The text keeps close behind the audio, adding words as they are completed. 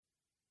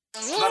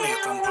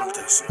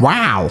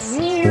Wow.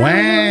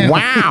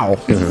 Wow.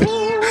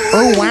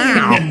 Oh,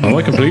 wow. Oh,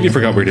 I completely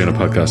forgot we were doing a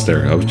podcast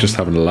there. I was just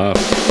having a laugh.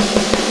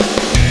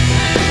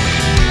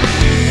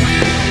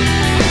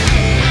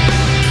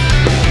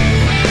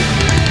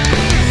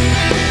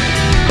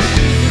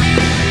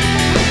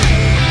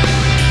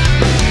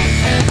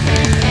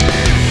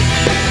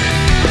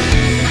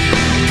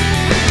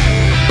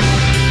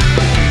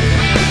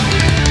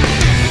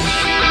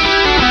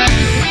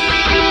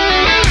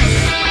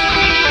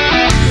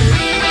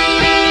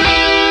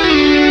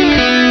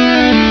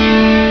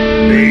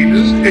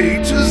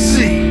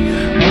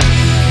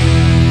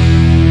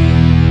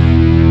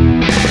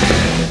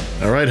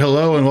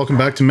 Welcome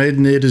back to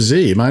Maiden A to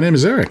Z. My name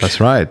is Eric. That's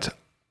right.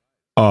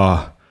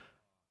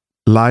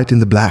 Light in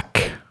the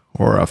black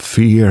or a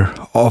fear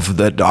of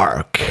the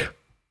dark.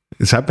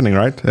 It's happening,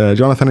 right?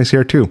 Jonathan is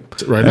here too.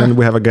 Right and now.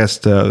 We have a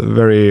guest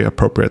very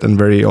appropriate and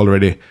very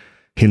already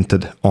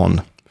hinted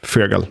on.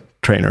 Fergal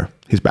Trainer.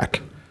 He's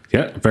back.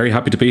 Yeah, very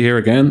happy to be here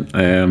again.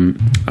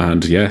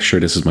 And yeah, sure,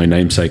 this is my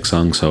namesake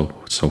song, so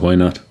why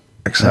not?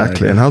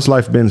 Exactly. And how's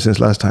life been since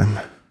last time?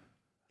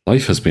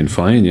 Life has been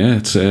fine, yeah.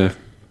 It's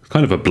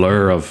kind of a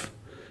blur of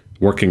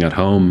working at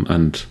home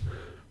and,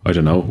 I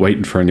don't know,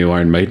 waiting for a new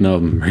Iron Maiden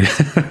album.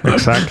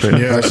 Exactly.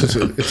 Yeah, it's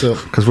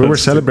because we were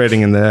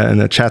celebrating in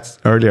the chat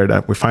earlier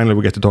that we finally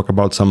get to talk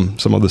about some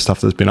of the stuff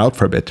that's been out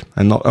for a bit,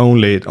 and not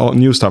only all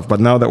new stuff, but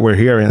now that we're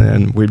here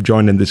and we've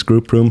joined in this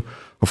group room,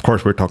 of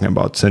course we're talking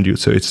about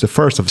Senjutsu. It's the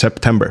 1st of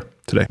September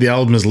today. The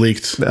album is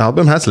leaked. The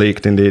album has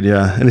leaked indeed,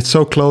 yeah, and it's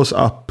so close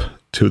up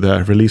to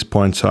the release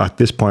point. So at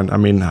this point, I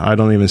mean, I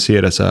don't even see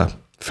it as a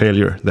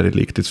failure that it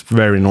leaked. It's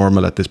very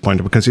normal at this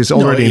point because it's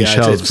already in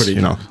shelves, it's pretty,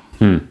 you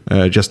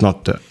know, just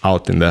not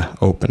out in the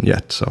open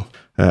yet. So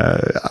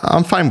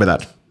I'm fine with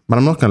that, but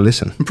I'm not going to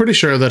listen. I'm pretty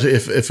sure that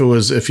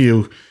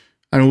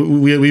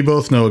we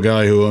both know a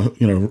guy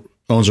who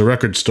owns a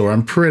record store.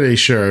 I'm pretty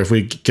sure if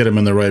we get him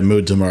in the right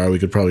mood tomorrow, we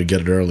could probably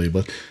get it early.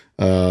 But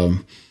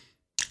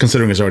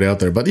considering it's already out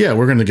there, but yeah,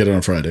 we're going to get it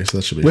on Friday, so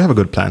that should be. We have a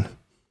good plan.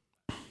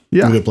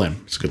 Yeah, a good plan.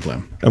 It's a good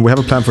plan. And we have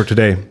a plan for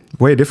today.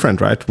 Way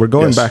different, right? We're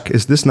going back.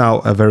 Is this now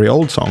a very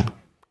old song?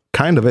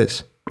 Kind of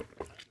is.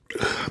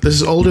 This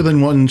is older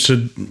than one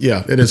should.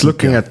 Yeah, it is. It's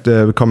looking at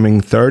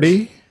becoming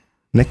 30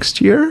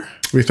 next year.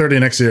 We're 30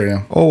 next year,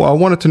 yeah. Oh, I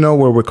wanted to know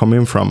where we're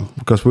coming from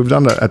because we've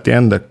done that at the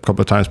end a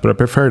couple of times, but I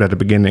preferred at the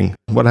beginning.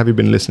 What have you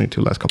been listening to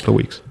the last couple of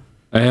weeks?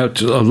 A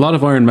lot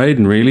of Iron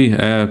Maiden, really.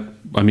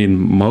 I mean,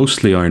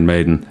 mostly Iron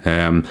Maiden.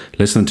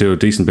 Listening to a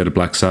decent bit of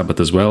Black Sabbath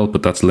as well,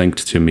 but that's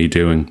linked to me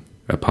doing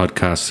a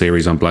podcast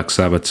series on Black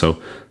Sabbath,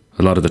 so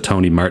a lot of the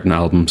Tony Martin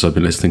albums I've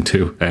been listening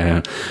to.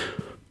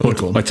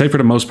 Cool. I'd say for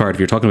the most part, if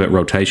you're talking about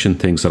rotation,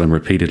 things that I'm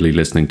repeatedly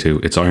listening to,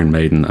 it's Iron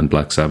Maiden and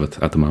Black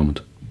Sabbath at the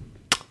moment.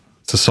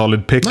 It's a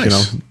solid pick,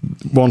 Nice.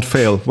 Won't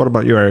fail. What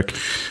about you, Eric?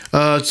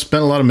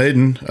 Spent a lot of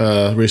Maiden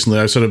recently.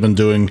 I've sort of been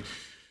doing.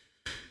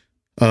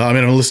 I'm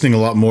listening a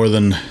lot more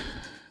than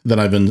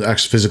I've been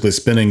actually physically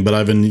spinning, but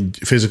I've been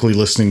physically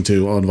listening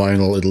to on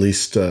vinyl at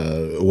least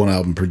one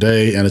album per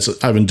day, and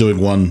I've been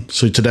doing one.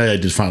 So today I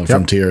did Final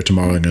Frontier.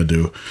 Tomorrow I'm going to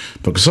do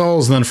Book of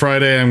Souls, and then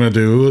Friday I'm going to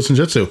do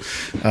Senjutsu.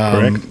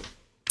 Correct.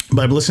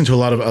 But I've been listening to a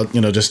lot of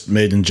just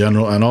Maiden in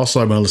general, and also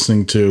I've been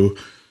listening to.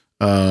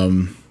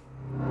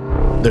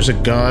 There's a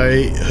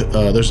guy.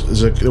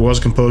 There was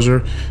a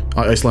composer,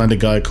 Icelandic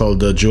guy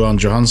called Johan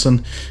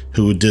Johansson,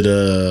 who did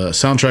a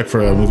soundtrack for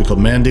a movie called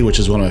Mandy, which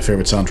is one of my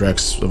favorite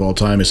soundtracks of all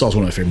time. It's also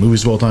one of my favorite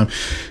movies of all time.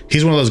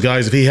 He's one of those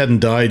guys. If he hadn't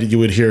died, you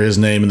would hear his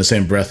name in the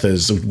same breath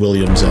as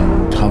Williams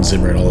and Hans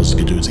Zimmer and all those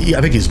good dudes. I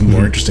think he's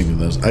more interesting than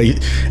those.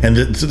 And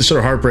it's sort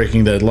of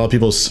heartbreaking that a lot of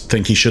people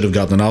think he should have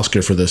gotten an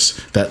Oscar for this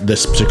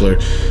particular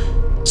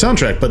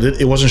soundtrack, but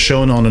it wasn't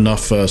shown on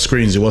enough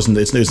screens.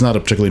 It's not a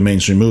particularly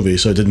mainstream movie,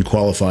 so it didn't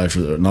qualify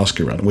for an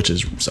Oscar run, which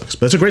sucks.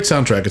 But it's a great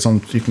soundtrack. It's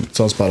on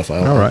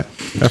Spotify. All right.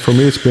 For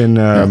me, it's been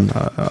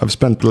I've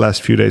spent the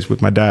last few days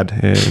with my dad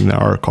in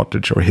our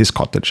cottage, or his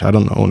cottage. I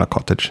don't own a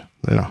cottage,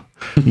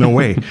 no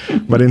way.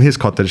 But in his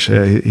cottage,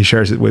 he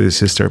shares it with his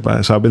sister.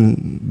 So I've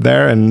been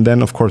there, and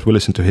then of course we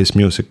listen to his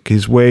music.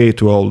 He's way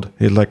too old.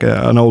 He's like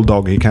an old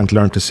dog. He can't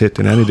learn to sit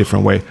in any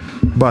different way,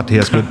 but he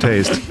has good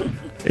taste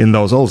in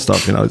those old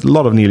stuff. A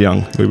lot of Neil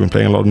Young. We've been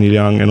playing a lot of Neil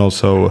Young, and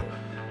also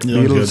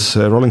Beatles,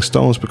 Rolling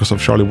Stones because of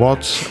Charlie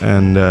Watts,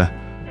 and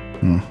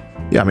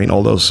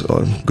all those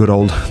good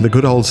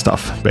old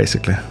stuff,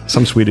 basically.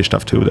 Some Swedish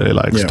stuff too that he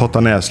likes. Yeah. Totta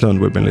Näslund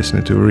we've been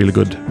listening to, a really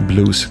good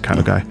blues kind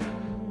of guy.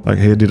 Like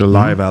he did a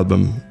live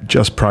album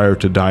just prior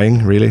to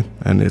dying, really,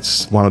 and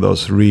it's one of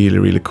those really,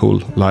 really cool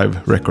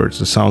live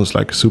records. It sounds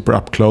like super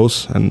up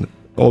close, and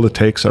all the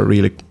takes are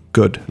really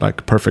good,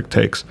 like perfect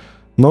takes.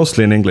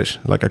 Mostly in English,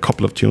 like a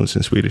couple of tunes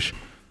in Swedish.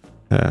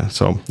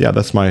 So yeah,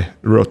 that's my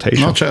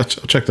rotation. I'll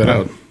check that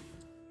out.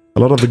 A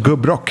lot of the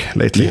gubb rock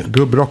lately. Yeah.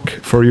 Gubb rock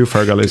for you,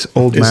 Fergal, is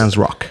old man's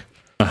rock.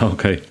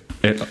 Okay.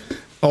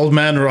 Old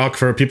man rock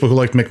for people who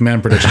like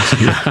McMahon predictions.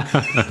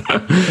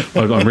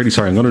 I'm really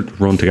sorry. I'm going to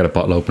run to get a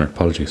bottle opener.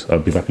 Apologies. I'll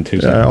be back in 2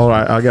 seconds. All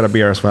right, I'll get a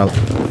beer as well.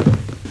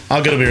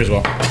 I'll get a beer as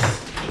well.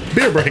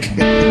 Beer break.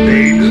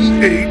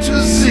 A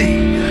to Z.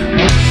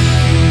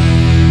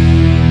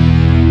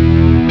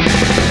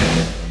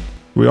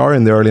 are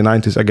in the early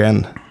 90s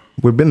again.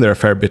 We've been there a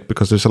fair bit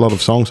because there's a lot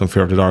of songs on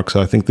Fear of the Dark.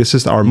 So I think this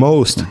is our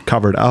most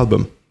covered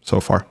album so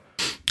far.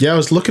 Yeah, I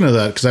was looking at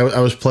that because I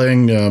was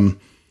playing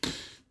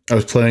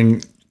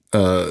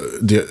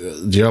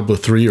Diablo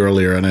 3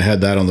 earlier, and I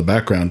had that on the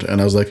background,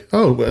 and I was like,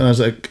 oh, and I was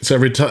like, so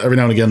every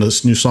now and again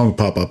this new song would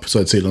pop up,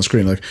 so I'd see it on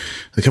screen, like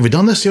have we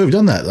done this? Yeah, we've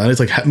done that. And it's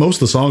like most of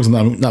the songs,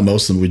 not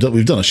most of them,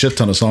 we've done a shit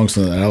ton of songs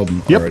on that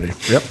album already.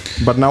 Yep.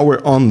 But now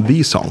we're on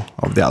the song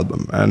of the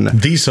album, and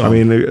the song. I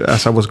mean,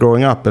 as I was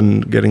growing up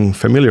and getting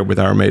familiar with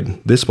Iron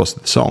Maiden, this was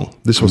the song.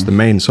 This was the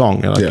main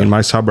song. Like in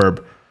my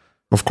suburb,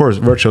 of course,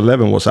 Virtual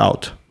Eleven was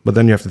out, but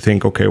then you have to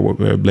think, okay,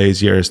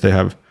 Blaze Years, they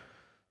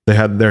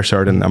had their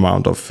certain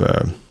amount of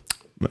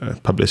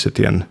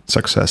publicity and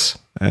success,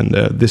 and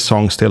this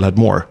song still had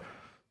more.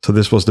 So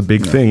this was the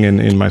big thing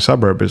in my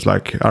suburb, is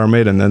like Iron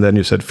Maiden, and then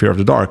you said Fear of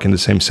the Dark in the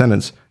same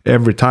sentence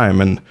every time.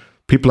 And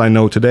people I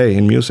know today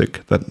in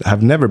music that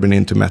have never been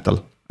into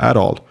metal at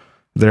all,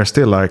 they're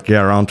still like,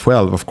 around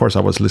 12, of course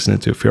I was listening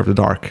to Fear of the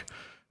Dark.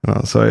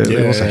 So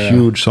it was a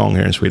huge song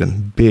here in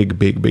Sweden.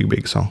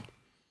 Big song.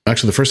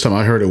 Actually, the first time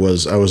I heard it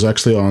I was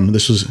actually on,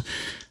 this was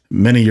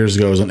many years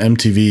ago, I was on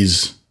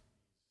MTV's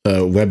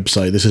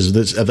website.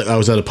 I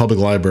was at a public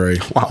library.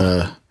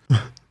 Wow.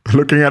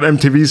 Looking at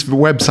MTV's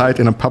website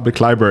in a public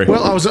library.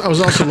 Well, I was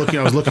also looking.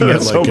 I was looking at I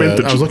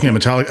was looking at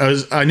Metallica. I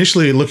was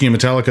initially looking at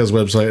Metallica's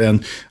website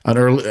and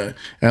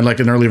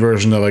an early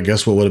version of, I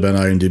guess, what would have been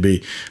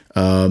IMDb.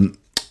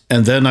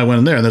 And then I went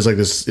in there, and there's like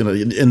this,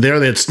 in there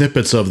they had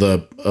snippets of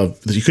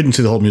you couldn't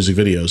see the whole music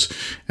videos,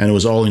 and it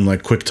was all in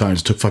like quick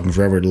times. It took fucking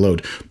forever to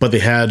load. But they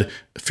had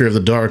Fear of the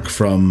Dark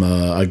from,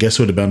 I guess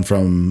it would have been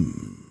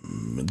from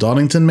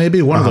Donington,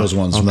 maybe one of those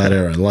ones from that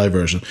era, the live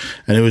version,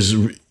 and it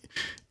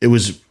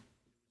was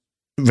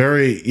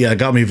very, it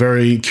got me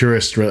very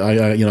curious.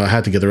 I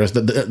had to get the rest.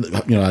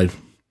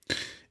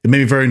 It made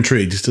me very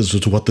intrigued as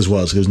to what this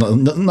was. It was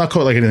not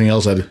quite like anything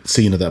else I'd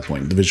seen at that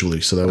point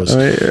visually. So that was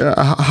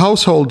a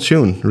household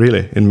tune,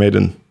 really, in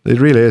Maiden. It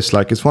really is.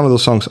 Like, it's one of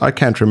those songs I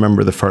can't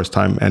remember the first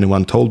time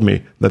anyone told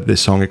me that this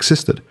song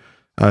existed.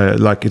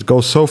 Like, it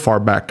goes so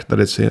far back that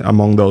it's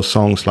among those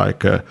songs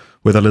like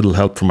With a Little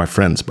Help from My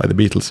Friends by the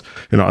Beatles.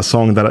 A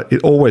song that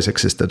it always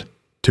existed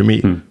to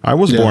me. I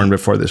was born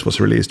before this was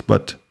released,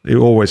 but it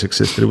always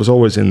existed. It was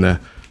always in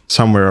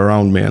somewhere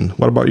around me. And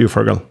what about you,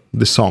 Fergal?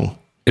 This song?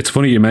 It's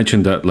funny you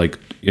mentioned that, like,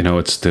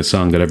 it's the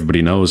song that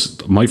everybody knows.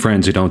 My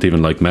friends who don't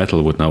even like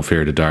metal would know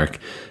Fear the Dark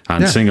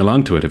and sing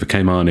along to it. If it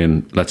came on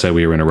in, let's say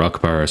we were in a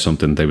rock bar or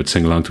something, they would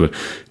sing along to it.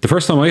 The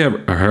first time I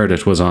ever heard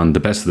it was on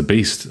The Best of the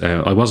Beast.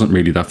 I wasn't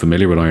really that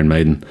familiar with Iron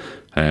Maiden.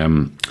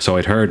 So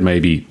I'd heard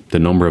maybe The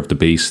Number of the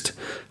Beast,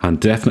 and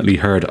definitely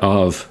heard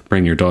of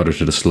Bring Your Daughter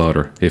to the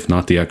Slaughter, if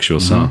not the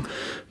actual song.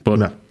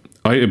 But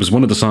it was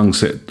one of the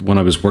songs when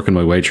I was working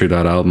my way through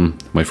that album,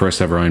 my first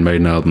ever Iron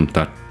Maiden album,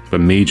 that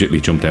immediately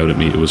jumped out at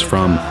me. It was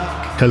from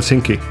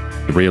Helsinki,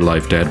 the Real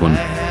Life Dead one. I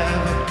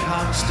have a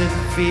constant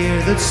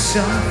fear that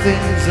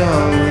something's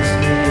always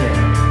there.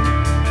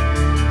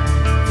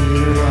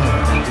 Fear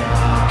of the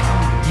dark.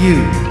 You.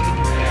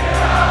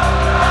 Yes.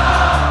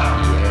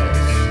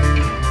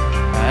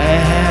 I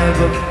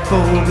have a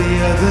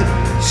phobia that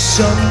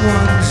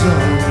someone's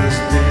always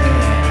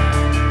there.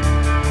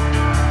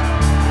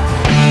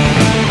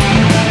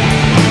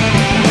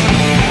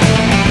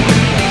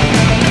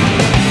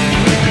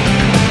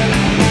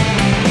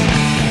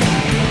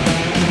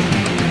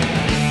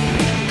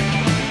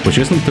 Which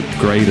isn't the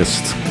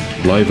greatest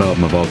live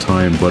album of all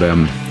time, but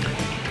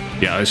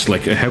it's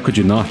like, how could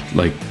you not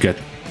like get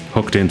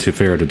hooked into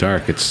Fear of the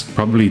Dark? It's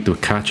probably the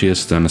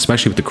catchiest, and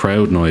especially with the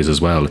crowd noise as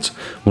well. It's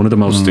one of the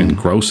most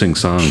engrossing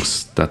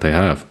songs that they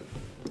have.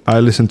 I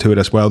listened to it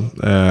as well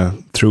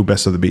through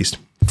Best of the Beast.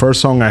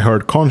 First song I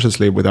heard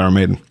consciously with Iron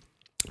Maiden,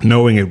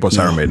 knowing it was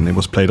Iron Maiden, it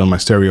was played on my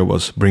stereo,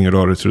 was Bring Your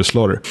Daughter to the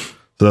Slaughter.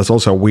 So that's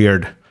also a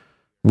weird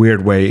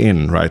way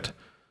in, right?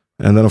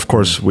 And then, of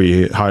course,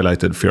 we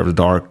highlighted Fear of the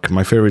Dark.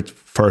 My favorite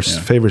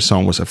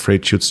song was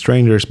Afraid to Shoot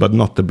Strangers, but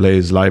not the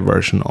Blaze live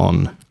version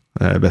on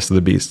Best of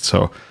the Beast.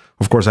 So,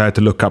 of course, I had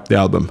to look up the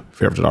album,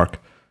 Fear of the Dark.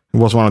 It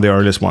was one of the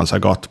earliest ones I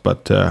got.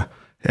 But,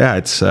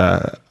 it's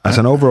as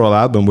an overall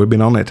album, we've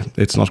been on it.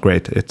 It's not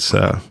great. It's.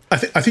 I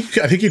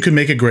think you could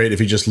make it great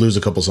if you just lose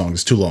a couple songs.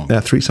 It's too long.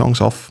 Yeah, 3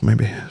 songs off,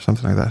 maybe,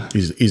 something like that.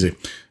 Easy.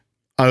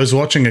 I was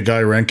watching a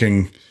guy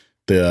ranking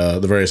the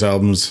various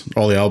albums,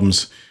 all the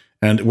albums,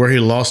 and where he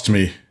lost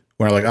me,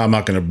 where I'm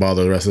not going to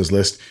bother the rest of this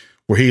list,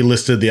 where he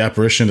listed The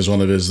Apparition as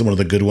one of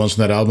the good ones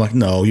from that album. Like,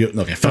 no,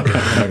 okay, fuck it.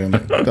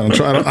 I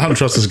don't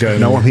trust this guy.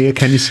 No one here,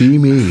 can you see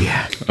me?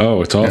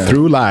 Oh, it's all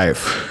through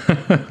life.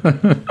 But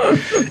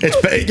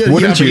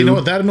you know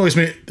what? That annoys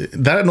me.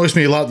 That annoys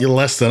me a lot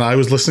less than I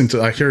was listening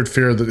to. I heard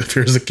Fear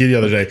is the Key the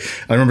other day.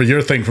 I remember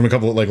your thing from a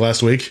couple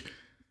last week.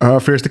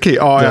 Fear's the Key.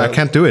 Oh, yeah, I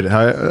can't do it.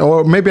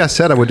 Or maybe I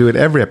said I would do it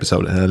every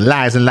episode.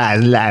 Lies and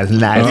lies and lies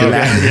and lies and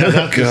lies.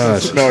 Yeah,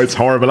 God. No, it's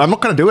horrible. I'm not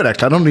going to do it,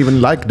 actually. I don't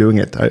even like doing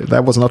it.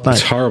 That was not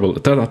nice. It's horrible.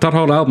 That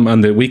whole album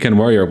and the Weekend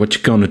Warrior, what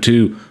you gonna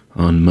do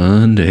on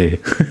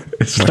Monday?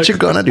 What you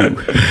gonna do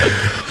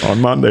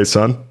on Monday,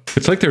 son?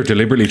 It's like they're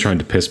deliberately trying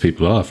to piss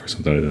people off or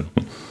something. I don't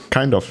know.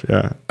 Kind of,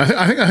 yeah.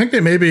 I think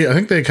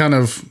they kind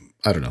of,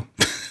 I don't know.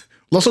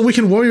 Also,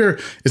 Weekend Warrior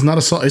is not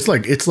a song. It's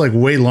like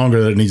way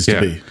longer than it needs to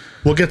be.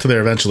 We'll get to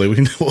there eventually.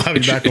 We'll have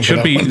it back. It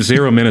should be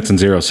 0 minutes and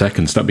 0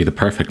 seconds. That'd be the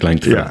perfect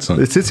length for that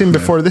song. It sits in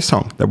before this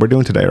song that we're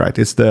doing today, right?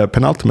 It's the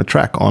penultimate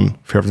track on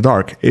Fear of the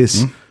Dark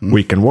is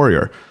Weekend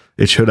Warrior.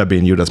 It should have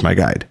been Judas My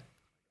Guide.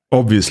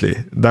 Obviously,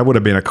 that would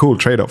have been a cool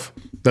trade-off.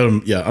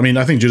 Yeah, I mean,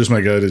 I think Judas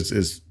My Guide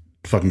is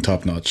fucking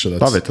top notch. So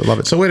love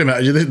it. So wait a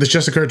minute, this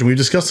just occurred to me. We've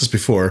discussed this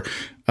before,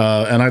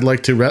 and I'd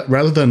like to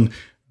rather than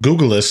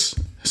Google this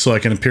so I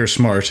can appear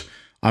smart,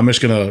 I'm just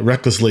going to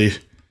recklessly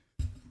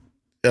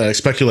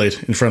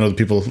speculate in front of the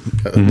people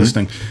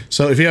listening.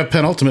 So if you have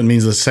penultimate,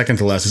 means the second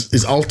to last.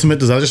 Is ultimate?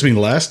 Does that just mean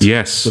last?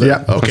 Yes. Okay.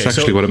 That's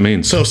actually what it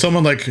means. So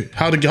someone like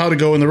how to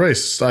go in the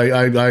race.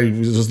 I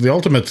was the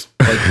ultimate.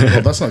 Like,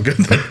 well, that's not good.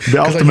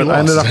 The ultimate. I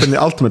ended up in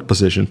the ultimate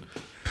position.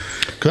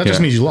 Because that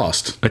just means you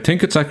lost. I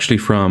think it's actually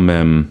from.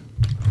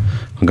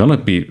 I'm gonna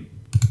be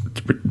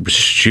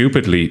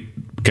stupidly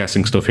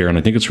guessing stuff here, and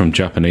I think it's from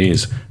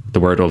Japanese. The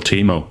word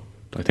ultimo.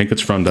 I think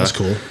it's from that. That's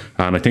cool.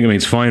 And I think it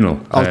means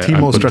final.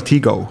 Ultimo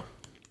stratego.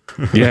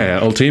 Yeah,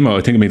 ultimo.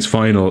 I think it means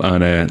final,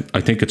 and I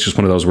think it's just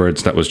one of those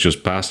words that was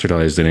just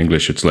bastardized in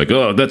English. It's like,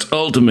 oh, that's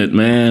ultimate,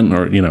 man,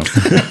 or you know,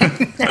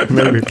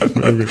 maybe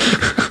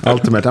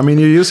ultimate. I mean,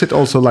 you use it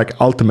also like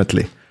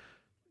ultimately.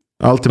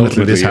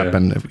 Ultimately, this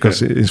happened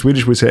because in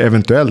Swedish we say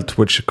eventuellt,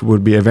 which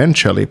would be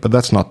eventually, but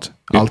that's not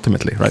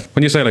ultimately, right?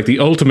 When you say like the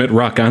ultimate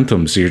rock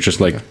anthems, you're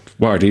just like,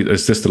 what,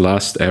 is this the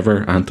last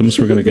ever anthems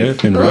we're going to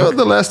get in rock?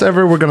 The last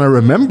ever we're going to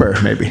remember,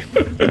 maybe.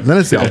 Then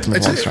it's the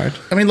ultimate ones, right?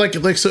 I mean,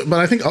 like so, but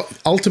I think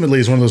ultimately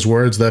is one of those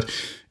words that,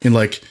 in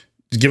like,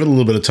 give it a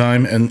little bit of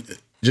time, and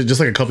just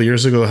like a couple of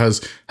years ago,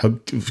 has how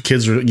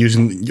kids are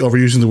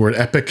overusing the word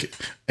epic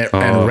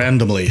and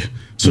randomly.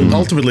 So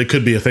ultimately, it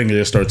could be a thing they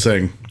just start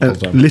saying.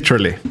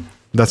 Literally,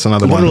 that's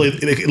another one.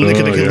 They could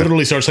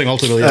literally start saying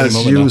ultimately.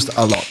 It's used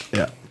a lot.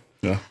 Yeah.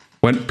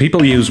 When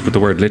people use the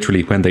word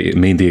literally when they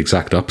mean the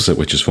exact opposite,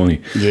 which is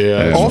funny.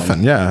 Yeah.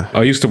 Often, yeah.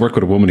 I used to work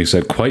with a woman who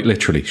said quite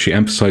literally. She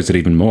emphasized it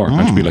even more.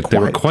 And she'd be like, they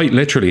were quite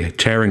literally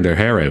tearing their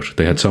hair out.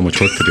 They had so much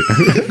work to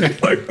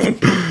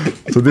do.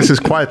 So this is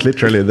quite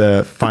literally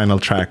the final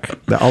track,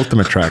 the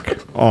ultimate track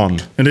on.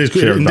 And it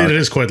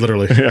is quite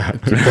literally. Yeah.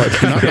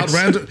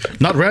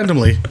 Not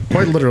randomly,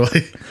 quite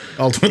literally,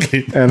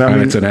 ultimately. And I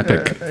mean, it's an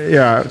epic.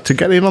 To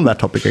get in on that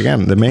topic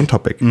again, the main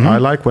topic, I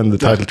like when the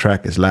title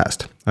track is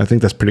last. I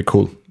think that's pretty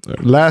cool.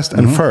 Last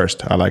and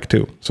first, I like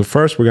too. So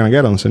first, we're gonna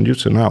get on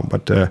Senjutsu now,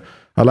 but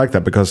I like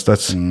that because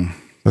that's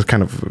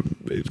kind of,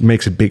 it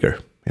makes it bigger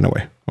in a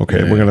way.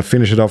 Okay, we're gonna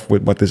finish it off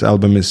with what this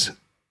album is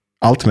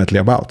ultimately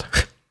about.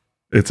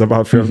 It's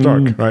about Fear of the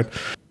Dark, right?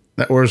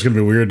 That word's gonna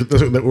be weird.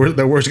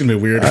 That word's gonna be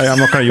weird. I'm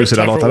not gonna use it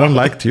a lot. I don't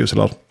like to use it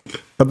a lot.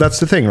 But that's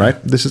the thing, right?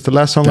 This is the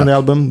last song on the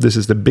album. This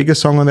is the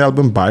biggest song on the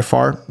album by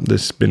far.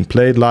 This has been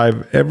played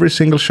live every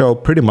single show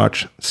pretty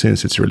much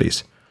since its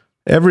release.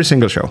 Every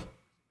single show.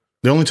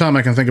 The only time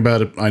I can think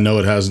about it, I know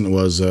it hasn't,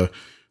 was the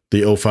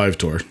 05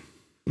 tour.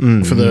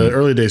 For the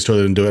early days tour,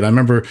 they didn't do it. I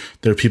remember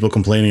there were people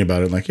complaining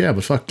about it. Like, yeah,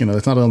 but fuck,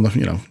 that's not on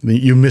the,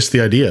 you missed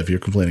the idea if you're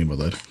complaining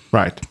about that.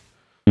 Right.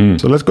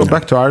 So let's go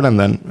back to Ireland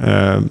then.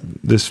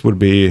 This would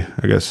be,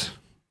 I guess,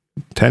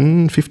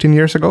 10, 15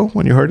 years ago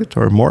when you heard it,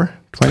 or more,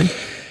 20?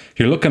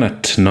 You're looking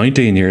at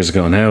 19 years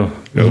ago now,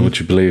 would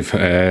you believe?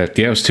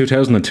 It was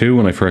 2002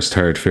 when I first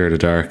heard Fear of the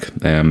Dark.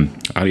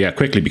 It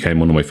quickly became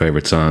one of my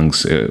favourite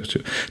songs.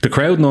 The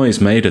crowd noise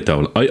made it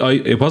though.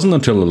 It wasn't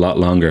until a lot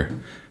longer,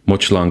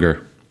 much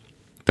longer,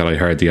 that I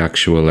heard the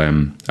actual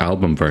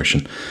album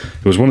version.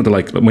 It was one of the,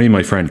 like, me and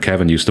my friend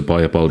Kevin used to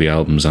buy up all the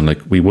albums, and like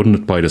we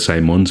wouldn't buy the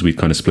same ones. We'd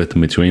kind of split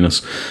them between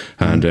us.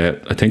 And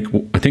I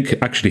think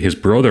actually his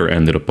brother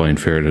ended up buying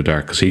Fear of the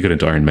Dark because he got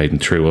into Iron Maiden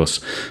through us,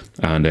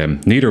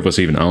 and neither of us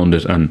even owned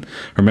it. And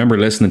I remember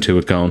listening to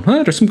it going,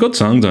 there's some good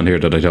songs on here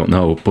that I don't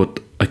know, but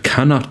I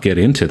cannot get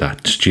into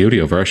that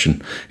studio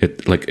version.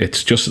 It's like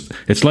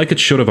it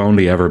should have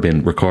only ever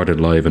been recorded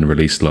live and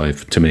released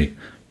live to me.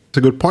 It's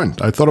a good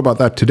point. I thought about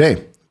that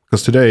today.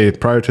 Because today,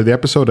 prior to the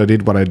episode, I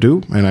did what I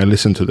do, and I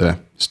listened to the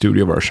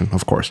studio version,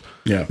 of course.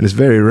 Yeah. And it's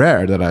very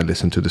rare that I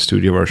listen to the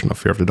studio version of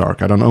Fear of the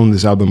Dark. I don't own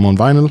this album on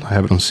vinyl. I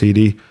have it on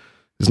CD.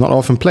 It's not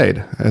often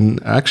played.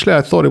 And actually,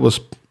 I thought it was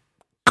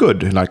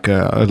good. Like,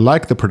 I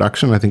like the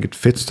production. I think it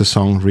fits the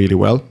song really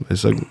well.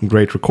 It's a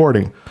great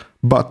recording,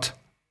 but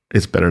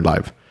it's better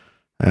live.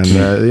 And,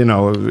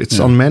 it's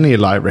on many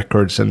live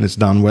records, and it's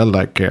done well.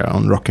 Like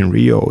on Rock in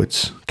Rio,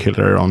 it's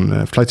killer. On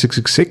Flight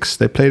 666,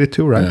 they played it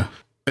too, right? Yeah.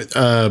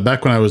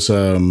 Back when I was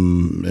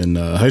in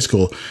high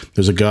school,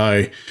 there's a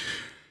guy,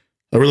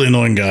 a really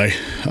annoying guy,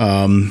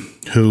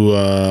 who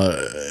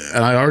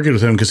and I argued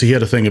with him because he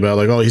had a thing about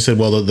he said,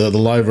 well, the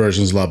live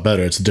version is a lot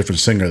better. It's a different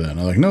singer then.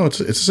 I'm like, no, it's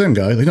the same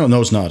guy. Like,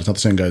 no, it's not. It's not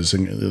the same guy as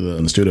in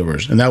the studio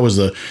version. And that was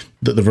the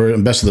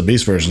Best of the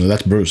Beast version.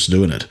 That's Bruce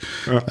doing it.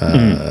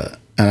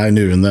 And I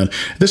knew, and then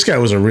this guy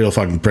was a real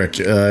fucking prick.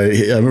 I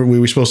remember we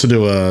were supposed to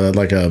do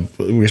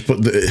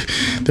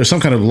there's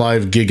some kind of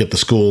live gig at the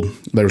school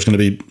that was going to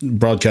be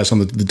broadcast on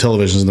the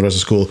televisions in the rest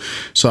of school.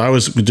 So I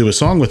was going to do a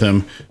song with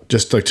him,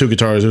 just like 2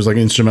 guitars. It was like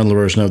an instrumental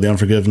version of The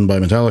Unforgiven by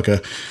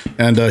Metallica,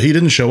 and he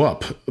didn't show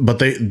up. But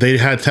they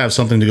had to have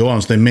something to go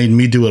on, so they made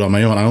me do it on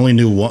my own. I only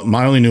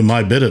knew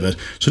my bit of it,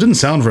 so it didn't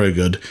sound very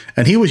good.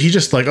 And he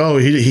just like, oh,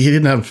 he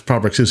didn't have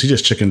proper excuse. He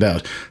just chickened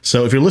out.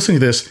 So if you're listening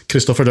to this,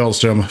 Christopher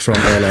Dahlström from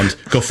Ireland,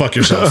 go fuck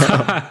yourself.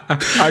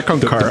 I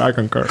concur.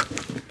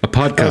 A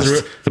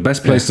podcast, the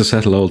best place to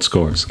settle old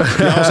scores.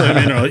 Yeah, also, I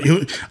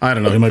mean, I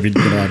don't know. He might be.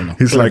 I don't know.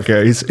 He's like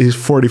he's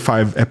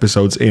 45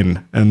 episodes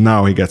in, and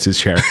now he gets his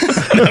share.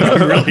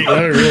 That'd be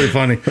really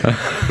funny.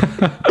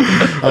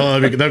 Oh,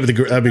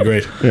 that'd be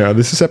great. Yeah,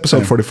 this is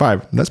episode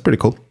 45. That's pretty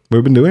cool.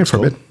 We've been doing it for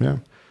a bit.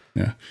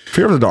 Yeah.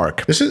 Fear of the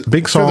Dark. This is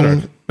big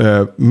song.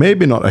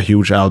 Maybe not a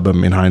huge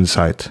album in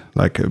hindsight.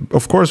 Like,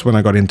 of course, when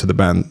I got into the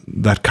band,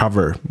 that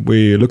cover,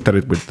 we looked at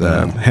it with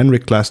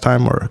Henrik last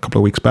time or a couple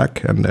of weeks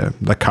back, and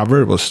that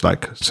cover was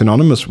like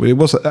synonymous. It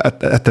was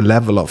at the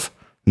level of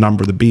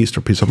Number of the Beast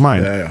or Peace of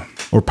Mind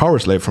or Power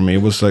Slave for me.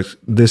 It was like,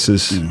 this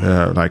is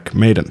like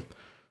Maiden.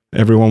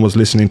 Everyone was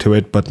listening to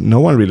it, but no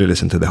one really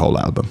listened to the whole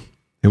album.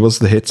 It was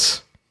the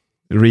hits,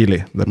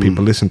 really, that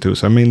people listened to.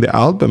 So, I mean, the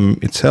album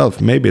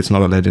itself, maybe it's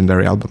not a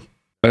legendary album.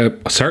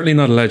 Certainly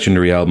not a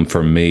legendary album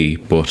for me,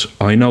 but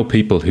I know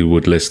people who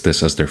would list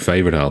this as their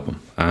favourite album.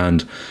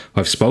 And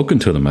I've spoken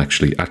to them,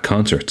 actually, at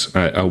concerts.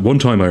 One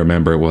time I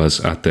remember it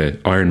was at the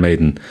Iron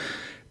Maiden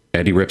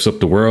Eddie Rips Up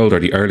the World, or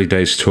the Early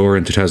Days tour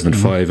in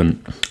 2005.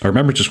 And I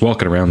remember just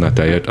walking around that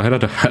day.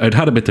 I'd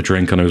had a bit to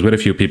drink, and I was with a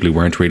few people who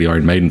weren't really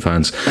Iron Maiden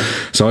fans.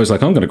 So I was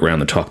like, I'm going to go around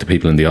and talk to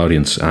people in the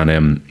audience.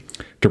 And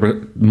there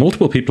were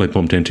multiple people I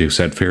bumped into who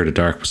said Fear of the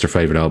Dark was their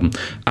favourite album,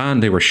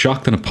 and they were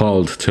shocked and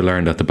appalled to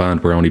learn that the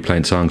band were only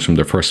playing songs from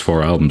their first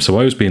 4 albums. So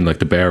I was being like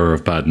the bearer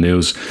of bad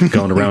news,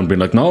 going around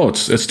being like, no,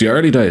 it's the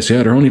early days,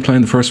 yeah, they're only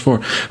playing the first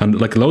 4. And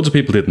like loads of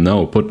people didn't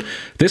know, but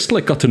this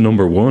like got to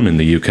number 1 in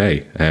the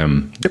UK,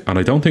 and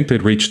I don't think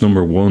they'd reached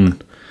number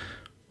 1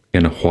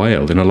 in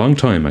a long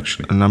time,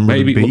 actually. A Number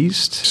of the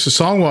Beast? So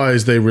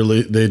song-wise, they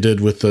did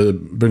with the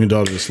Bring a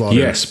Dog to the Slaughter.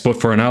 Yes,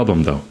 but for an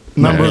album, though.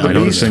 Number of the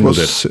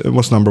Beast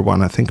was number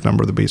 1. I think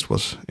Number of the Beast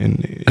was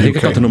in I think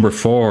it got to number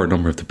 4,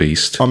 Number of the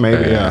Beast. Oh,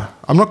 maybe, yeah.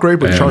 I'm not great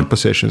with chart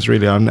positions,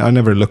 really. I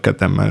never look at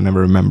them. I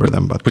never remember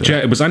them. But yeah,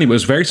 it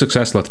was very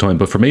successful at the time.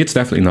 But for me, it's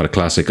definitely not a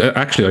classic.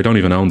 Actually, I don't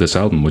even own this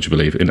album, would you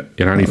believe, in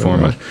any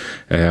format.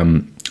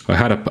 I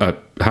had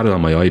it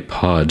on my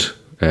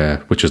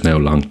iPod, which is now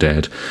long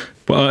dead.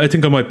 But I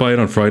think I might buy it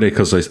on Friday,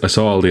 because I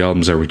saw all the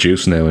albums are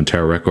reduced now in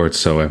Tower Records.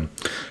 So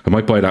I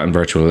might buy that in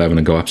Virtual 11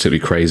 and go absolutely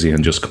crazy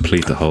and just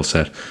complete the whole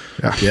set.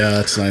 Yeah,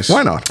 that's nice.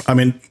 Why not? I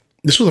mean,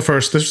 this was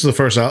the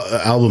first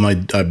album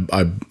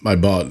I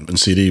bought in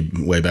CD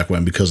way back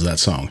when because of that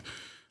song.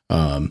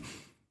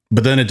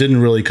 But then it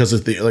didn't really, because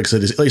like I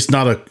said, it's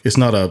not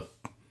a.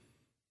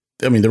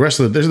 I mean, the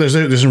rest of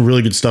there's some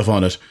really good stuff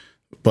on it.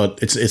 But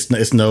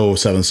it's no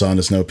Seventh Son,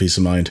 it's no Peace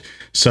of Mind.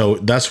 So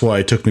that's why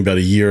it took me about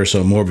a year or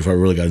so more before I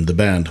really got into the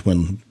band,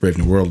 when Brave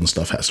New World and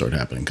stuff started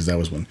happening, because that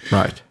was when.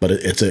 Right. But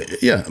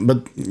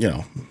but you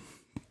know.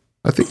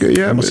 I think,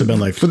 it must have been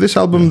like. For this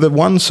album, the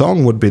one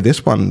song would be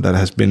this one that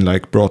has been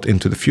like brought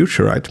into the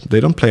future, right? They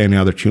don't play any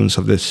other tunes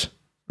of this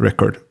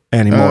record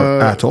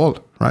anymore at all,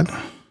 right?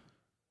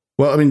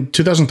 Well, I mean,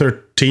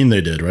 2013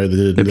 they did, right?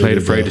 They played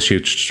Afraid to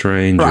Shoot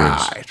Strangers.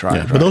 Right.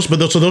 Yeah, but those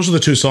are the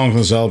 2 songs on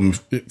this album.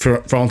 For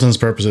all intents and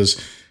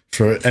purposes,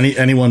 for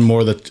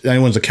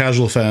anyone's a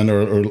casual fan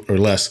or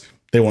less,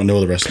 they won't know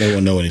the rest. They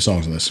won't know any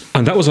songs on this.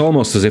 And that was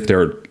almost as if they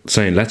were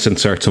saying, let's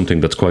insert something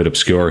that's quite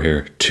obscure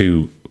here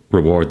to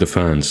reward the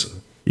fans.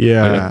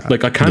 Yeah.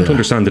 I can't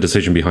understand the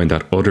decision behind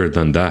that other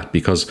than that,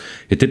 because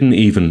it didn't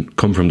even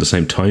come from the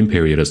same time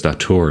period as that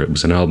tour. It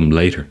was an album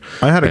later.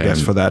 I had a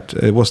guess for that.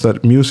 It was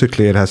that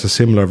musically it has a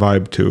similar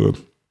vibe to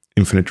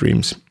Infinite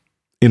Dreams,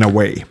 in a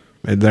way.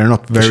 They're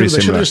not very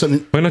similar.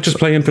 Why not just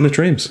play Infinite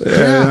Dreams?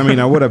 I mean,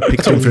 I would have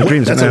picked Infinite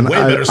Dreams. And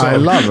I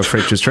love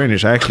Afraid to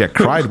Strangers. I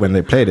cried when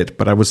they played it,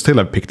 but I would still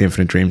have picked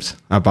Infinite Dreams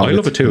above it. I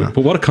love it too. You know?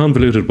 But what a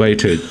convoluted way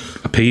to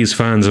appease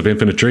fans of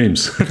Infinite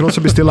Dreams. It could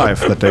also be Still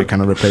Life, that they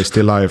kind of replace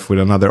Still Life with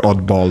another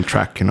oddball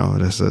track.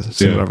 There's a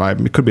similar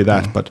vibe. It could be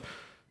that, but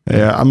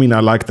I mean, I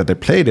like that they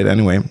played it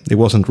anyway. It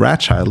wasn't Rat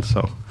Child,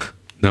 so.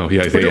 No,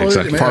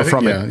 exactly. Far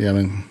from it. Yeah, I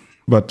mean.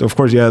 But of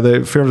course,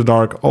 the Fear of the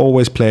Dark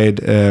always played.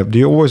 Do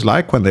you always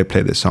like when they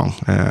play this song?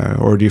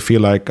 Or do you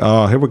feel like,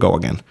 oh, here we go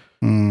again?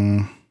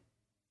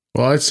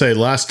 Well, I'd say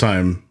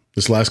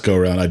this last go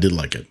around, I did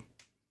like it.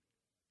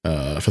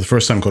 For the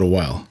first time in quite a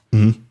while.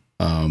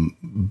 Mm-hmm.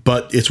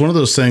 But it's one of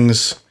those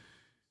things,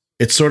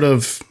 it's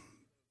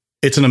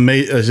an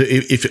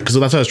amazing, because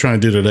that's what I was trying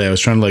to do today. I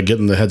was trying to get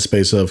in the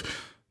headspace of,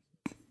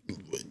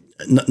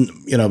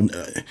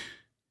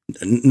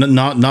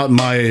 not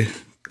my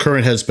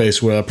current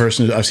headspace, where a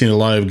person I've seen it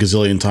live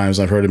gazillion times,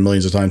 I've heard it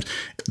millions of times,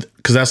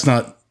 because that's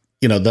not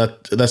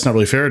that's not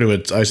really fair to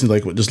it. I just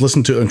like just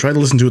listen to it and try to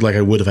listen to it like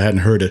I would if I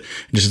hadn't heard it.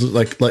 Just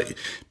like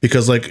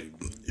because like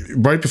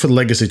right before the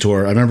Legacy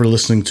tour, I remember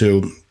listening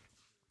to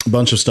a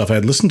bunch of stuff I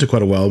had listened to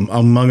quite a while,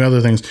 among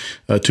other things,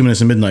 2 Minutes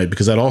to Midnight,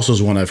 because that also is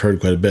one I've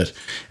heard quite a bit.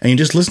 And you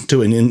just listen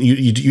to it, and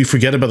you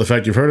forget about the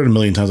fact you've heard it a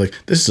million times. Like,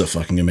 this is a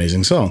fucking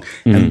amazing song,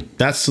 and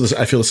I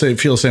feel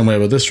the same way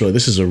about this. Really,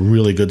 this is a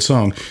really good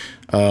song.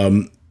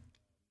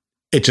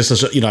 It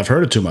just, I've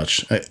heard it too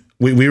much.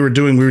 We were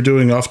doing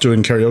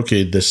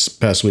karaoke this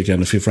past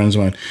weekend. A few friends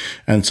of mine,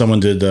 and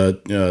someone did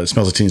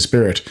 "Smells of Teen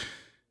Spirit,"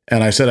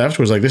 and I said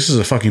afterwards, like, this is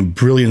a fucking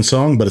brilliant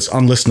song, but it's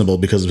unlistenable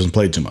because it's been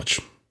played too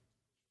much.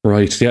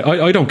 Right, yeah,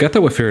 I don't get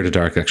that with Fear of the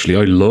Dark, actually.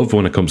 I love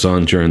when it comes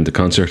on during the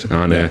concert,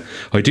 and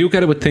I do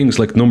get it with things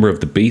like Number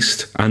of the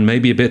Beast, and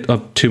maybe a bit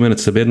of 2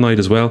 Minutes to Midnight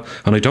as well,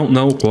 and I don't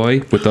know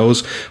why with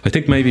those. I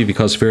think maybe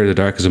because Fear of the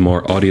Dark is a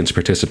more audience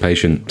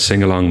participation,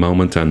 sing-along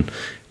moment, and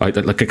I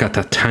got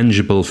that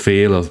tangible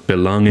feel of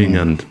belonging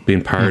and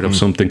being part of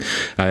something.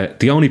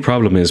 The only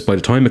problem is, by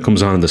the time it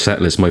comes on in the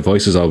set list, my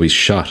voice is always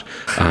shot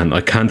and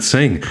I can't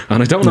sing.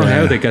 And I don't know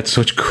how they get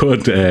such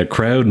good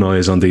crowd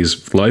noise on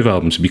these live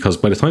albums, because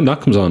by the time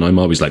that comes on, I'm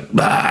always like,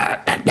 bah,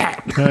 bah, bah.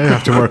 You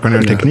have to work on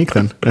your technique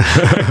then.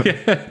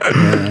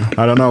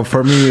 I don't know.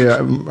 For me,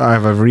 I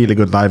have a really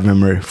good live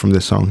memory from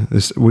this song.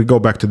 We go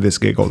back to this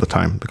gig all the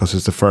time because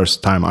it's the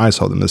first time I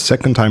saw them. The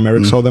second time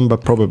Eric saw them,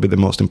 but probably the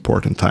most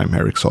important time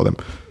Eric saw them.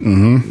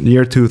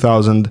 Year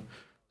 2000,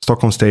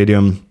 Stockholm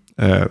Stadium.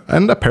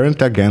 And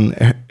apparently,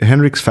 again,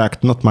 Henrik's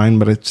fact, not mine,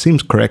 but it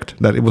seems correct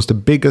that it was the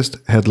biggest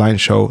headline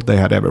show they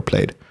had ever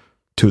played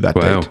to that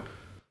date.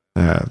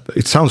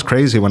 It sounds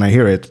crazy when I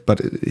hear it, but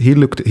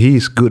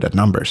he's good at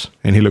numbers,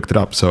 and he looked it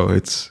up, so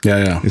it's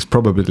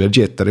probably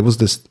legit that it was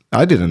this.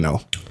 I didn't know.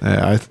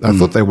 I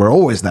thought they were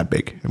always that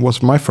big. It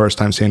was my first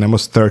time seeing them. I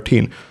was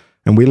 13,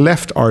 and we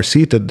left our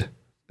seated.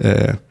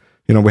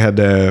 We had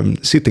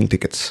seating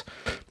tickets,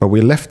 but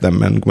we left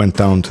them and went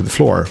down to the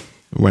floor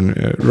when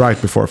right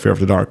before Fear of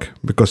the Dark,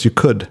 because you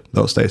could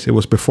those days. It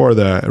was before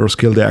the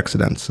Roskilde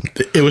accidents.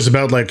 It was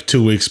about like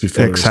 2 weeks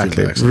before.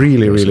 Exactly,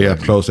 really up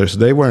close there. So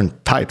they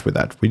weren't tight with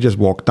that. We just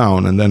walked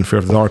down, and then Fear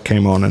of the Dark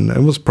came on, and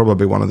it was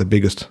probably one of the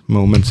biggest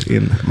moments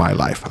in my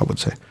life, I would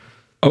say.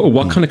 Oh,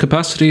 what kind of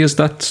capacity is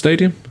that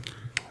stadium?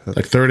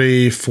 Like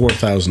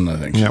 34,000, I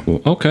think. Yeah.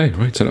 Well, okay,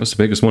 right. So that was the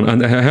biggest one.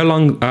 And how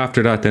long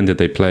after that then did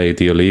they play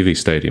the Olivi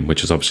Stadium,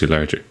 which is obviously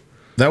larger?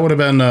 That would have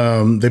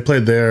been. They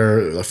played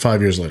there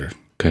 5 years later.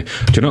 Okay.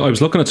 Do you know, I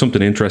was looking at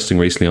something interesting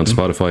recently on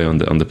Spotify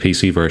on the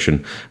PC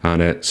version,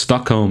 and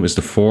Stockholm is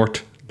the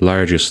 4th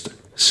largest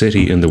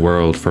city in the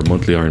world for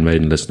monthly Iron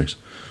Maiden listeners.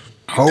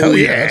 Oh, hell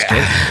yeah, that's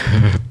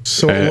good.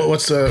 So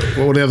what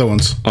were the other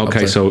ones?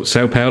 Okay, so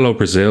Sao Paulo,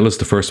 Brazil is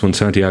the first one,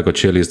 Santiago,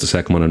 Chile is the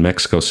second one, and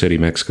Mexico City,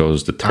 Mexico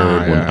is the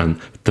third one, and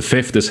the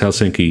 5th is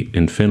Helsinki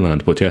in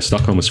Finland. But yeah,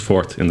 Stockholm is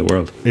 4th in the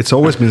world. It's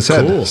always been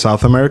said,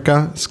 South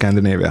America,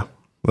 Scandinavia.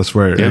 That's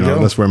where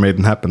that's where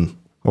Maiden happened.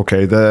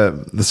 Okay,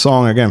 the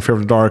song again, Fear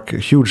of the Dark, a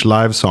huge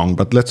live song,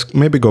 but let's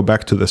maybe go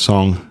back to the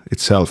song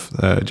itself,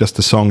 just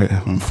the song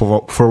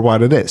for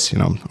what it is,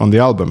 on the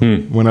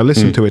album. When I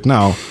listen to it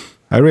now,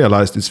 I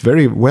realized it's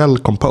very well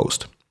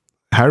composed.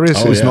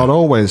 Harris is not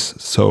always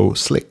so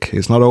slick.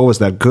 He's not always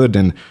that good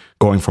in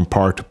going from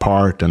part to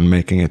part and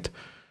making it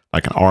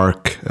like an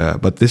arc.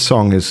 But this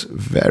song is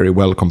very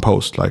well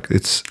composed. Like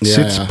it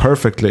sits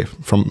perfectly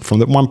from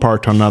the one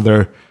part to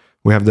another.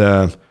 We have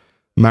the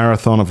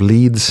marathon of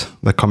leads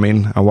that come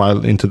in a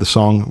while into the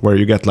song, where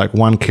you get like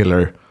one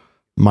killer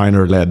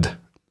minor lead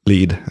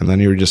lead, and then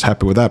you're just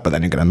happy with that. But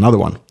then you get another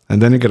one,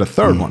 and then you get a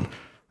third one,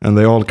 and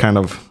they all kind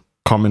of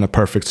come in a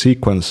perfect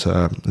sequence.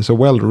 It's a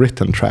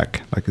well-written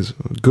track, like it's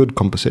good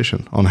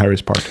composition on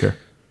Harry's part here.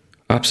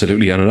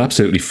 Absolutely, and it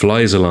absolutely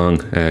flies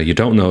along. You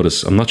don't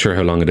notice. I'm not sure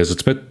how long it is.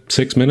 It's about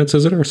 6 minutes,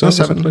 is it, or so?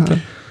 7, something like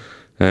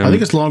that? I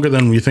think it's longer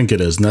than we think it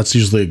is, and that's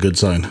usually a good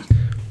sign.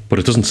 But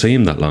it doesn't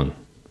seem that long.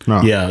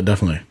 No. Yeah,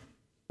 definitely.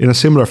 In a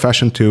similar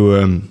fashion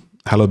to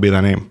Hallowed Be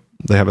Thy Name,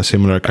 they have a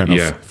similar kind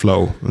of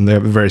flow, and they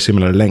have a very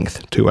similar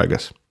length too, I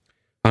guess.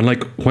 And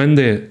like when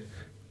the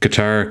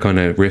guitar kind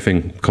of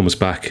riffing comes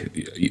back,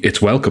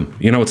 it's welcome.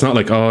 It's not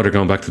like, they're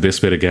going back to this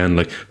bit again.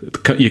 Like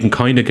you can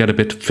kind of get a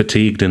bit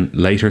fatigued in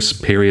later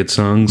period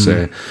songs.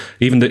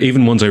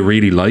 Even ones I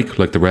really like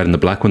the Red and the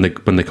Black, when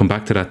they come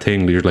back to that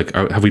thing, you're like,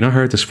 have we not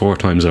heard this 4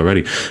 times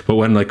already? But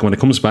when it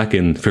comes back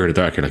in Fear of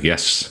the Dark, you're like,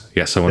 yes,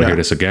 I want to hear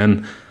this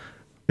again.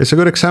 It's a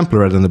good example,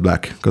 Red and the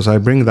Black, because I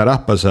bring that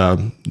up as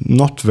a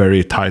not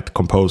very tight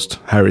composed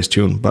Harry's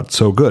tune, but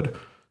so good.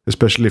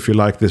 Especially if you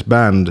like this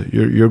band,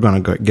 you're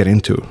going to get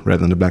into Red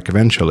and the Black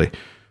eventually.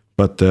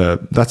 But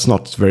that's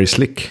not very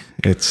slick.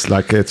 It's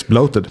like it's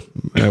bloated,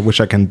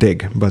 which I can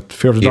dig. But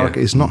Fear of the Dark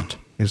is not.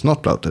 It's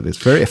not bloated. It's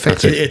very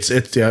effective. It's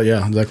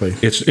exactly.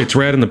 It's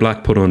Red and the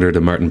Black put under the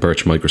Martin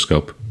Birch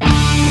microscope.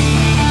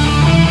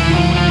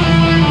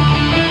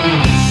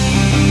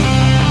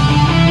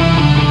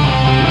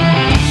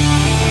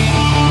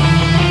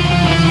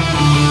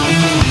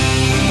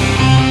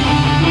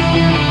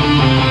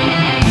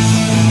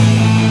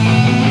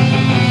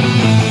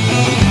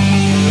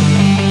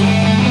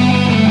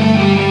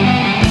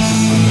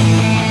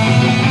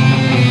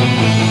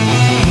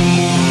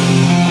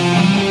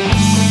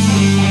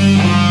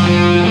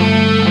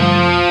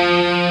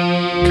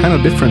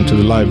 different to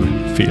the live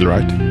feel,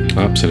 right?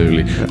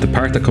 Absolutely. The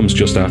part that comes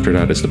just after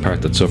that is the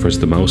part that suffers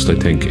the most, I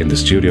think, in the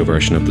studio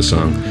version of the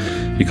song,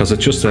 because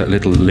it's just a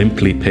little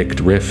limply picked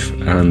riff,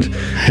 and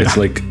it's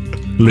like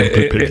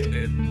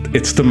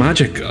it's the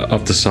magic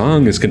of the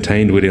song is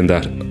contained within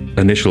that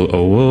initial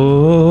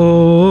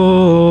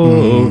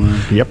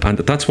Yep. And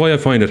that's why I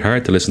find it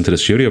hard to listen to the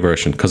studio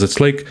version, because it's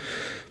like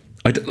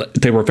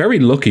they were very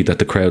lucky that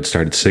the crowd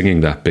started singing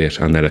that bit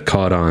and that it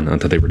caught on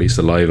and that they released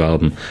a live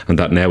album and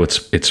that now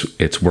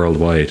it's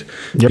worldwide.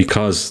 Yep.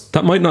 Because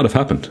that might not have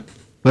happened.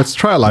 Let's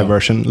try a live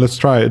version. Let's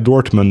try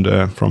Dortmund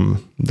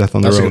from Death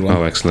on the That's a Road. good one.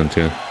 Oh, excellent,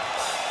 yeah.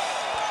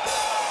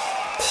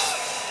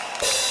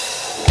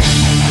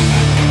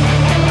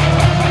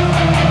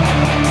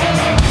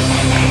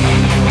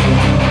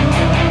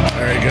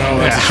 There you go.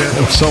 That's a shit.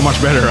 It's so much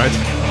better, right?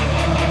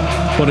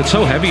 But it's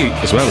so heavy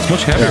as well. It's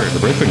much heavier, the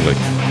riffing, like.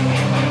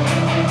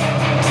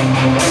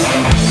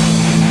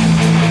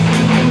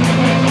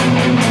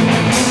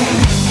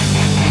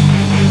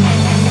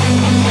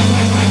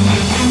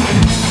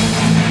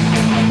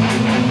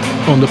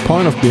 On the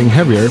point of being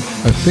heavier,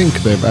 I think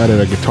they've added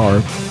a guitar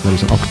that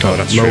is an octave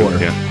that's true, lower.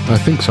 yeah. I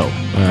think so,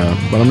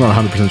 but I'm not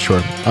 100%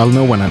 sure. I'll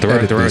know when I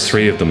edit There are this.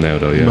 3 of them now,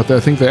 though, yeah. But I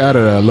think they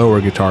added a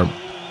lower guitar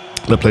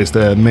that plays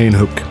the main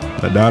hook,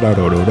 an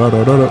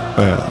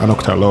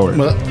octave lower.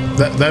 Well,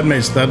 that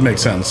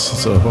makes sense.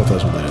 So I hope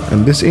that's what they did.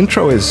 And this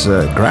intro is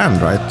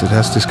grand, right? It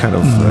has this kind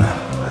of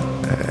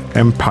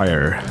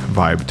empire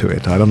vibe to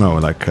it. I don't know,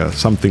 like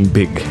something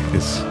big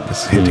is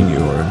hitting you,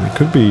 or it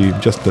could be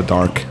just the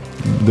dark,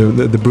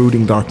 the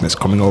brooding darkness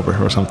coming over,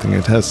 or something.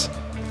 It has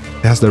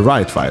the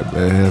right vibe.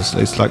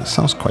 It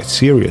sounds quite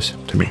serious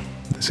to me.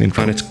 This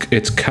intro. And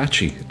it's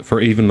catchy for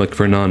even like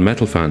for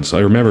non-metal fans. I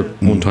remember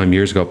one time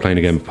years ago playing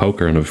a game of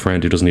poker, and I have a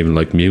friend who doesn't even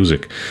like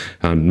music,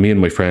 and me and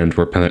my friend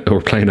were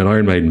playing an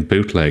Iron Maiden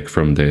bootleg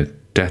from the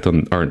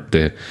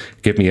the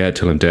Give Me Ed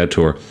Till I'm Dead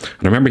tour,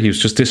 and I remember he was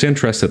just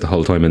disinterested the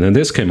whole time, and then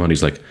this came on,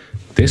 he's like,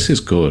 this is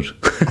good.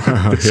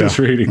 This is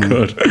really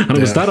good. And it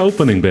was that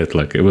opening bit,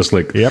 like it was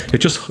like Yep. it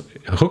just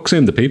hooks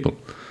in the people.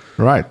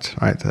 Right.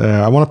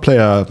 I want to play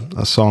a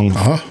song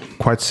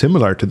quite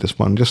similar to this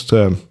one, just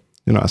as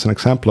an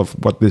example of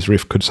what this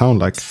riff could sound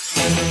like.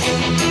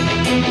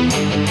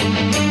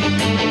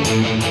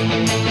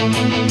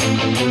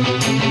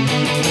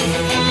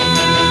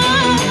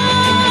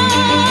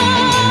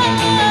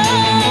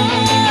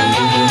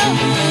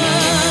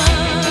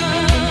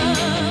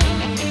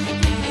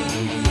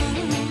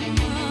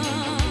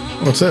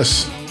 What's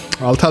this?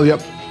 I'll tell you.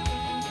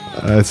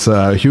 It's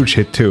a huge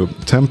hit too.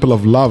 Temple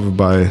of Love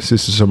by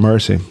Sisters of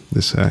Mercy.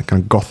 This kind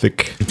of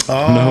gothic.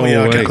 Oh, No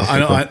yeah. Okay. way.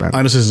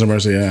 I know Sisters of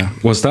Mercy, yeah.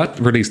 Was that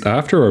released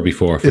after or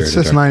before? It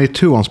says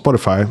 92 on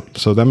Spotify,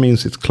 so that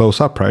means it's close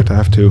up, right? I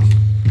have to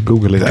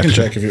Google it. I can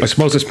actually. check if you... I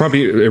suppose it's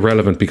probably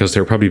irrelevant because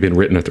they're probably been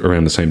written at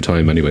around the same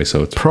time anyway.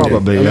 So it's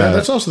Probably, I mean, yeah.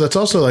 that's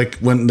also like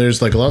when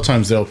there's like a lot of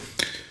times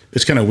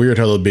it's kind of weird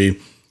how they'll be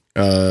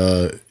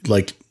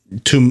like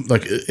two,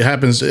 like it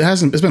happens.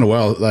 It's been a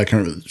while, like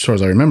as far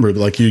as I remember, but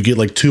like you get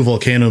like 2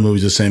 Volcano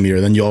movies the same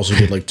year, then you also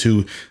get like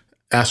 2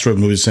 Asteroid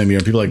movies the same year,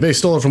 and people are like they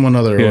stole it from one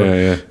another.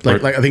 Yeah.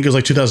 Like I think it was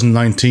like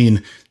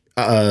 2019.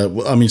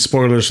 I mean,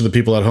 spoilers for the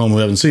people at home who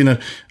haven't seen it.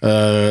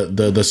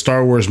 The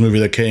Star Wars movie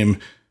that came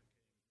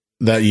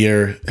that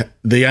year,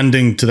 the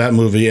ending to that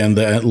movie and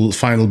the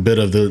final bit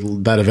of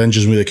that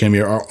Avengers movie that came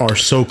here are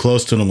so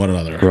close to one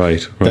another.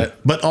 Right.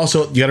 But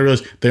also you got to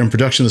realize they're in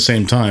production at the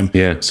same time.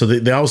 Yeah. So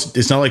they also,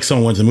 it's not like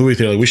someone went to the movie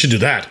theater like we should do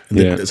that.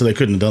 So they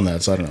couldn't have done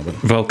that. So I don't know. But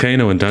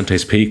Volcano and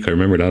Dante's Peak, I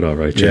remember that all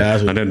right. Yeah.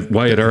 And then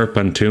Wyatt Earp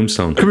and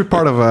Tombstone. Could be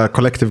part of a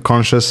collective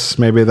conscious,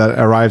 maybe, that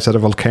arrives at a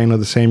volcano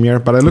the same year.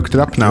 But I looked it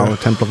up now.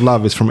 Temple of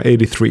Love is from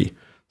 83,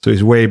 so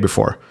it's way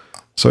before.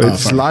 So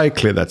it's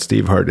likely that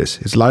Steve heard this.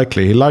 It's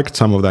likely he liked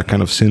some of that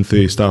kind of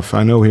synthy stuff.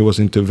 I know he was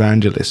into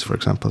Vangelis, for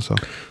example.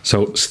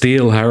 So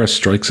Steel Harris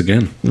strikes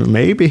again.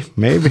 Maybe,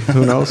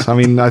 who knows? I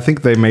mean, I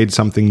think they made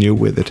something new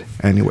with it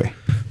anyway.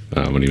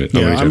 I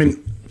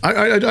mean, I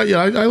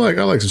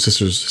like some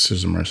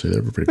Sisters of Mercy.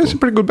 They were pretty cool. It's a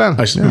pretty good band.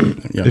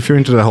 Yeah. If you're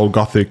into the whole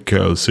gothic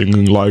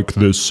singing like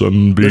the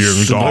sun being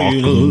dark,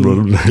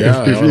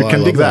 you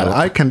can dig that.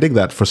 I can dig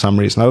that for some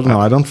reason. I don't know.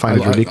 I don't find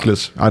it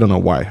ridiculous. I don't know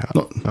why.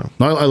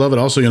 No, I love it.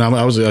 Also,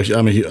 I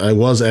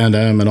was and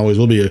am and always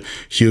will be a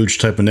huge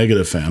Type O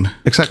Negative fan.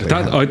 Exactly.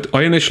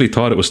 I initially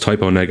thought it was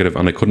Type O Negative,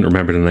 and I couldn't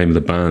remember the name of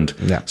the band,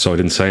 so I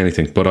didn't say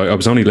anything. But I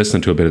was only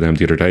listening to a bit of them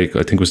the other day.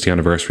 I think it was the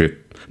anniversary.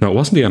 No, it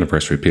wasn't the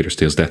anniversary of Peter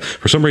Steele's death.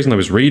 For some reason, I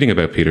was reading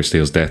about Peter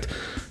Steele's death.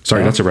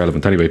 Sorry, that's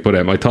irrelevant anyway. But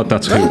I thought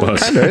that's who it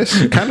was.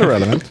 Kind of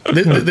relevant.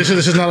 This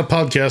is not a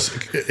podcast.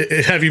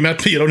 Have you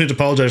met me? You don't need to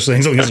apologize for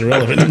saying something is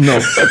irrelevant. No,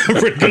 I'm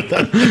pretty good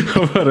at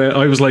that. But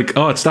I was like,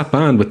 oh, it's that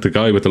band with the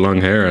guy with the long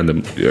hair and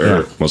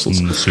the muscles.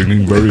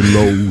 Singing very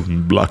low,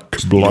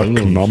 black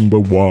number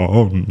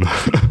 1,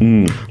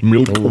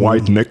 milk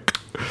white neck.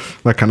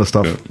 that kind of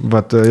stuff.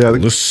 But yeah,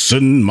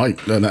 Listen,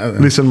 Mike.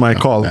 listen, my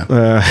call. Yeah.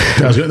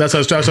 That's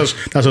what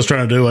I was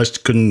trying to do. I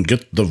just couldn't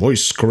get the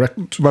voice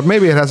correct. But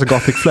maybe it has a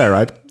gothic flair,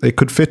 right? It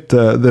could fit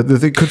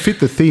they could fit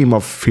the theme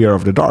of Fear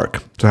of the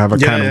Dark to have a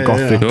kind of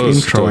gothic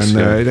intro,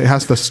 and it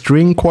has the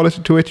string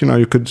quality to it. You know,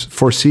 you could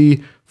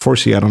foresee.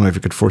 I don't know if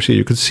you could foresee.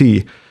 You could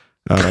see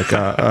like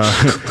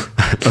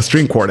a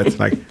string quartet,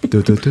 like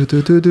do do do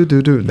do do do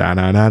do do da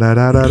da da da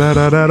da da da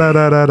da da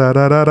da da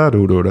da da da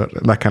do do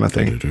that kind of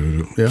thing.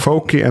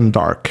 Folky and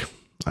dark,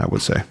 I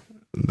would say.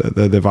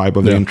 The vibe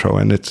of the intro,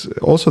 and it's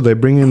also they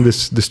bring in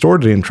this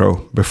distorted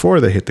intro before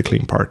they hit the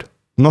clean part.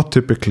 Not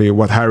typically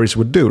what Harris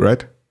would do,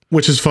 right?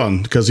 Which is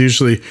fun because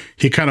usually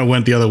he kind of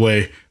went the other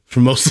way for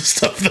most of the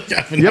stuff that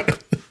happened.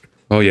 Yep.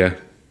 Oh yeah.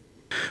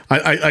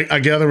 I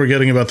gather we're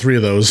getting about 3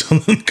 of those on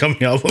the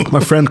coming album. My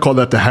friend called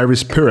that the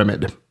Harris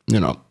pyramid. You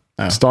know,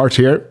 starts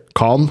here,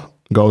 calm,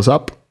 goes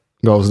up,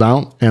 goes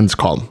down, ends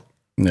calm.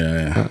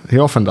 Yeah. He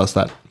often does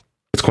that.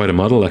 It's quite a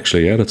model,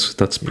 actually. Yeah,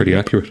 that's pretty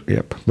accurate.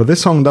 Yep. But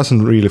this song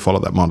doesn't really follow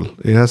that model.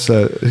 It has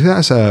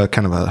a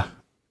kind of a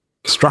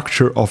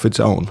structure of its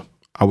own,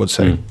 I would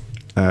say.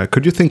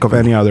 Could you think of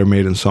any other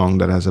Maiden song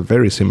that has a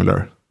very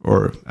similar,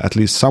 or at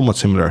least somewhat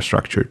similar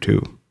structure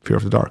to Fear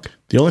of the Dark?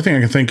 The only thing I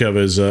can think of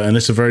is, and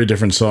it's a very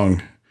different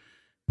song,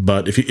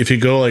 but if you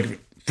go like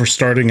for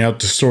starting out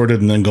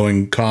distorted and then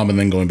going calm and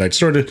then going back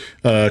distorted,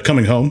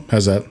 Coming Home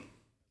has that.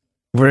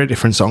 Very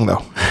different song,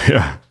 though.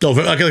 Yeah. Oh,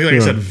 like I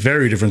said,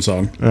 very different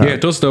song. Yeah,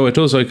 it does though. It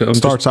does like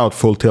starts out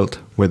full tilt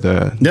with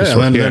the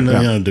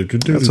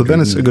So then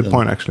it's a good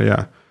point, actually.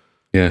 Yeah.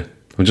 Yeah,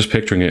 I'm just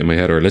picturing it in my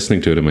head or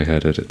listening to it in my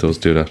head. It does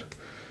do that.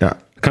 Yeah.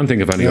 I can't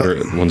think of any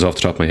other ones off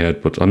the top of my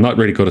head, but I'm not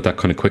really good at that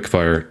kind of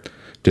quickfire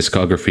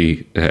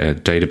discography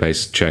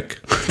database check.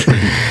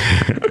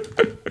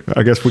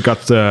 I guess we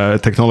got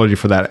technology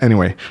for that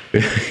anyway.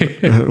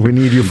 We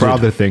need you for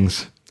other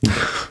things.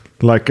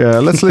 Like,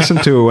 let's listen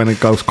to When It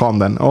Goes Calm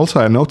then. Also,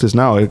 I noticed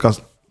now it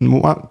got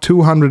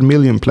 200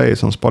 million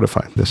plays on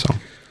Spotify, this song.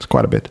 It's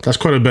quite a bit. That's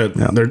quite a bit.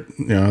 Yeah.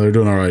 They're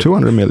doing all right.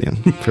 200 million.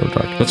 Fear of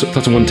Dark. That's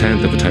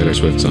 1/10 of a Taylor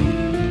Swift song.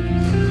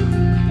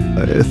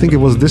 I think it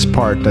was this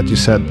part that you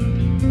said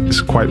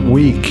is quite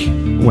weak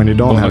when you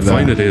don't have that. I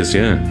find it is,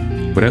 yeah.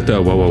 Without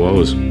the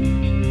whoa-whoa-whoas.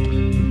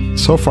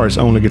 So far it's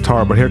only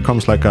guitar, but here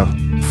comes like a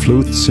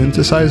flute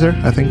synthesizer,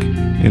 I think,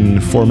 in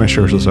 4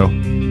 measures or so.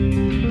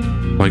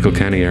 Michael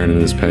Kenny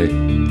earning his pay.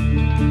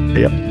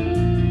 Yep.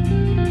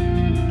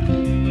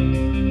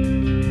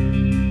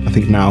 I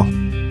think now.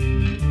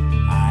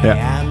 I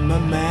am a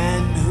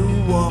man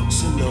who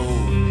walks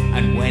alone,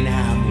 and when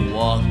I'm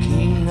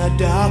walking a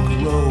dark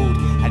road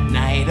at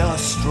night or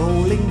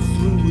strolling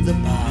through the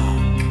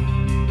park,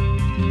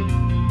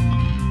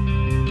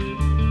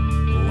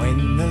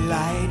 when the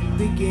light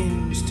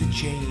begins to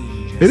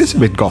change. It is a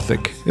bit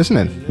gothic, isn't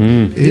it?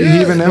 He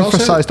even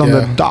emphasized on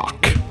the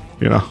dark,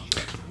 you know.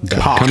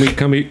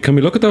 Can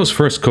we look at those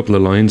first couple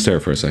of lines there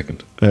for a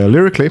second?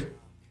 Lyrically,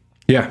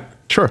 yeah,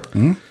 sure.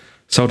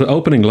 So the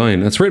opening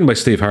line, it's written by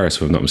Steve Harris,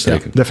 if I'm not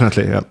mistaken. Yeah,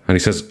 definitely, yeah. And he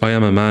says, "I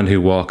am a man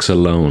who walks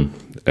alone,"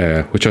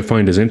 which I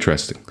find is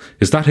interesting.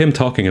 Is that him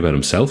talking about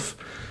himself,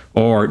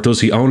 or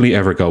does he only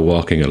ever go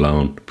walking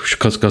alone?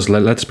 Because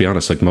let's be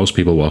honest, like most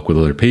people walk with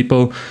other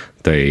people.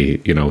 They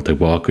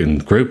walk in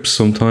groups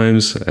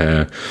sometimes.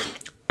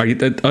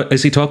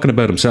 Is he talking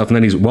about himself? And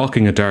then he's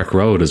walking a dark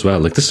road as well.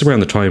 Like this is around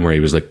the time where he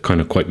was like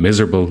kind of quite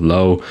miserable,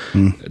 low.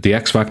 The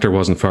X Factor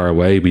wasn't far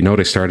away. We know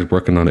they started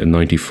working on it in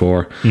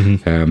 '94.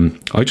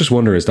 I just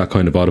wonder, is that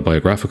kind of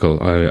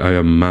autobiographical? I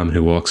am a man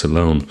who walks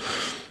alone.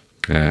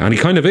 And he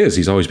kind of is.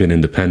 He's always been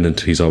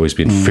independent. He's always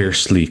been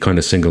fiercely kind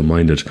of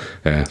single-minded.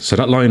 So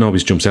that line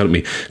always jumps out at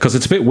me because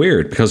it's a bit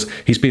weird because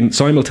he's been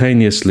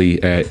simultaneously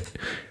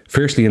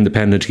fiercely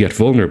independent yet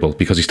vulnerable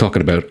because he's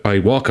talking about, I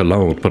walk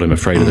alone, but I'm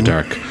afraid of the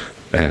dark.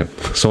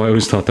 So I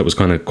always thought that was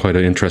kind of quite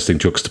an interesting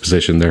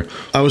juxtaposition there.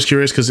 I was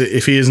curious because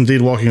if he is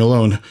indeed walking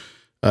alone,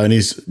 and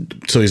he's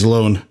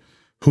alone,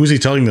 who's he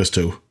telling this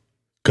to?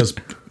 Because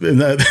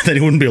then he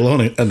wouldn't be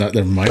alone. And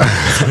never mind.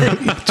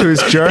 To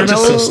his journal.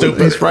 So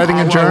stupid. He's writing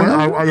a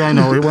journal. I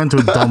know. He went to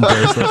a dumb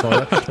place.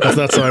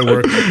 That's how I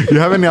work. You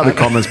have any other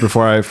comments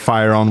before I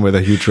fire on with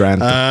a huge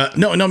rant?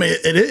 No. I mean,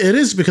 it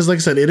is because, like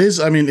I said, it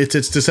is. I mean,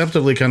 it's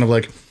deceptively kind of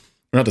like,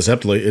 not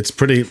deceptively. It's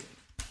pretty.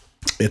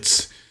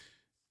 It's.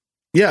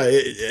 Yeah,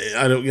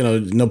 I don't,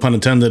 no pun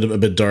intended, a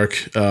bit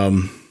dark.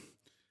 And,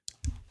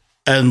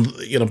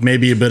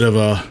 maybe a bit of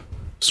a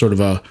sort of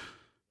a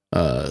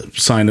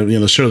sign of,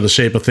 sort of the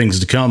shape of things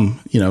to come,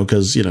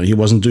 because, he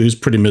was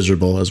pretty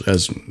miserable, as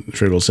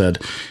Frigel said.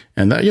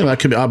 And that, that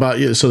could be about,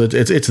 so that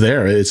it's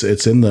there.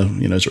 It's in the,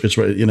 it's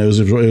right,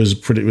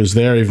 it was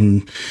there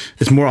even,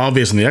 it's more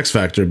obvious in the X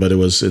Factor, but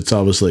it's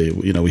obviously,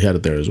 we had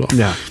it there as well.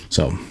 Yeah.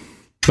 So,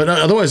 but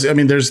otherwise, I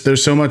mean,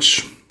 there's so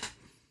much,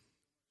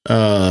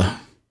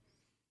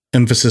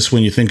 emphasis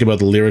when you think about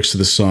the lyrics to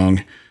this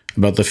song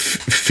about the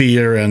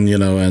fear and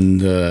and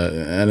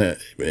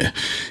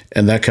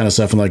that kind of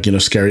stuff, and like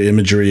scary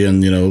imagery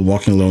and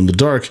walking alone in the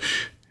dark.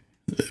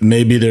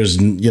 maybe there's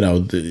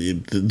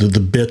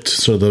the bit,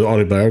 so the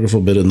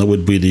autobiographical bit, and that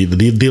would be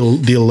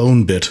the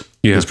alone bit.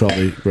 Yeah. Is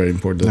probably very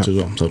important as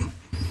well. So.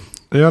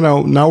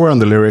 Now we're on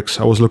the lyrics.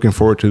 I was looking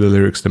forward to the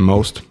lyrics the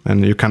most,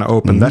 and you kind of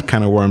open that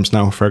kind of worms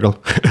now, Fergal.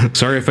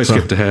 Sorry if I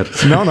skipped ahead.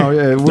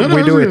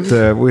 We do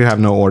it. We have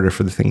no order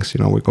for the things.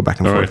 We go back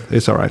and forth. Right.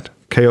 It's all right.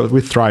 Chaos.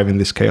 We thrive in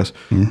this chaos.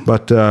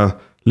 But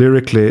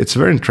lyrically, it's a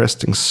very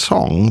interesting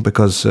song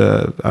because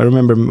I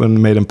remember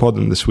when Maiden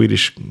Podden, the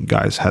Swedish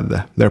guys had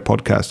their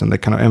podcast, and they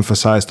kind of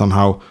emphasized on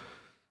how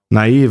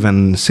naive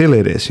and silly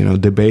it is.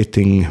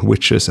 Debating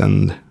witches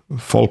and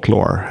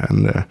folklore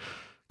and.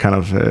 Kind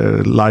of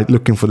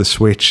looking for the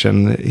switch,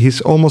 and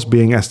he's almost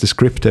being as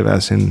descriptive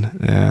as in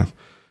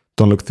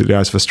Don't Look Through the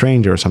Eyes of a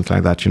Stranger or something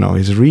like that.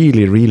 He's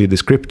really, really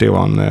descriptive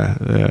on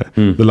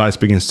the light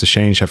begins to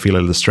change, I feel a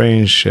little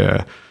strange,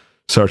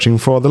 searching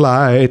for the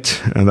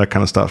light, and that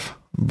kind of stuff.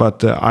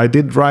 But I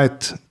did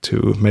write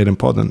to Maiden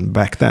Podden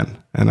back then,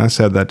 and I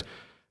said that,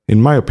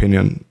 in my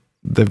opinion,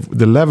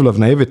 the level of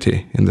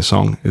naivety in the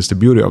song is the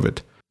beauty of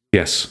it.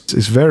 Yes.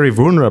 It's very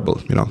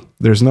vulnerable,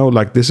 There's no,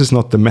 this is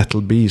not the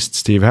metal beast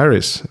Steve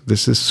Harris.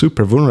 This is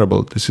super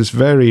vulnerable. This is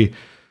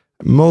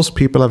most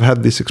people have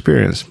had this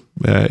experience.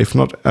 If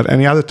not at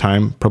any other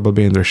time,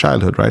 probably in their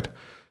childhood, right?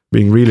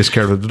 Being really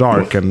scared of the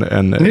dark and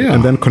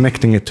then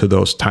connecting it to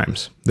those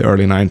times, the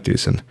early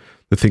 90s and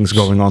the things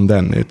going on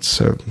then.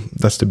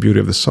 That's the beauty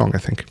of the song, I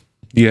think.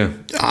 Yeah.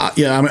 I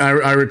mean,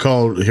 I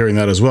recall hearing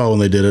that as well when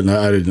they did it, and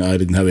I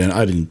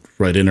didn't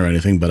write in or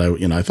anything, but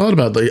I thought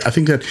about I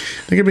think I'm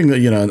being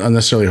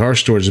unnecessarily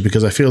harsh towards it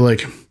because I feel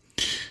like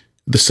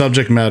the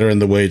subject matter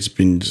and the way it's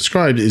been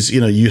described is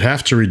you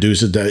have to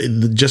reduce it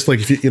down. Just like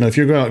if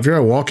you're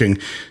out walking,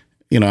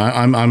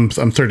 I'm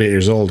 38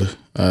 years old.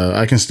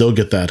 I can still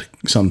get that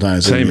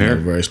sometimes. Same here.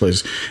 Various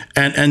places,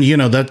 and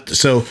that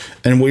so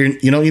and we're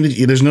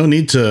there's no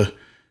need to.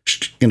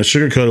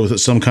 Sugarcoat it with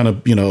some kind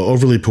of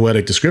overly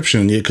poetic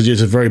description because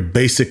it's a very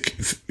basic.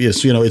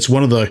 It's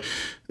one of the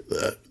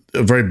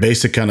a very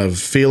basic kind of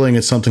feeling.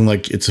 It's something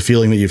like it's a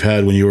feeling that you've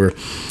had when you were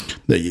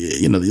that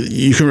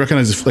you can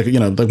recognize like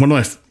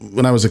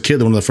when I was a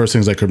kid. One of the first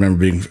things I could remember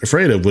being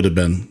afraid of would have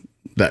been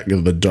that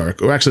the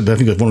dark. Or actually, I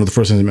think one of the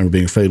first things I remember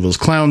being afraid of was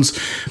clowns.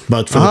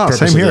 But for the purpose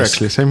same here, of this,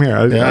 actually, same here.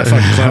 I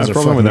fucking clowns are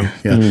problem with them.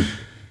 Yeah.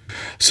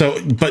 So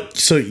when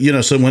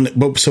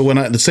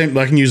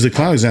I can use the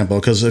clown example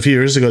because a few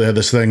years ago they had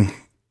this thing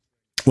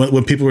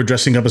when people were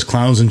dressing up as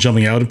clowns and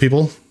jumping out at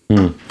people.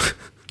 Yeah,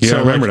 so I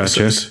remember that.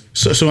 Yes.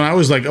 So when I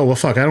was like, oh well,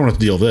 fuck, I don't want to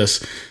deal with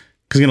this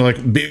because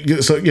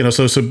because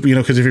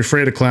if you're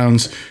afraid of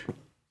clowns.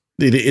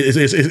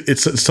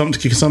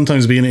 It can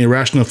sometimes be an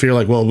irrational fear,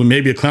 like, well,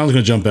 maybe a clown's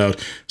going to jump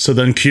out. So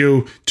then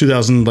cue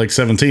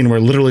 2017, where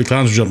literally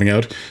clowns are jumping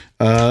out.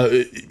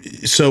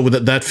 So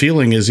with that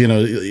feeling is,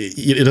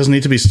 it doesn't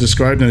need to be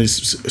described in a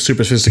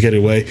super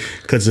sophisticated way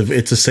because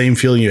it's the same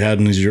feeling you had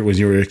when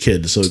you were a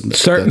kid. So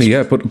certainly,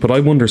 yeah. But I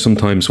wonder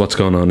sometimes what's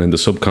going on in the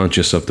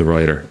subconscious of the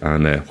writer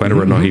and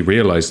whether or not he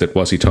realized it.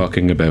 Was he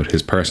talking about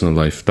his personal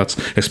life? That's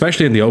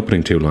especially in the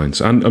opening two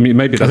lines. And I mean,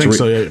 maybe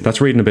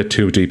that's reading a bit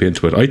too deep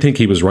into it. I think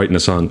he was writing a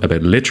song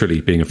about literally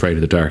being afraid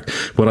of the dark.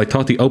 But I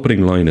thought the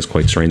opening line is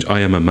quite strange.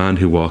 I am a man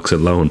who walks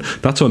alone.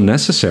 That's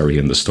unnecessary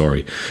in the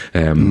story.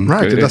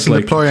 Right. It doesn't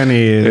deploy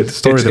any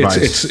story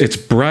device. It's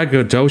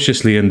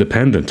braggadociously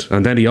independent,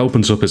 and then he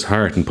opens up his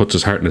heart and puts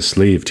his heart in his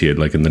sleeve to you,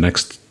 like in the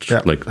next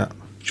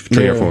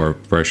 3 or 4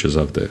 verses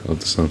of the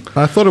song.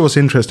 I thought it was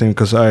interesting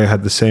because I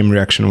had the same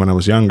reaction when I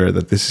was younger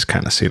that this is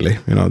kind of silly.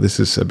 This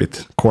is a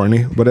bit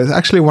corny, but it's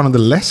actually one of the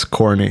less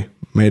corny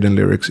Maiden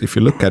lyrics if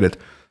you look at it,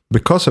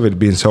 because of it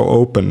being so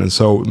open and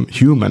so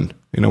human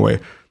in a way.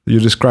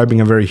 You're describing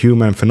a very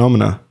human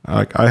phenomena.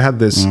 I had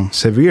this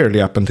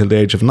severely up until the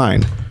age of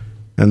 9.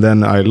 And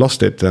then I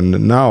lost it,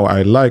 and now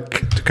I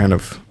like to kind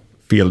of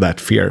feel that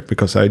fear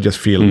because I just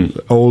feel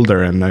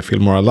older and I feel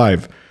more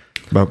alive.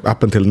 But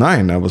up until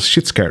 9, I was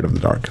shit scared of the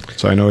dark,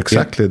 so I know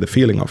exactly the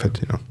feeling of it.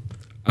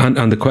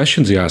 And the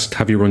questions he asked: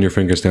 have you run your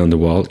fingers down the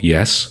wall?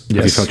 Yes.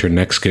 Have you felt your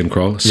neck skin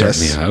crawl?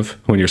 Certainly have.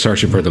 When you're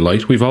searching for the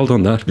light, we've all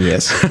done that.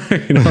 Yes.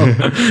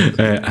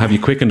 Have you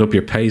quickened up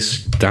your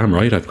pace? Damn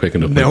right, I've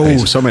quickened up my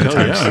pace. So many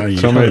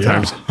times. So many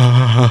times.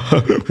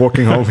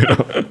 Walking home,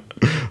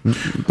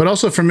 But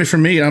also for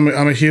me, I'm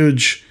a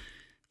huge,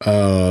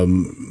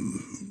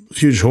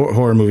 huge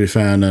horror movie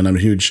fan, and I'm a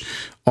huge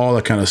all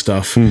that kind of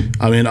stuff.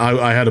 I mean,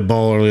 I had a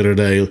ball earlier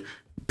today.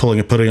 Putting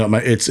up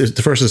it's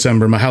the 1st of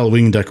December. My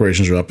Halloween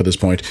decorations are up at this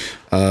point.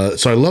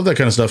 So I love that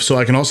kind of stuff. So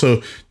I can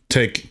also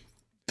take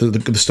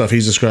the stuff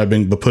he's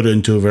describing, but put it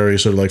into a very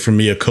sort of like, for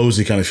me, a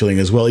cozy kind of feeling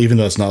as well, even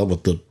though that's not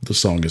what the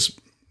song is.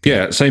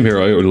 Yeah, same here.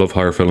 I love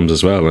horror films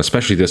as well,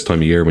 especially this time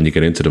of year when you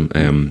get into them,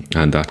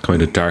 and that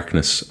kind of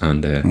darkness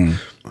and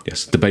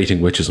yes, debating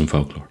witches and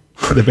folklore.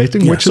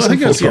 Debating witches and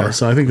folklore.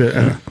 So I think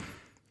that.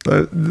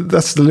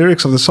 That's the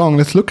lyrics of the song.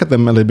 Let's look at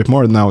them a little bit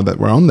more now that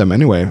we're on them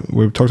anyway.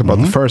 We've talked about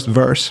the first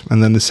verse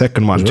and then the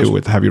second one too,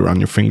 with have you run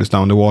your fingers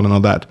down the wall and all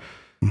that.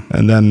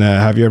 And then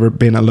have you ever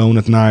been alone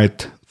at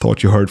night,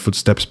 thought you heard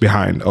footsteps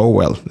behind? Oh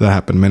well, that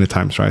happened many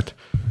times, right?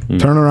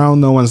 Turn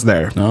around, no one's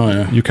there. Oh,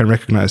 yeah. You can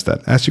recognize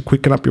that. As you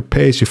quicken up your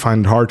pace, you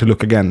find it hard to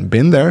look again.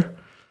 Been there?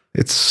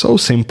 It's so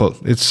simple.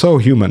 It's so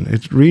human.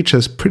 It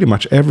reaches pretty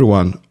much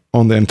everyone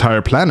on the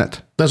entire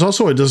planet. That's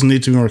also why it doesn't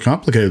need to be more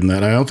complicated than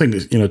that. I don't think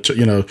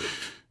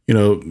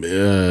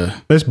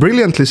It's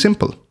brilliantly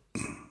simple.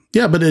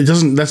 Yeah, but it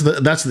doesn't.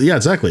 Yeah,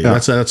 exactly. Yeah.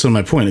 That's sort of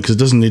my point, because it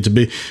doesn't need to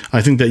be.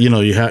 I think that you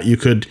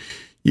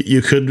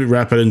could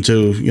wrap it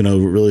into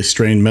really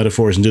strained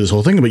metaphors and do this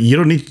whole thing, but you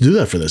don't need to do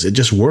that for this. It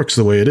just works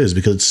the way it is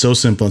because it's so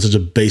simple and such a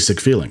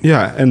basic feeling.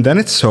 Yeah, and then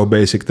it's so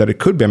basic that it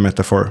could be a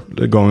metaphor.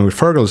 Going with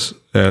Fergal's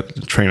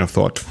train of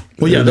thought.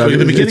 Well, yeah,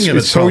 the beginning of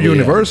it's so probably,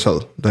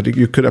 universal that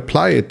you could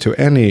apply it to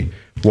any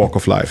walk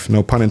of life.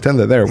 No pun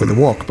intended there with the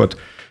walk, but.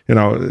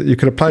 You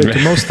could apply it to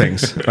most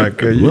things. Like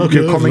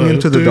you're coming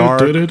into the dark,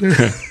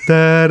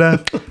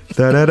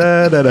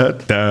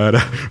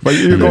 but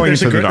you're going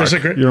into the dark.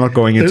 You're not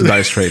going into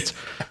Dire Straits.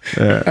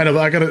 I know. But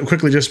I got to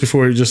quickly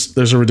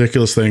there's a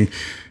ridiculous thing.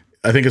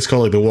 I think it's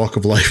called like the Walk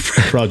of Life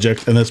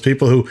Project, and that's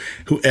people who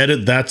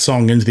edit that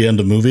song into the end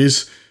of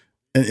movies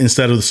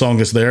instead of the song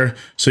that's there,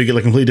 so you get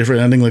like a completely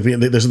different ending. Like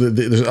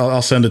there's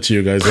I'll send it to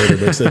you guys later,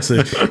 but it's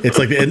like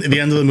the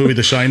end of the movie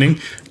The Shining,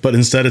 but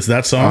instead it's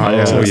that song.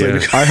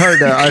 Like, I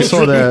heard I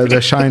saw the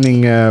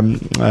Shining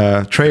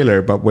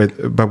trailer, but with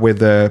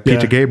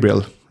Peter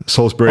Gabriel,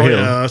 Salisbury Hill.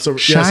 Yeah, so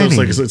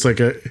it's like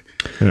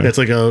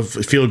a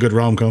feel good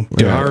rom-com.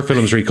 Horror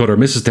films recut, or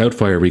Mrs.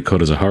 Doubtfire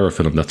recut as a horror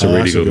film. That's a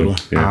really good one.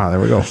 Yeah.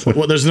 There we go.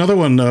 Well, there's another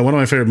one. One of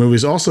my favorite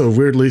movies. Also,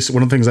 weirdly,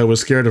 one of the things I was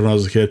scared of when I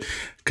was a kid,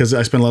 because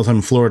I spent a lot of time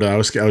in Florida. I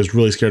was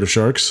really scared of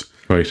sharks.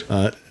 Right.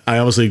 I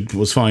obviously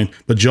was fine,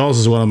 but Jaws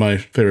is one of my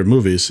favorite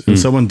movies, and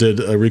someone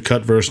did a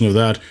recut version of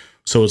that.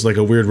 So it's like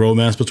a weird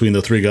romance between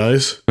the three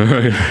guys.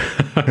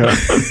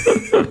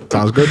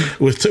 Sounds good.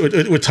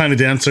 With Tiny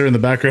Dancer in the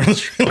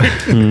background.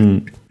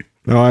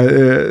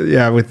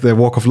 No, with the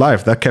Walk of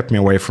Life, that kept me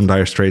away from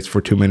Dire Straits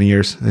for too many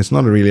years. It's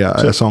not really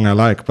a song I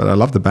like, but I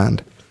love the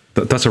band.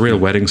 That's a real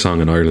wedding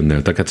song in Ireland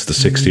now. That gets the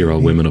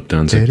 60-year-old women up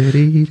dancing.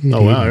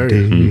 Oh wow!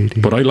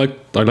 But I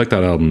like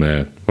that album.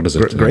 What is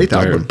it? Great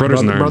album.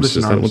 Brothers in Arms.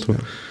 Is that one?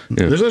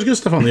 Yeah. There's good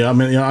stuff on the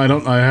album.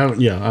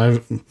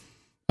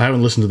 I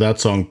haven't listened to that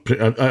song.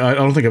 I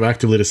don't think I've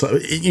actively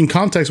listened. In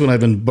context, when I've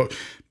been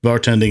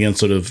bartending and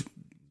sort of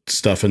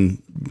stuff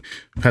and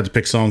had to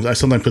pick songs, I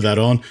sometimes put that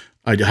on.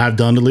 I have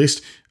done at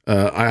least.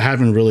 I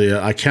haven't really.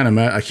 I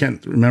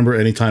can't remember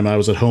any time I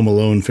was at home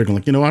alone, figuring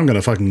like, I'm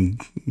gonna fucking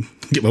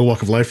get my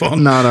Walk of Life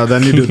on. No.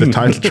 Then you do the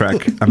title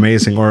track,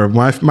 amazing. Or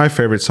my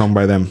favorite song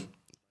by them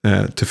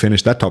to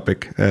finish that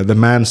topic. The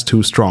Man's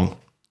Too Strong.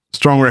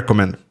 Strong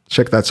recommend.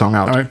 Check that song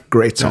out. Right.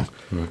 Great song.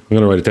 Yeah. I'm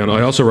gonna write it down.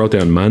 I also wrote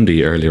down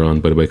Mandy earlier on,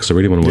 by the way, because I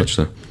really want to watch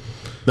that.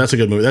 That's a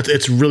good movie.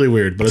 It's really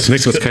weird, but it's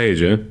Nicolas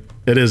Cage, yeah.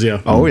 It is,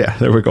 yeah. Oh yeah,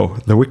 there we go.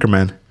 The Wicker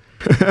Man.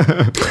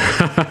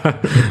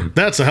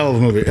 That's a hell of a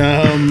movie.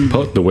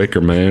 Put the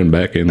Wicker Man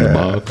back in the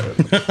box.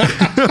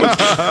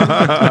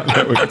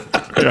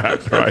 Yeah,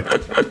 right.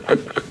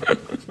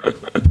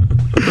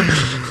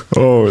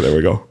 Oh, there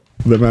we go.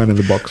 The Man in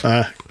the Box.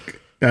 Con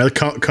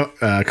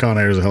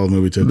Air is a hell of a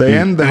movie too. They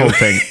end the whole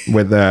thing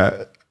with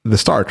the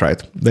start,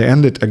 right? They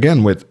end it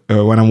again with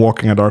when I'm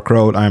walking a dark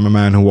road, I am a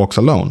man who walks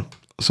alone.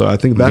 So I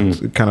think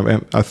that kind of,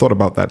 I thought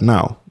about that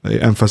now.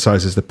 It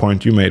emphasizes the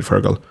point you made,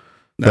 Fergal.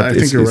 I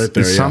think you're right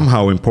there. It's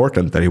somehow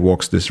important that he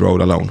walks this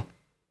road alone.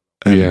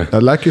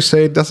 And like you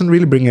say, it doesn't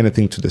really bring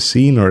anything to the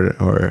scene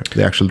or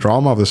the actual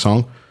drama of the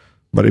song,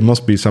 but it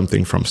must be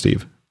something from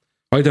Steve.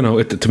 I don't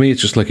know. To me,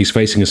 it's just like he's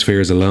facing his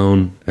fears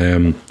alone.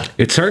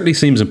 It certainly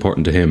seems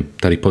important to him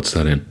that he puts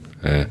that in,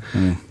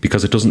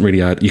 because it doesn't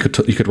really add. You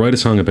could write a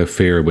song about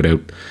fear without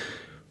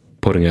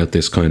putting out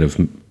this kind of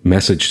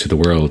message to the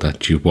world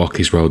that you walk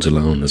these roads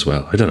alone as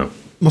well. I don't know.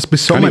 Must be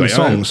many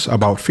songs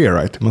about fear,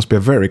 right? It must be a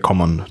very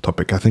common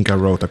topic. I think I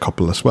wrote a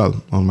couple as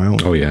well on my own.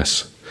 Oh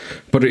yes,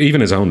 but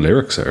even his own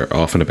lyrics are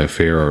often about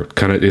fear, or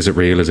kind of, is it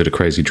real? Is it a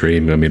crazy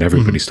dream? I mean,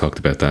 everybody's talked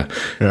about that.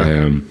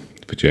 Yeah.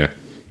 But yeah,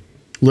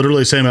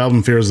 literally same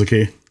album. Fear is the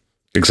key.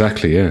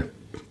 Exactly. Yeah.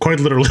 Quite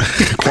literally.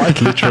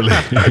 Quite literally.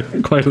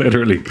 Quite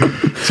literally.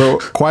 So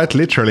quite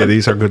literally,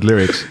 these are good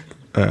lyrics.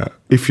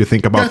 If you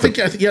think about it,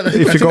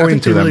 if you go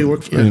into them, really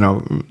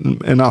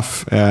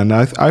enough. And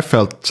I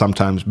felt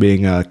sometimes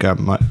being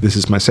this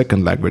is my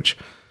second language,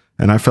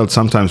 and I felt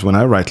sometimes when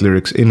I write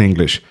lyrics in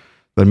English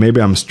that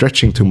maybe I'm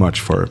stretching too much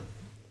for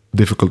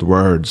difficult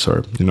words,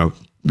 or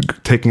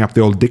taking up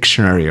the old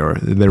dictionary or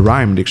the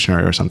rhyme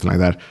dictionary or something like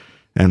that,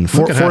 and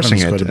forcing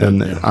it.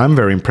 And I'm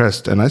very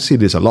impressed, and I see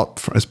this a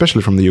lot,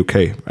 especially from the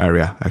UK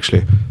area.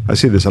 Actually, I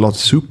see this a lot.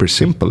 Super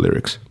simple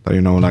lyrics, but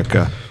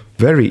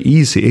very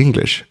easy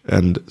English,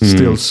 and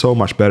still so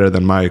much better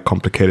than my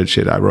complicated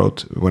shit I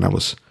wrote when I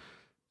was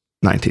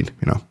 19,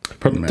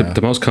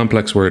 The most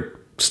complex word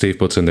Steve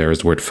puts in there is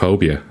the word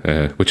phobia,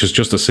 which is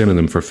just a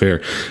synonym for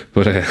fear.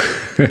 But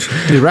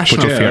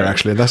irrational fear,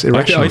 actually. That's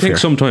irrational I think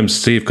sometimes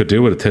Steve could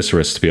do with a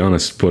thesaurus, to be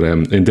honest. But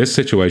in this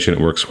situation, it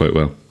works quite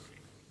well.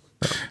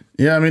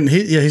 Yeah, I mean,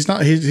 he's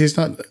not.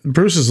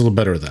 Bruce is a little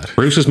better at that.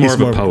 Bruce is more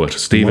of a poet.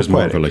 Steve is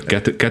more of a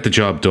poetic. get the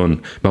job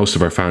done. Most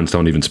of our fans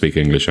don't even speak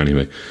English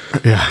anyway.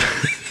 Yeah.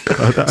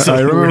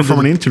 I remember from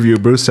an interview,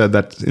 Bruce said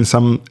that in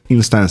some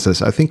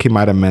instances, I think he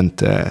might have meant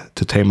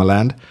to tame a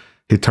land.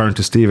 He turned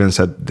to Steve and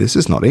said, "This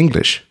is not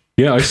English."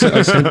 Yeah, I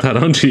sent that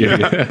on to you.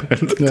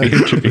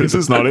 This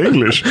is not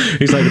English.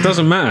 He's like, it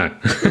doesn't matter.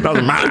 It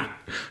doesn't matter.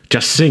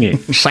 Just sing it.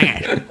 Sing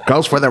it.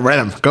 Goes for the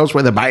rhythm. Goes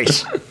with the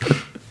bass.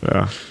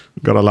 Yeah.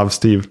 Gotta love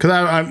Steve. Because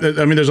I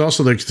mean, there's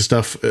also like the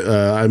stuff.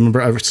 I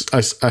remember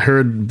I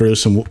heard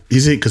Bruce, and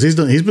he's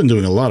been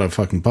doing a lot of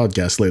fucking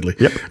podcasts lately.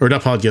 Yep. Or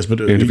not podcasts, but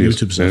Interviews.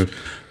 YouTube stuff.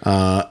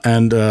 Yeah.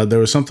 And there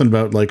was something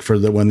about like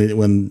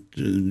when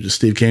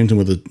Steve came to him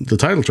with the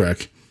title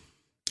track.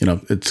 You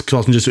know, it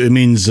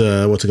means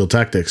what's it called,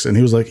 tactics, and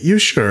he was like, "You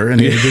sure?" And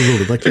he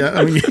googled it, like, "Yeah."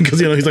 I mean, because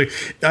he's like,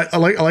 I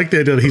like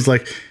the idea that he's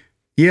like,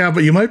 "Yeah,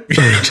 but you might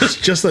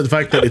just the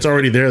fact that it's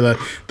already there that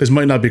this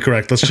might not be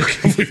correct. Let's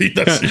check with you."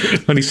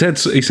 And he said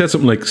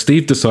something like,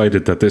 Steve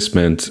decided that this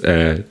meant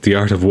the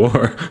art of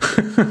war.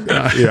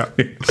 Yeah.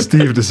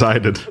 Steve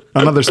decided.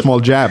 Another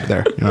small jab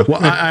there. You know?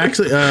 Well, I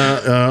actually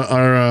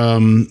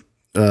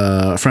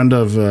a friend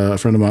of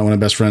mine, one of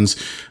my best friends,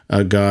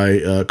 a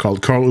guy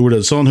called Carl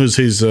Uredson,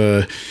 he's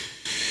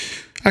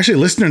actually a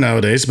listener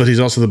nowadays, but he's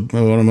also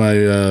one of my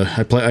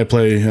he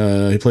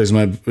plays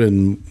in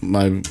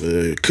my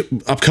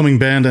upcoming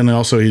band, and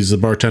also he's the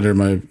bartender at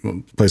my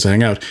place I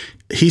hang out.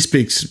 He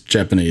speaks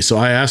Japanese, so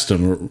I asked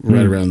him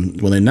right around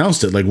when they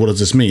announced it, like, what does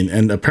this mean?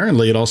 And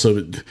apparently it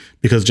also,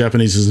 because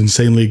Japanese is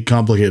insanely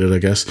complicated, I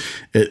guess,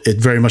 it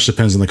very much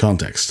depends on the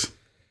context.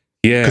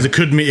 Yeah, because it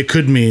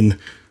could mean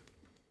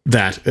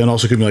that, and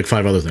also could mean like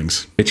 5 other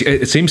things.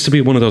 It seems to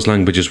be one of those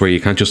languages where you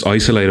can't just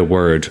isolate a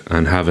word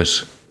and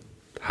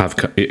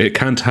it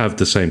can't have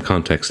the same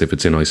context if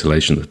it's in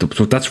isolation.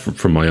 That's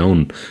from my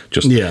own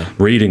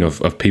reading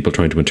of people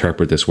trying to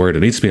interpret this word. It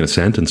needs to be in a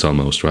sentence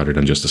almost, rather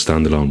than just a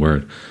standalone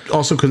word.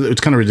 Also, because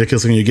it's kind of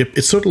ridiculous when you get,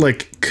 it's sort of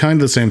like kind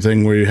of the same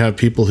thing where you have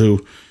people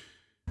who,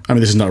 I mean,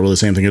 this is not really the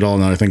same thing at all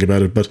now I think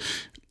about it, but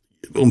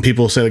when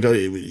people say, like, oh,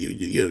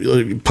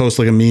 you post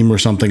like a meme or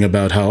something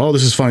about how, oh,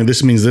 this is funny,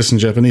 this means this in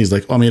Japanese.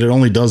 Like, I mean, it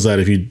only does that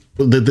if you,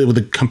 with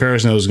the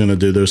comparison I was going to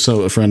do, there's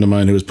a friend of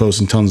mine who was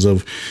posting tons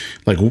of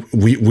like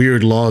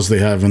weird laws they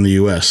have in the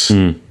US.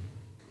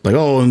 Like,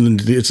 oh, and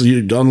it's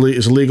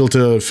illegal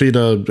to feed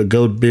a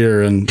goat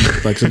beer, and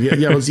like, so,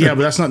 but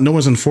that's not, no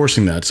one's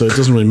enforcing that, so it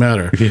doesn't really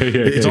matter.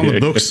 It's on the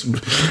books,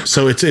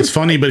 so it's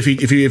funny. But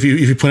if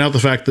you point out the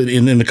fact that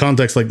in the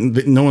context, like,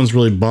 no one's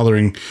really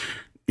bothering.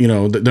 You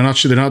know, they're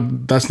not.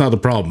 That's not the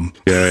problem.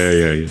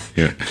 Yeah.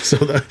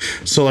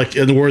 So like,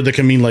 in the word that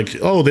can mean like,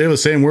 oh, they have the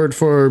same word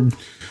for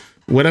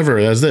whatever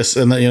as this,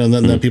 and then,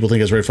 then people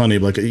think it's very funny.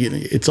 But like,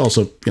 it's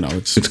also,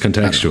 it's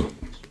contextual.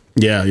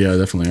 Yeah,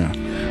 definitely. Yeah.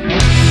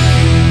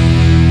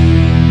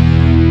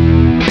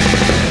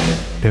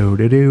 And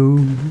when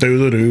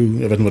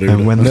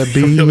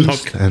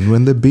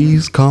the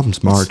bees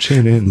comes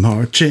marching in.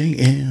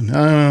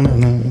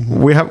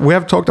 We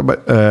have talked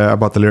about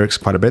the lyrics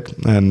quite a bit,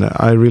 and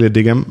I really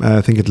dig them.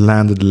 I think it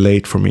landed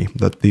late for me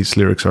that these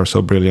lyrics are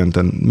so brilliant,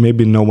 and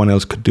maybe no one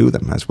else could do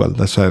them as well.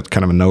 That's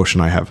kind of a notion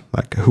I have.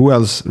 Like, who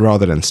else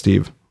rather than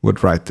Steve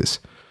would write this?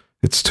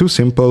 It's too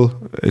simple.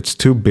 It's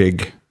too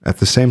big. At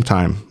the same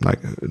time,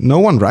 like, no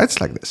one writes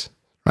like this,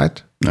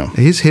 right? No.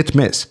 He's hit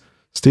miss.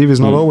 Steve is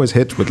not always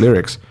hit with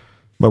lyrics,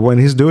 but when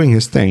he's doing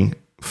his thing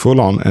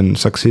full on and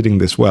succeeding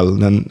this well,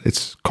 then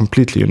it's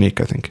completely unique,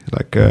 I think.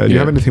 Like, do you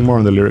have anything more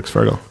on the lyrics,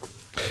 Fergal?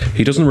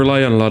 He doesn't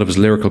rely on a lot of his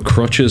lyrical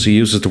crutches. He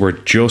uses the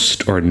word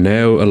just or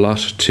now a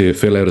lot to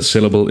fill out a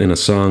syllable in a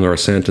song or a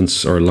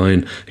sentence or a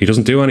line. He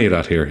doesn't do any of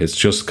that here. It's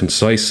just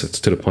concise, it's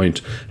to the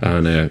point,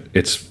 and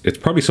it's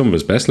probably some of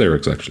his best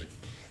lyrics, actually.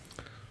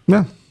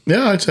 Yeah,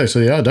 I'd say so.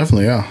 Yeah,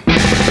 definitely. Yeah.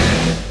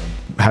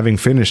 Having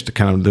finished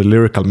kind of the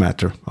lyrical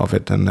matter of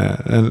it, and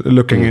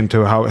looking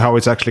into how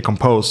it's actually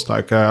composed,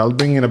 like, I'll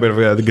bring in a bit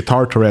of the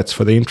guitar Tourette's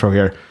for the intro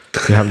here.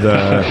 You have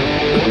the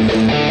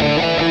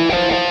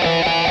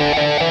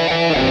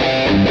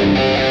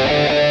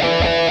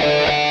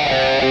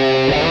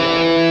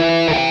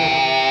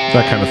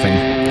that kind of thing,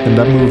 and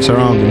that moves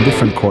around in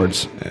different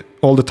chords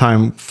all the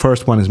time.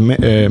 First one is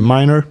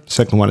minor,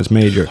 second one is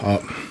major.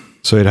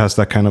 So it has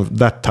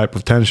that type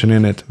of tension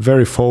in it.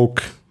 Very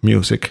folk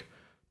music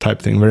type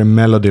thing, very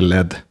melody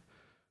led,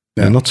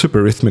 and not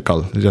super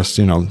rhythmical. Just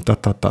da da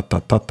da da da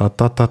da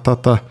da da da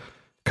da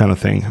kind of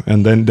thing.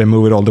 And then they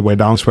move it all the way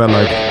down as well,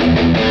 like,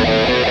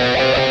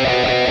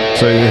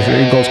 so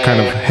it goes kind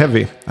of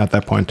heavy at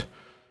that point.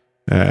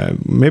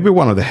 Maybe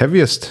one of the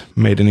heaviest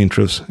Maiden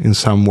intros in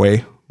some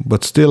way,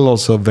 but still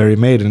also very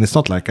Maiden. It's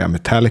not like a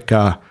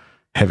Metallica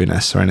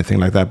heaviness or anything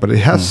like that, but it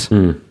has.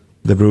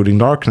 The brooding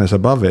darkness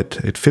above it.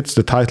 It fits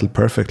the title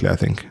perfectly, I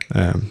think.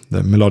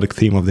 The melodic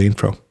theme of the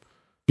intro.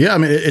 Yeah, I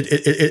mean,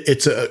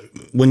 it's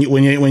when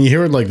you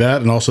hear it like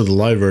that, and also the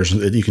live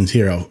version, you can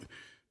hear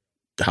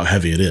how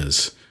heavy it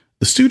is.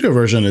 The studio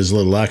version is a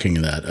little lacking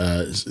in that,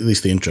 at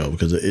least the intro,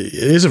 because it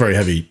is a very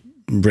heavy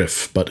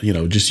riff. But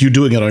just you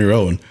doing it on your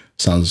own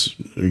sounds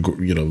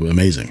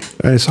amazing.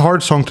 It's a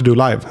hard song to do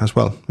live as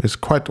well. It's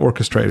quite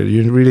orchestrated.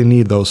 You really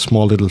need those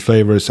small little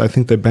flavors. I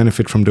think they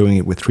benefit from doing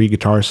it with 3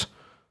 guitars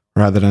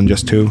rather than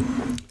just 2.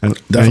 And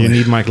you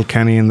need Michael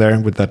Kenny in there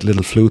with that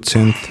little flute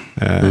synth.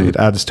 It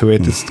adds to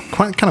it. It's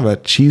quite kind of a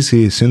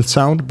cheesy synth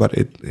sound, but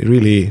it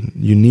really,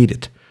 you need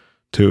it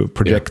to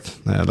project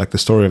like the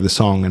story of the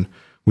song. And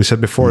we said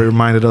before, it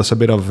reminded us a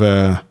bit of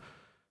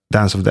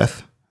Dance of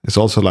Death. It's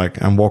also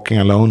like I'm walking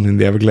alone in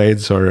the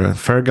Everglades, or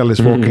Fergal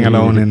is walking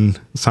alone in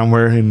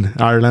somewhere in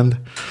Ireland.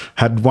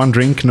 Had 1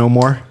 drink, no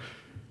more.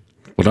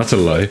 Well, that's a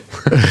lie.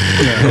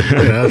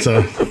 That's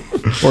a...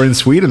 Or in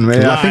Sweden,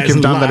 I think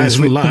you've done that in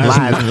Sweden.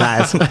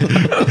 Lies.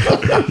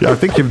 Yeah, I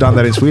think you've done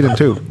that in Sweden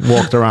too.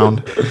 Walked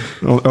around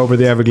over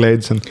the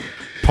Everglades and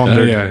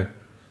pondered. Yeah,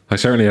 I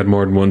certainly had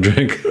more than 1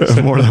 drink.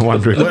 More than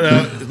 1 drink.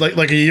 But,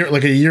 like a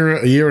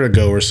year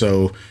ago or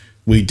so,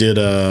 we did.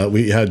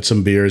 We had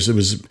some beers. It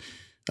was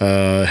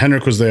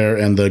Henrik was there,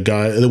 and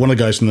one of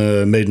the guys from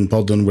the Maiden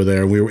Podden were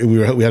there.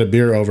 We had a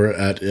beer over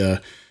at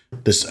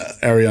this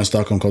area in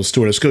Stockholm called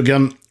Stora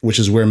Skuggan, which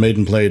is where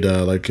Maiden played.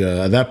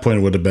 At that point,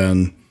 it would have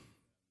been,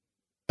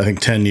 I think,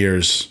 10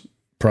 years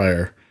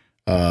prior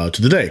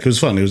to the day. It was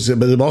fun.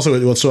 But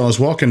also, so I was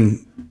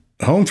walking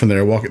home from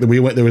there. We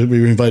were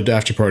invited to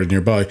after party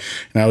nearby,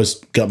 and I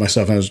got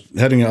myself. And I was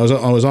heading. I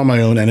was on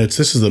my own, and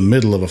this is the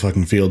middle of a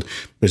fucking field.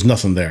 There's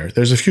nothing there.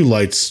 There's a few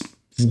lights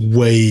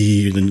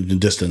way in the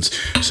distance,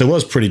 so it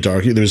was pretty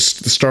dark. There was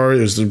the star.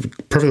 It was a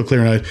perfectly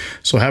clear night.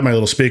 So I had my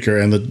little speaker,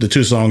 and the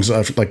 2 songs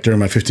like during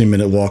my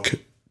 15-minute walk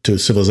to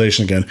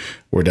Civilization again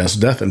were Dance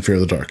of Death and Fear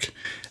of the Dark.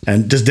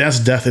 And just Dance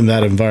of Death in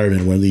that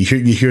environment, when you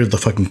hear the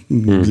fucking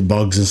the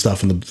bugs and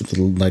stuff and the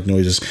little night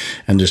noises,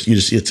 and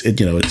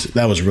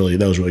that was really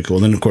cool.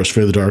 And then of course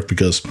Fear of the Dark,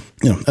 because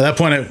at that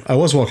point I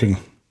was walking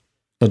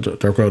a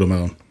dark road on my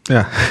own.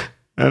 Yeah.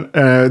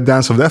 And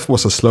Dance of Death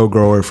was a slow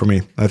grower for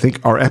me. I think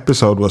our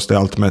episode was the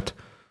ultimate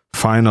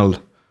final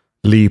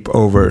leap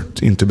over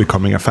into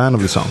becoming a fan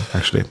of the song,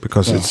 actually,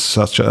 because it's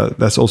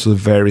that's also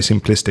very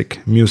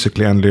simplistic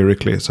musically and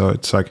lyrically. So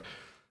it's like,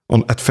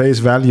 at face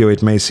value,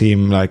 it may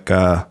seem like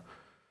a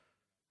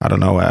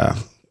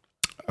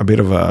bit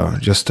of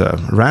just a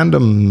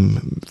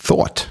random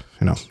thought,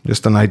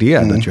 just an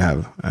idea that you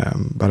have.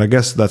 But I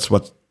guess that's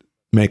what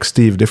makes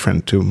Steve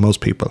different to most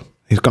people.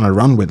 He's gonna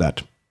run with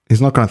that.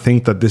 He's not going to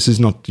think that this is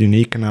not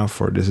unique enough,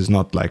 or this is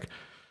not like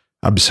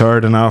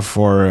absurd enough,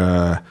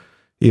 or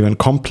even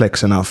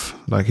complex enough.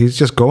 Like, he's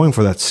just going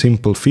for that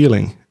simple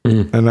feeling.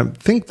 And I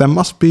think that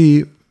must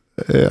be,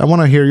 I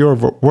want to hear your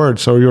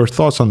words or your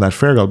thoughts on that,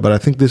 Fergal, but I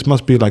think this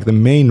must be like the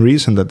main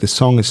reason that this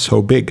song is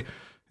so big,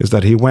 is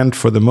that he went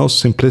for the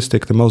most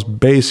simplistic, the most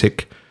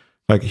basic,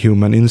 like,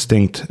 human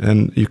instinct.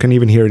 And you can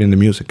even hear it in the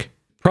music.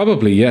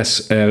 Probably,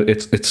 yes.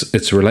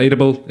 It's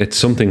relatable. It's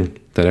something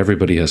that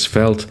everybody has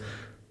felt.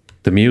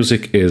 The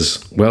music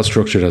is well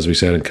structured, as we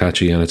said, and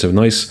catchy, and it's a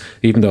nice,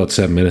 even though it's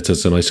 7 minutes,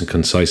 it's a nice and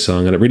concise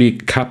song, and it really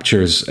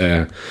captures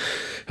an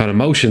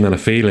emotion and a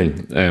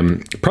feeling,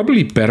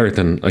 probably better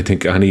than I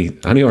think any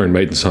Iron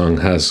Maiden song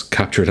has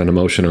captured an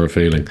emotion or a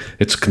feeling.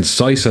 It's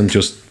concise and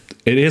just,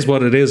 it is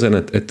what it is, and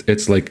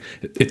it's like,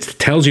 it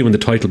tells you in the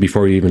title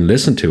before you even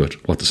listen to it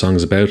what the song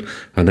is about,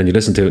 and then you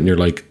listen to it and you're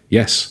like,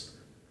 yes,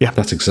 yeah,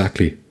 that's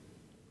exactly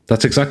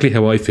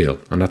how I feel,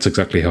 and that's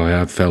exactly how I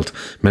have felt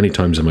many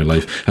times in my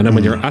life. And then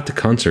when you're at the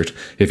concert,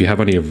 if you have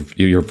any of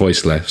your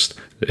voice left,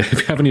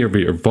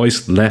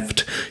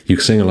 you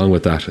sing along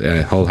with that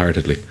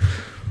wholeheartedly.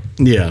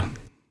 Yeah.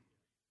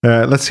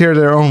 Let's hear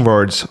their own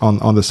words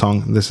on the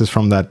song. This is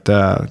from that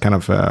kind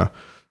of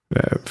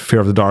Fear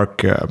of the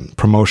Dark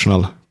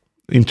promotional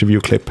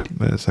interview clip.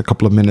 There's a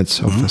couple of minutes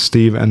of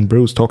Steve and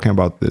Bruce talking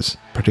about this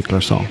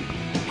particular song.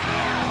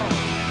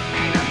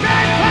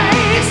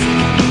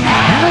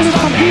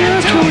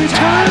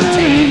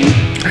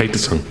 Hate the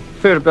song.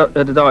 Fear of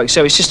the Dark.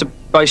 So it's just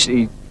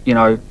basically,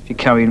 if you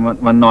carry in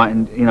one night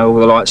and all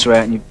the lights are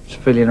out and you're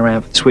feeling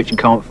around for the switch and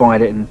can't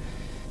find it, and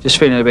just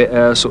feeling a bit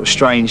sort of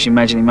strange,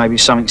 imagining maybe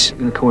something's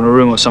in the corner of the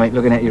room or something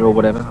looking at you or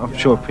whatever. I'm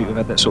sure people have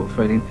had that sort of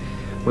feeling,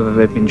 whether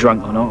they've been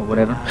drunk or not or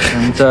whatever.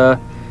 And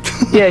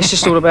yeah, it's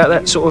just all about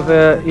that sort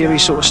of eerie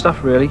sort of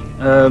stuff, really.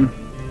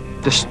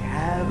 Just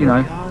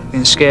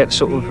being scared to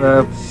sort of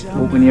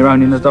walk on your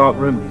own in a dark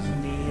room.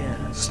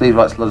 Steve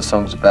writes a lot of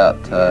songs about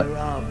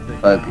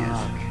phobias,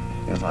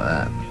 things like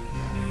that,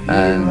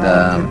 and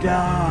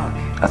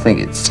I think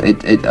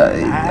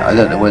I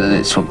don't know whether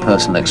it's from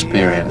personal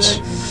experience,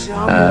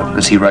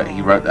 because he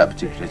wrote that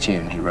particular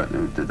tune. He wrote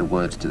the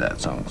words to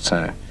that song,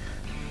 so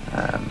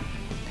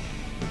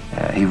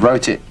he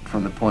wrote it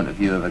from the point of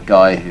view of a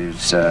guy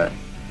who's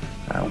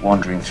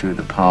wandering through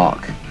the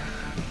park,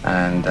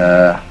 and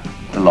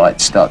the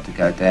lights start to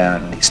go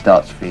down, and he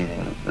starts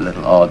feeling a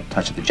little odd,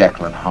 touch of the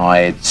Jekyll and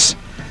Hydes.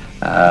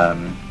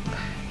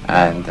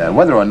 And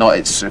whether or not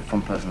it's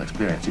from personal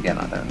experience, again,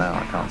 I don't know.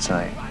 I can't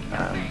say.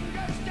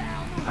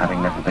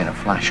 Having never been a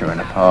flasher in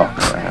a park,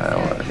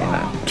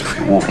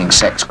 or walking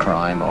sex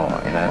crime, or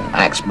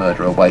axe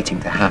murderer waiting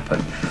to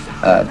happen,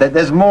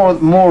 there's more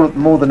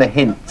than a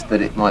hint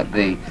that it might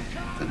be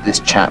this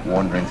chap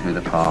wandering through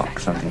the park,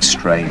 something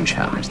strange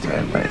happens to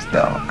him, but it's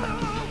dark.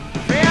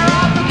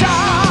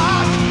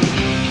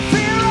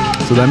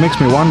 So that makes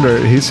me wonder,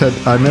 he said,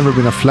 I've never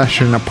been a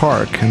flasher in a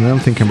park. And then I'm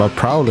thinking about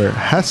Prowler.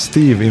 Has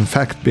Steve, in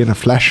fact, been a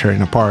flasher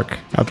in a park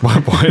at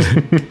one point?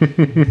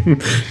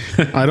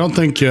 I don't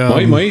think...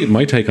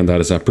 my take on that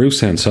is that Bruce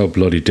sounds so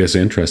bloody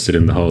disinterested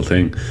in the whole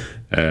thing.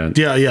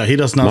 Yeah, he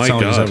does not my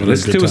sound like he's God, having a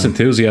listen good to his time.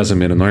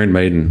 enthusiasm in an Iron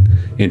Maiden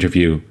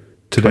interview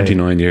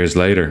 29 years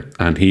later,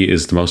 and he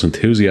is the most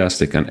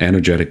enthusiastic and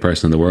energetic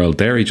person in the world.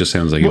 There he just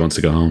sounds like he wants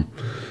to go home.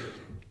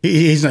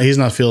 He's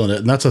not feeling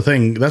it. And that's the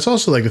thing. That's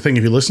also like the thing,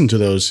 if you listen to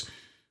those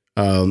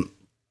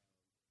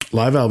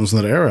live albums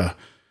in that era,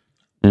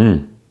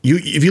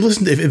 if you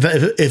listen,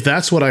 if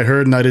that's what I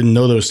heard and I didn't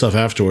know there was stuff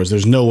afterwards,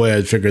 there's no way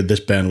I'd figured this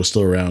band was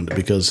still around,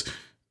 because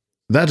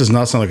that does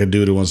not sound like a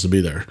dude who wants to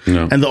be there.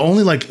 No. And the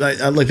only like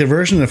the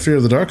version of Fear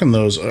of the Dark on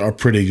those are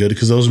pretty good,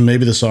 because those are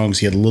maybe the songs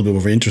he had a little bit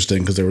more interesting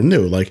because they were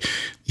new, like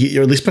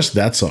or at least especially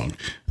that song.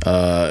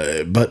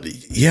 But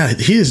yeah,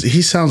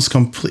 he sounds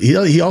complete.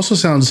 He also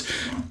sounds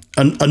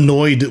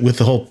annoyed with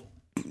the whole,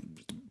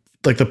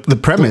 like the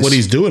premise, what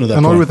he's doing at that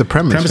annoyed point. with the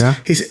premise. Yeah.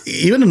 He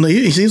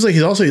seems like he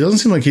doesn't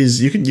seem like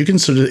he's, you can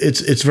sort of,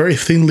 it's very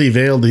thinly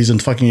veiled. He's in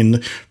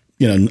fucking,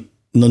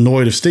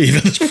 annoyed of Steve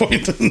at this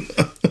point.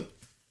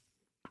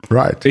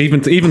 Right.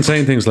 Even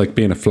saying things like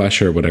being a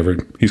flasher or whatever,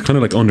 he's kind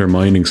of like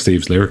undermining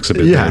Steve's lyrics a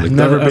bit. Yeah, there. Like,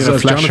 never been a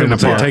flasher Jonathan in a would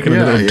say, park. taking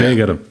a little dig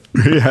at him.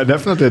 Yeah,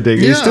 definitely a dig.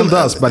 He still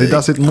does, but he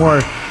does it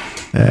more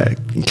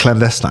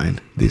clandestine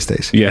these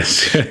days.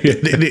 Yes.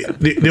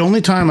 The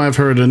only time I've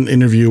heard an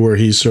interview where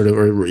he's sort of,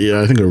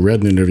 I think I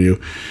read an interview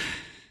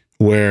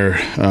where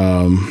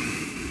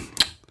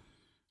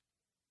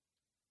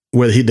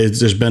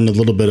there's been a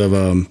little bit of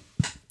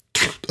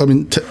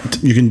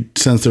you can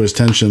sense there was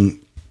tension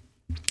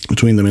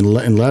between them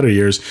in latter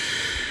years.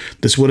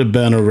 This would have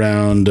been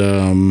around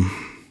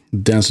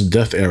Dance to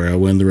Death era,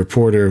 when the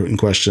reporter in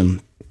question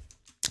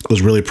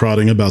was really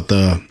prodding about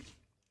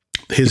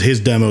his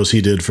demos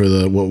he did for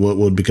the what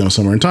would become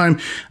Summer in Time,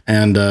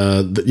 and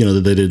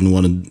that they didn't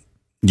want to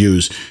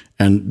use,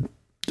 and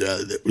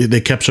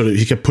he kept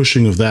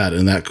pushing of that,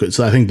 and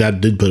so I think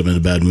that did put him in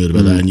a bad mood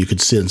about that, and you could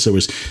sense there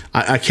was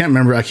I can't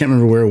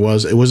remember where it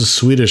was. It was a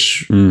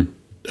Swedish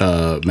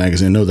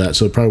magazine, I know that,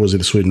 so it probably was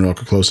either Sweden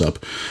Rock or Close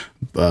Up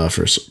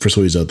for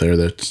Swedes out there.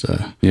 That's those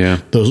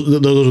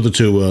are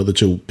the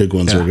two big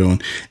ones that are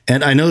going.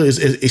 And I know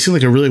it seemed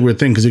like a really weird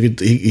thing, because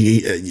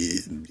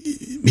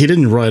he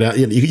didn't write out.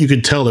 You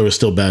could tell there was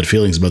still bad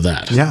feelings about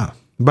that. Yeah,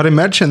 but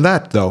imagine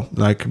that though,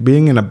 like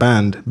being in a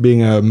band,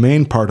 being a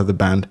main part of the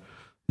band,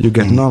 you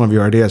get none of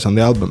your ideas on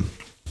the album.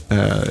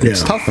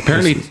 It's tough.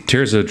 Apparently,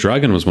 Tears of the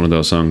Dragon was one of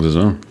those songs as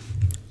well.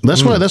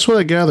 That's what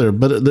I gather.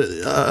 But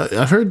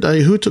I've heard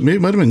maybe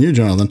it might have been you,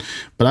 Jonathan.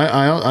 But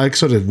I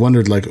sort of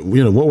wondered, like,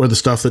 what were the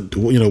stuff that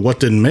what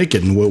didn't make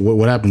it, and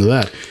what happened to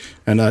that.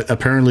 And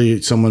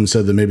apparently someone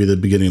said that maybe the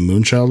beginning of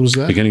Moonchild was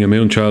that. Beginning of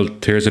Moonchild,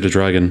 Tears of the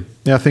Dragon.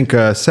 Yeah, I think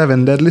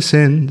 7 Deadly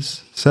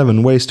Sins,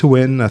 7 Ways to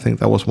Win. I think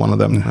that was one of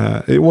them.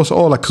 It was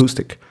all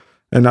acoustic,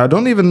 and I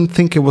don't even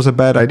think it was a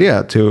bad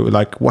idea to,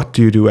 like, what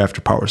do you do after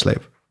Power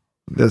Slave?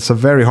 It's a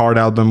very hard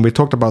album. We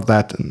talked about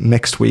that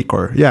next week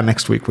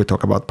we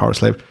talk about Power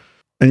Slave.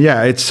 And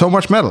yeah, it's so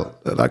much metal.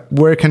 Like,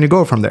 where can you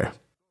go from there?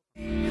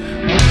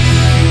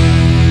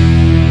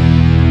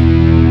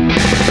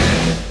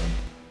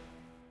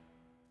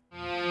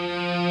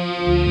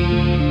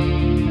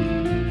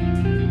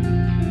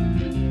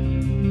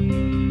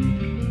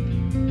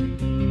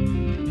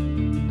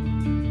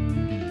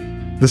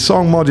 The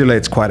song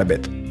modulates quite a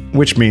bit,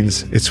 which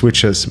means it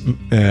switches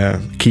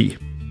key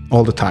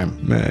all the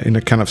time in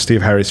a kind of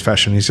Steve Harris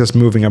fashion. He's just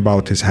moving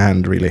about his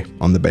hand really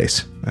on the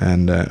bass,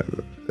 and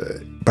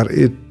but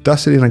it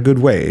does it in a good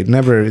way.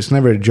 It's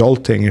never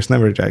jolting. It's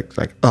never like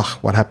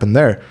what happened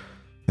there.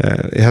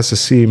 It has a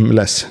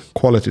seamless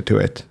quality to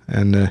it,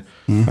 and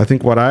I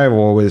think what I've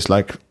always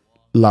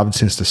loved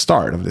since the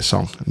start of this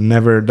song,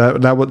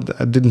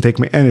 that didn't take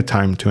me any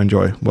time to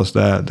enjoy, was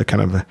the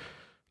kind of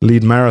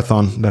lead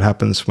marathon that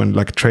happens when,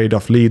 like, trade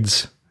off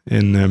leads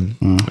in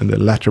the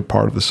latter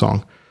part of the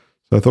song.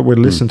 So I thought we'd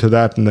listen to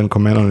that and then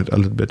comment on it a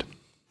little bit.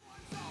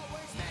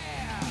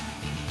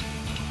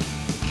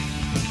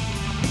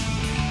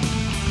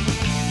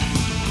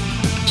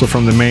 So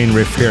from the main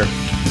riff here.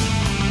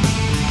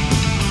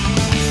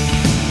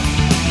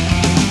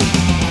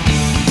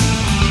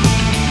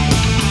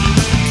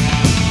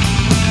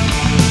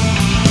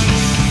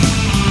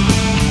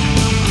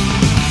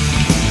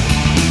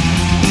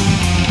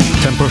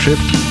 Tempo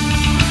shift.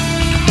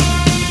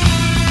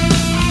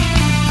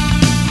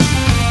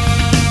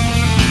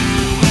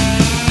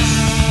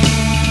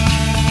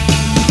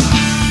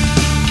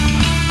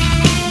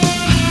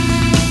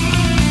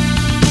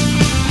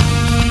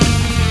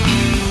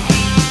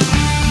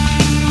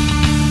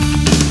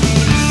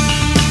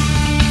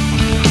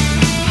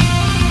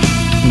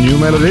 New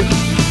melody.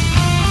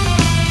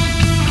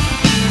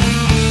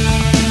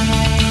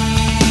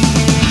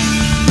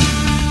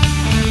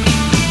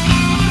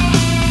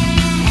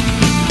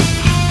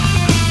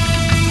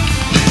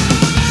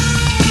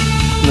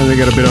 then they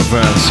get a bit of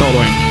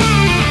soloing.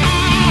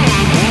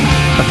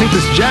 I think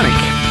this is Janik,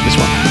 this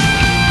one.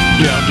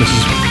 Yeah, this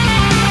is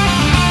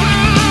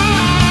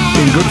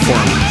In good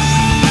form.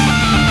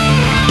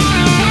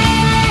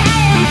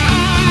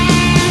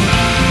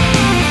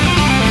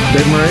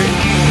 Dave Murray.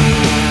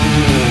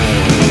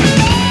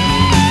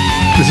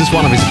 This is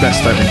one of his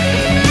best, I think.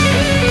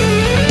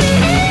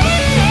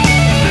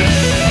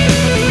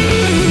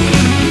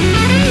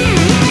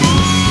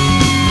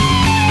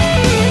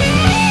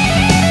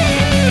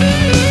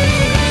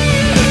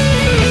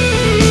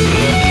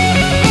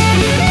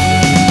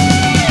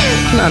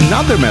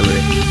 Another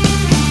melody.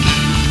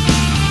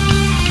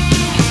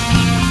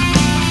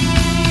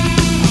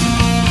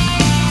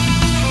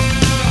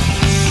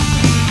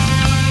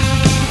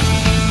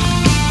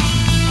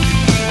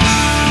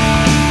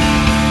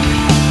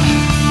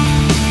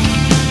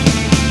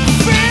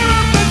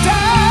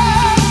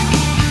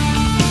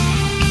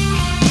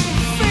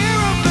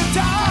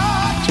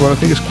 So what I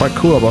think is quite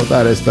cool about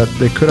that is that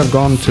they could have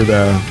gone to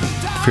the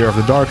Fear of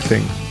the Dark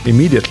thing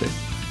immediately.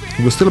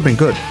 It would still have been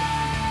good.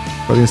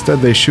 But instead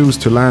they choose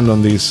to land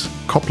on these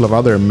couple of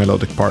other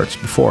melodic parts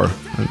before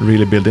and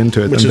really build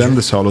into it. And then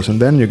the solos,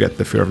 and then you get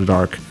the Fear of the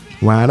Dark,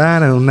 what I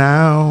don't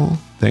know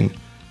thing.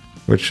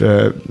 Which,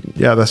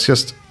 that's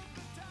just,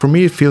 for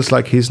me it feels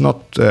like he's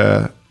not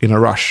in a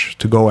rush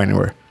to go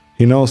anywhere.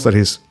 He knows that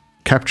he's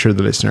captured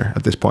the listener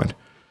at this point.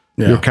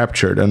 Yeah. You're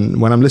captured.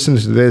 And when I'm listening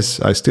to this,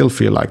 I still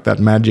feel like that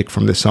magic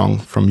from this song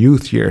from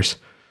youth years.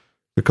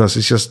 Because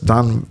it's just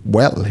done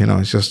well,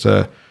 it's just,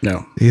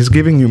 he's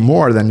giving you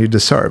more than you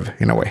deserve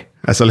in a way.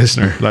 As a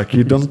listener, like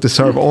you don't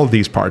deserve all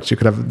these parts. You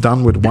could have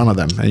done with one of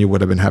them and you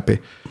would have been happy.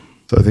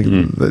 So I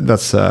think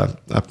that's a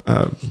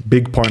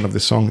big point of the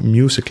song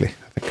musically,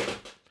 I think.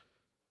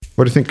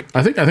 What do you think?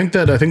 I think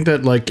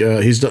that like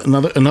he's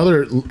done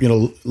another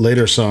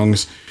later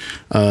songs.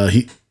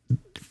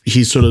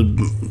 He sort of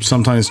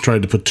sometimes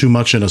tried to put too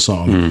much in a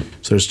song.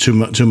 So there's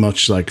too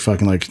much like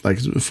fucking like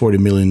 40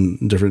 million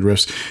different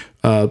riffs,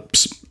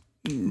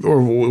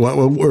 or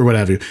what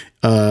have you.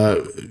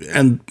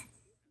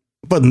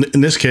 But in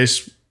this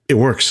case, it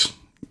works.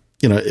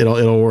 It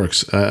all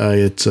works.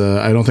 I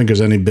don't think there's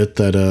any bit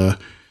that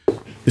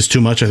is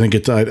too much. I think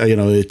it's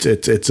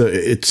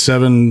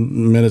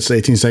 7 minutes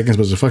 18 seconds,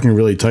 but it's a fucking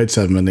really tight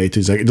 7 minutes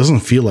 18 seconds. It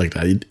doesn't feel like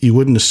that. You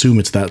wouldn't assume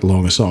it's that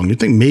long a song. You'd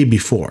think maybe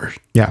 4.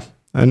 Yeah,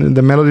 and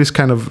the melodies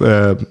kind of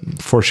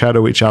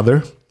foreshadow each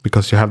other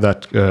because you have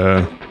that.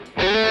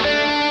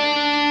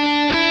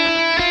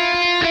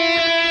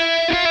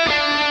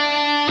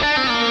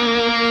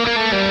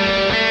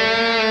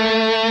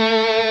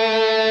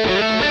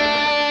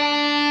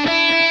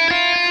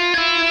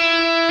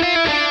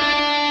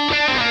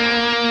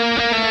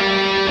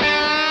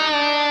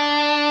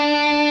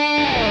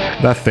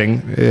 That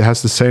thing, it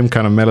has the same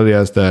kind of melody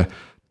as the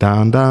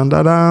down, down,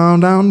 da, down,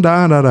 down,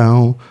 down, da,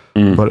 down,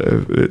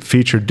 but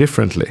featured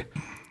differently.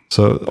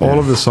 So all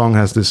of the song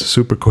has this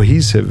super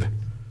cohesive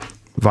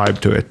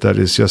vibe to it that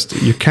is just,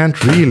 you can't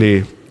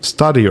really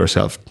study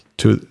yourself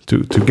to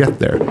get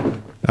there.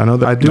 I know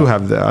that I do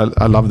have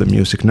I love the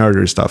music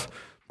nerdery stuff,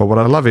 but what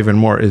I love even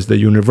more is the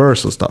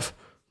universal stuff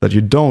that you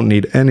don't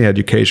need any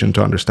education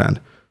to understand.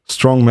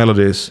 Strong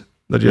melodies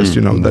that just,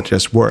 that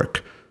just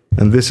work.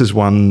 And this is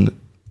one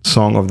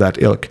song of that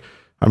ilk.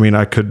 I mean,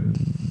 I could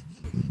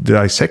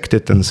dissect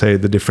it and say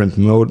the different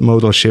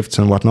modal shifts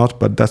and whatnot,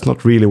 but that's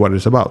not really what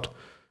it's about.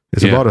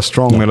 It's about a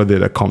strong melody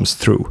that comes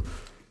through.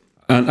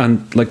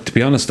 And like, to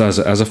be honest, as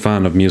a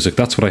fan of music,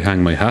 that's what I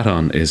hang my hat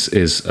on is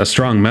a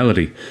strong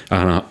melody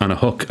and a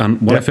hook.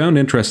 And what I found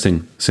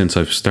interesting since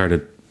I've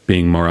started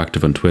being more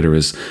active on Twitter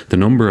is the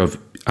number of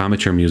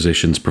amateur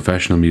musicians,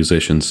 professional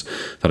musicians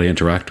that I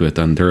interact with,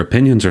 and their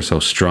opinions are so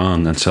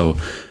strong and so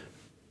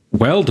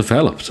well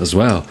developed as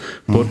well,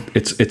 but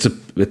it's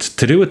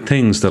to do with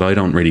things that I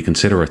don't really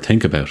consider or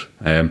think about,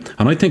 and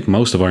I think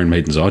most of Iron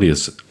Maiden's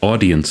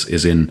audience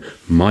is in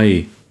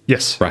my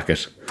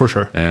bracket for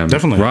sure,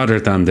 definitely, rather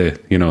than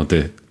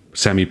the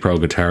semi-pro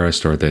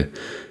guitarist or the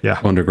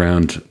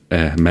underground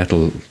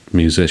metal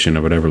musician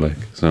or whatever. Like,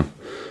 so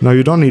no,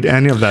 you don't need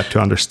any of that to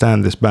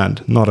understand this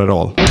band, not at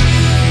all.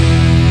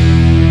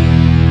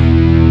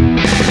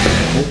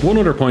 One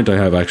other point I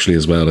have actually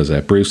as well is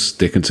Bruce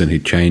Dickinson. He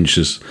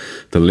changes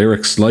the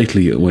lyrics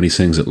slightly when he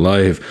sings it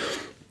live.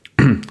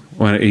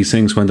 When he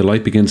sings "When the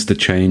light begins to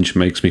change,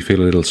 makes me feel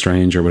a little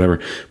strange" or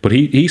whatever. But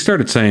he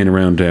started saying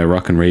around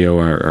Rock in Rio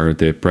or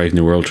the Brave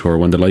New World tour,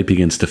 "When the light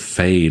begins to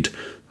fade,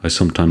 I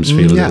sometimes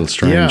feel a little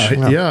strange."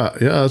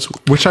 Yeah.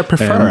 Which I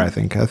prefer. I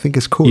think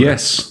it's cool.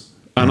 Yes,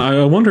 and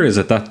I wonder, is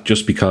it that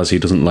just because he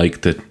doesn't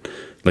like the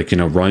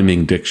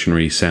rhyming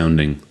dictionary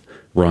sounding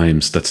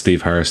rhymes that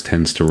Steve Harris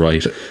tends to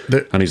write,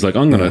 and he's like,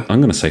 I'm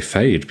gonna say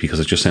fade because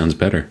it just sounds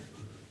better.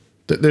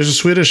 There's a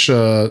Swedish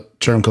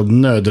term called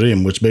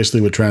nödrim, which basically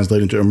would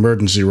translate into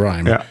emergency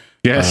rhyme. Yeah.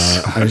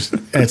 Yes. And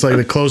it's like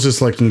the closest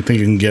thing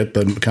you can get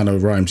the kind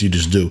of rhymes you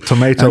just do.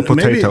 Tomato,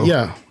 potato.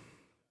 Maybe,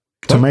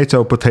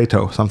 Tomato,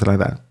 potato, something like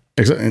that.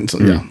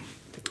 Exactly. Yeah.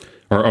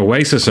 Or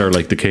Oasis are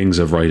like the kings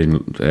of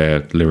writing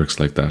lyrics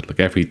like that. Like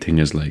everything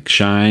is like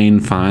shine,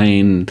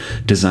 fine,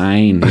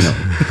 design,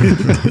 you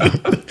know.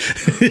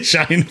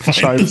 Shine,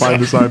 fine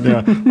design.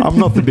 Yeah, I'm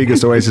not the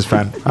biggest Oasis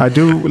fan. I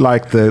do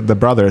like the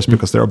brothers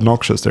because they're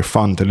obnoxious. They're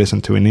fun to listen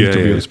to in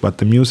interviews. But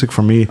the music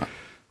for me,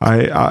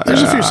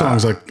 there's a few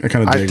songs I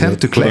kind of dig. I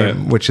tend to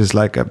claim, which is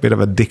like a bit of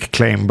a dick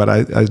claim, but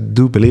I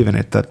do believe in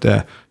it,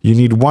 that you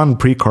need one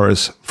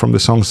pre-chorus from the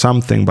song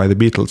Something by the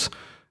Beatles,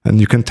 and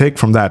you can take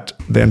from that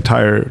the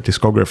entire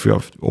discography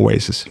of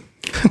Oasis.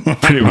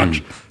 Pretty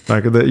much.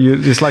 Like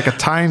it's like a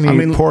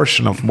tiny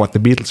portion of what the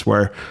Beatles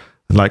were,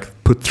 like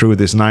put through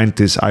this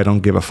 90s I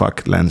don't give a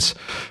fuck lens,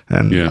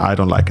 and I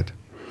don't like it.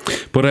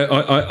 But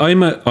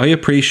I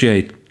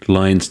appreciate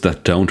lines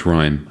that don't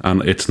rhyme,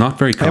 and it's not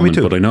very common.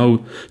 But I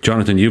know,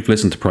 Jonathan, you've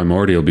listened to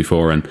Primordial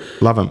before, and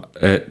love him.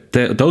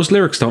 Those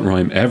lyrics don't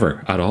rhyme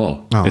ever at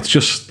all. Oh. It's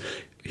just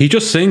he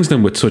just sings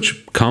them with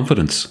such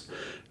confidence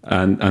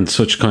and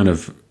such kind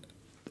of,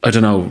 I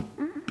don't know,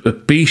 a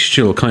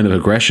bestial kind of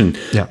aggression.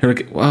 Yeah. You're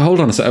like, well, hold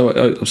on a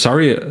second.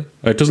 Sorry,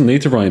 it doesn't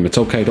need to rhyme. It's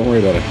okay. Don't worry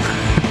about it.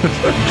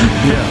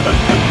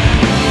 Yeah.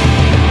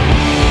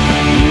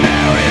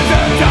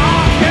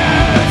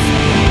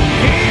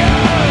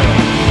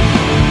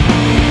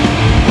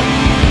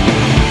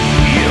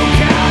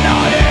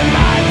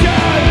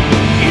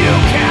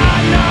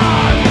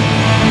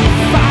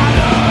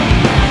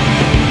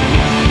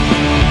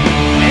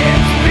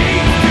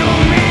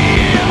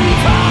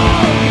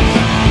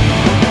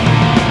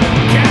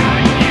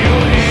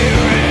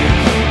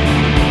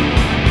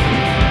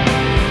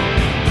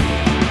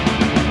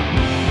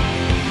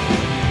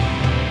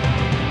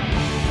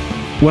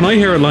 When I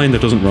hear a line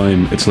that doesn't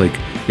rhyme, it's like,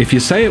 if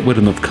you say it with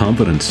enough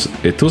confidence,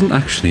 it doesn't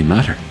actually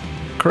matter.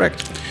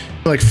 Correct.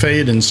 Like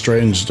Fade and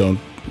Strange don't,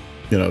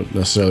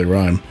 necessarily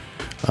rhyme,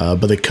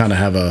 but they kind of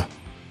have a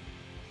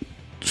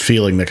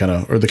feeling that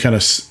kind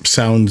of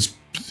sounds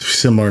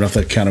similar enough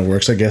that kind of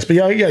works, I guess. But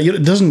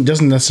it doesn't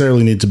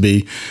necessarily need to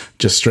be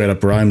just straight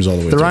up rhymes all the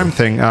way. The through. rhyme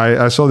thing,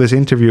 I saw this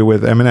interview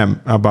with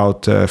Eminem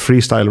about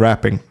freestyle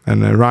rapping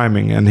and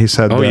rhyming, and he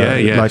said,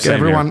 like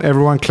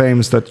everyone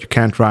claims that you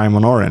can't rhyme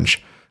on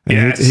Orange.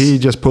 And he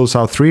just pulls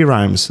out 3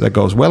 rhymes that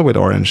goes well with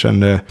Orange, and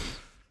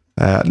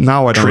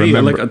now I don't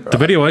remember. Like the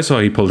video I saw,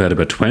 he pulled out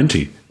about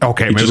 20.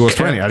 Okay, maybe it was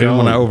 20. I didn't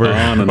want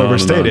to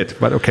overstate it,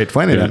 but okay,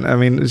 20 then. I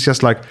mean, it's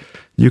just like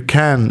you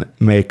can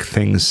make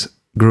things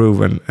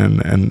groove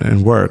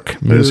and work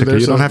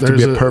musically. You don't have to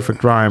be a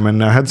perfect rhyme.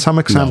 And I had some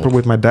example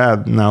with my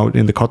dad now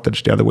in the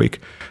cottage the other week.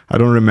 I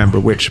don't remember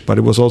which, but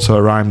it was also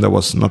a rhyme that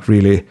was not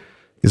really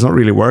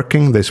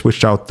working. They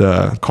switched out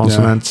the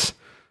consonants,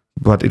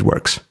 but it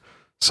works.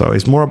 So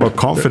it's more about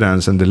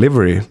confidence and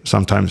delivery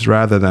sometimes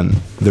rather than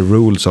the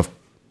rules of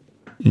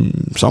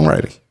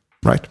songwriting,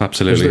 right?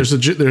 Absolutely.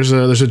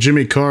 There's a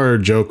Jimmy Carr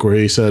joke where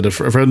he said, a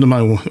friend of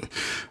mine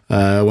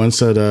once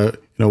said,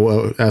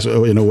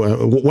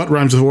 what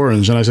rhymes with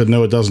orange? And I said,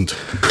 no, it doesn't.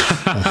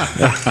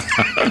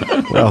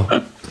 Well,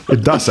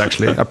 it does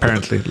actually,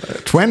 apparently.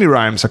 20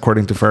 rhymes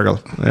according to Fergal.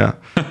 Yeah.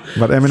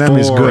 But Eminem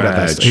is good at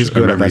that. He's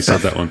good at that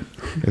stuff. That one.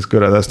 He's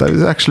good at that stuff.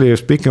 It's actually,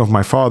 speaking of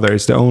my father,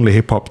 it's the only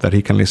hip hop that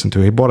he can listen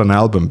to. He bought an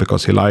album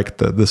because he liked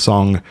the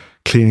song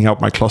Cleaning Out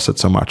My Closet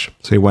so much.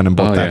 So he went and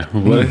bought that.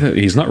 Yeah. Well,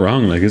 he's not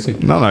wrong, like, is he?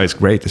 No, it's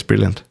great. It's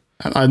brilliant.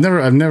 I'm not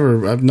an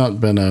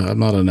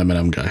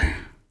Eminem guy.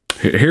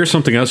 Here's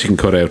something else you can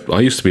cut out. I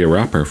used to be a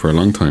rapper for a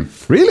long time.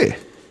 Really?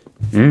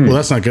 Well,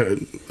 that's not good.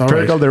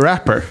 Fergal the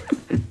rapper.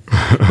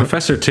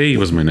 Professor T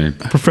was my name.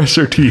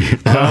 Professor T.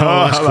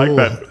 That's I like cool.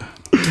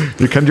 that.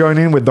 You can join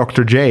in with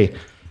Dr. J.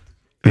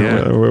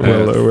 Yeah.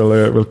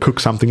 We'll cook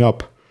something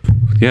up.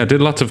 Yeah, did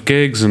lots of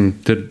gigs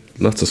and did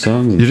lots of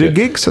songs. You did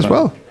gigs as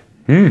well?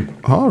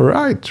 All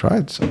right.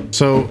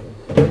 So,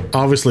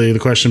 obviously, the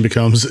question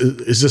becomes,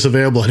 is this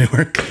available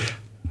anywhere?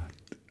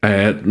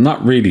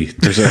 Not really.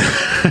 There's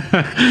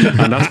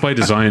and that's by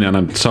design, and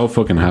I'm so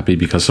fucking happy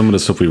because some of the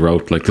stuff we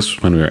wrote, like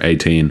this when we were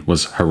 18,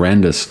 was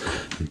horrendous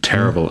and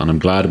terrible, and I'm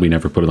glad we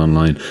never put it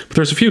online. But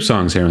there's a few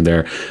songs here and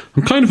there.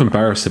 I'm kind of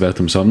embarrassed about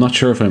them, so I'm not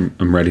sure if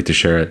I'm ready to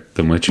share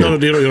them with you.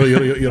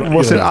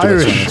 Was it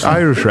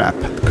Irish rap?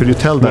 Could you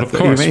tell that?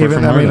 Well, of course,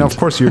 of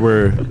course you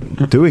were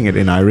doing it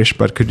in Irish,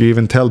 but could you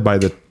even tell by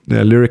the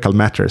lyrical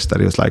matters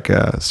that it was like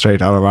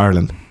straight out of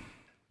Ireland?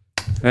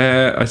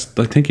 I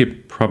think you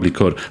probably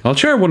could. I'll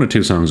share 1 or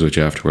 2 songs with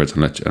you afterwards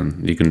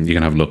and you can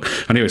have a look.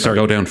 Anyway, so I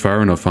go down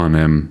far enough on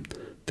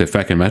the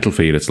Feckin' Metal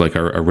feed. It's like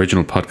our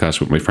original podcast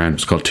with my friend.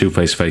 It's called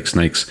Two-Face Fake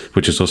Snakes,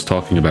 which is us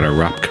talking about our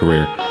rap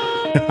career.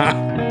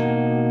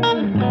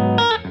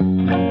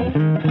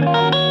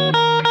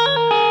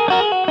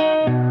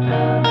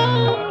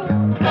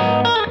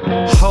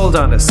 Hold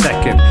on a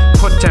second,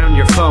 put down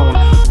your phone.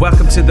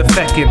 Welcome to the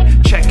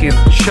feckin' check-in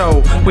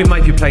show. We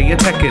might be playing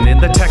Tekken in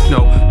the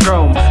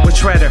Technodrome with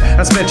Shredder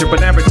and Splinter,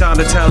 but never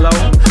Donatello.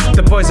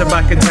 The boys are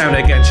back in town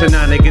again,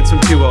 shenanigans from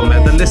two old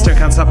men. The listener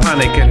can't stop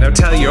panicking. Now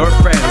tell your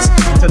friends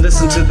to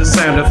listen to the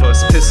sound of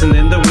us pissing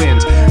in the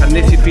wind. And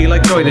if you feel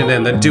like joining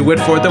in, then do it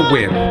for the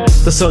win.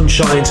 The sun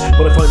shines,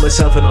 but I find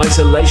myself in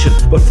isolation.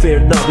 But fear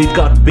not, we've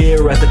got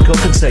beer at the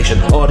cooking station.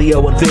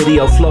 Audio and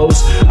video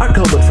flows are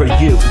coming for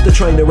you. The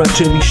Trainer and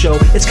Toomey show,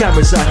 it's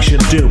cameras, action,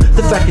 doom.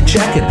 The feckin'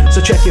 checkin', so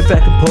check your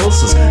feckin'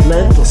 pulses.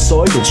 Lentils,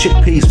 soybeans,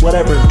 chickpeas,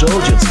 whatever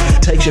indulgence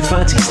takes your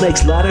fancy,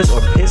 snakes, ladders,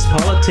 or piss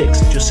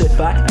politics. Just sit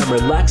back and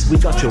relax, we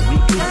got your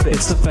weekly fix.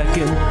 It's the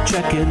feckin'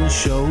 check-in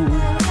show.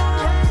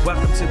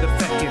 Welcome to the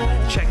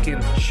feckin'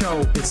 check-in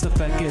show. It's the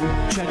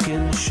feckin'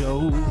 check-in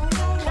show.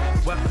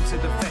 Welcome to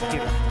the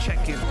feckin'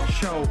 check-in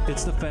show.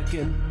 It's the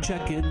feckin'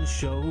 check-in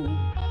show.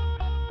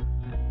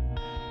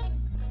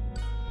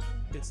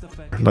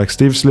 Like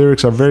Steve's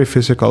lyrics are very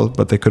physical,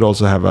 but they could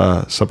also have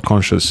a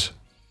subconscious.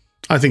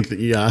 I think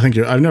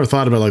you're. I've never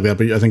thought about it like that,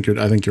 but I think you're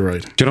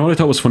right. Do you know what I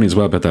thought was funny as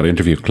well about that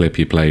interview clip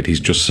you played? He's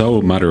just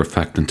so matter of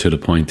fact and to the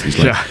point. He's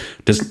like,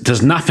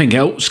 "There's nothing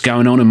else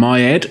going on in my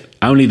head,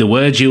 only the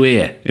words you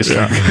hear." It's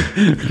like,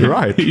 You're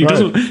right. He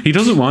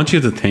doesn't want you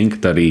to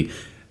think that he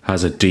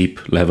has a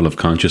deep level of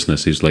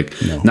consciousness. He's like,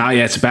 no,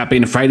 it's about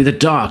being afraid of the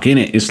dark,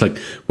 innit? It's like,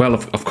 well,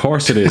 of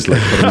course it is. Like,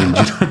 but I mean,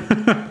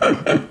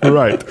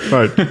 right.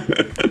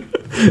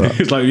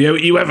 It's like,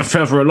 you ever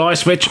fell for a light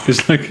switch?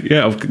 It's like,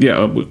 yeah,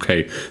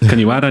 okay. Can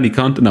you add any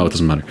content? No, it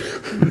doesn't matter.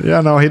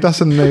 Yeah, no, he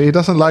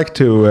doesn't like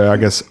to, I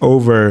guess,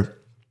 over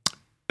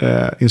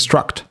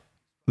instruct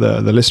the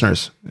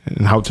listeners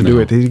in how to do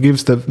it. He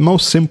gives the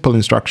most simple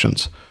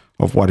instructions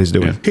of what he's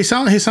doing. Yeah. He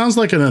sounds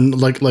like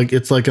like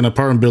it's like an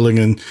apartment building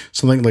and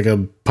something like a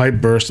pipe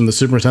burst and the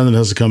superintendent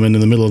has to come in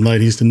the middle of the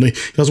night. He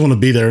doesn't want to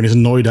be there and he's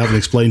annoyed having to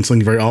explain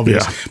something very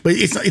obvious. Yeah. But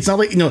it's not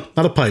like, not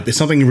a pipe. It's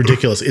something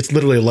ridiculous. It's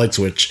literally a light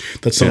switch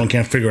that someone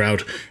can't figure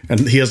out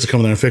and he has to come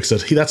in there and fix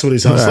it. That's what he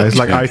sounds like. It's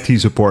like IT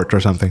support or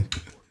something.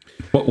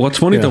 What's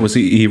funny though is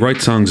he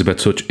writes songs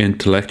about such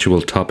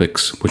intellectual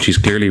topics, which he's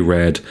clearly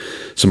read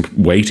some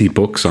weighty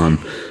books on.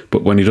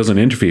 But when he does an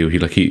interview,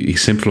 he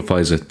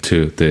simplifies it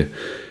to the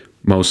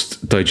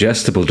most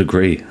digestible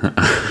degree. Is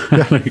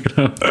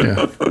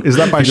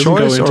that by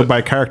choice or by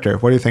character?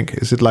 What do you think?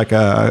 Is it like both?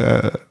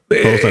 I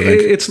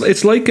think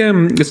it's like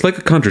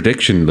a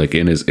contradiction, like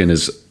in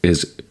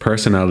his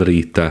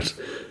personality that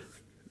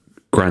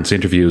grants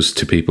interviews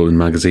to people in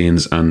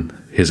magazines and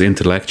his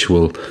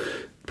intellectual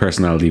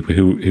personality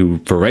who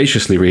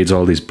voraciously reads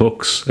all these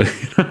books.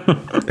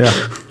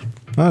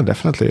 Yeah,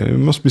 definitely. It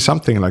must be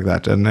something like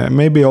that, and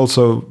maybe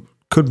also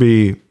could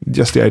be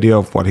just the idea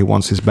of what he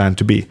wants his band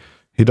to be.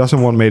 He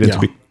doesn't want Maiden to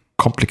be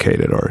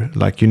complicated or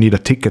like you need a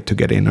ticket to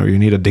get in or you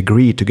need a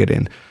degree to get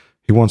in.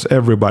 He wants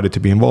everybody to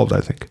be involved, I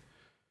think.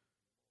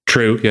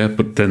 True, yeah,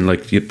 but then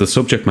like the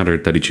subject matter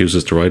that he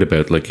chooses to write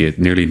about, like you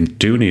nearly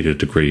do need a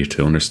degree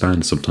to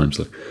understand sometimes.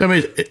 Like, I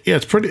mean,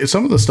 it's pretty.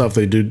 Some of the stuff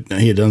he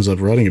ends up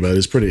writing about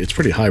is pretty. It's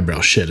pretty highbrow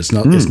shit. It's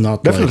not. It's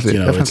not definitely,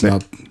 like, definitely. It's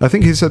not. I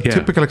think he's a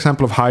typical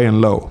example of high and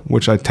low,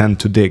 which I tend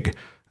to dig.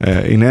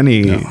 In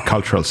any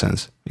cultural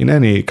sense, in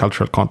any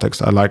cultural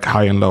context, I like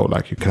high and low.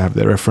 Like you can have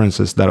the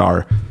references that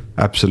are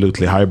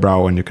absolutely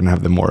highbrow, and you can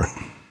have the more.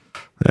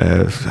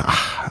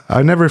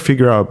 I never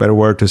figure out a better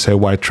word to say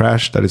white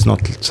trash. That is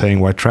not saying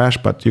white trash,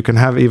 but you can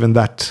have even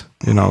that,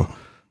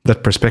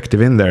 that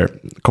perspective in there,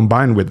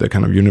 combined with the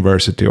kind of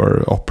university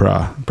or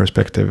opera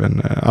perspective,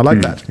 and I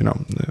like that.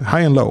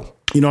 High and low.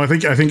 I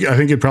think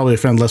it'd probably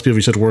offend less people if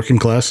you said working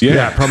class.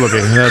 Yeah, probably.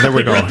 There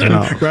we go.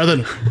 rather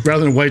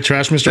than white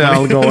trash, Mr. Yeah,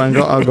 I'll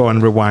go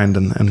and rewind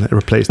and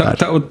replace that.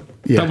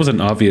 That was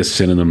an obvious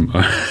synonym.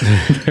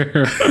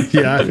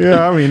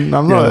 Yeah. I mean,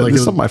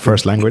 it's not my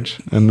first language,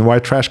 and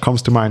white trash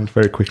comes to mind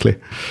very quickly.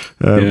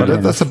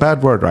 But that's a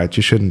bad word, right?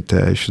 You shouldn't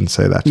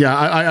say that. Yeah,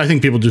 I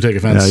think people do take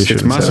offense.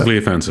 It's massively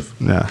offensive.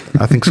 Yeah,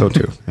 I think so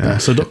too. Yeah.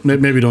 So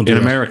maybe don't do in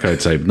that. America,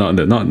 I'd say not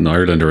in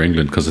Ireland or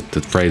England because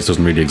the phrase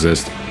doesn't really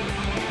exist.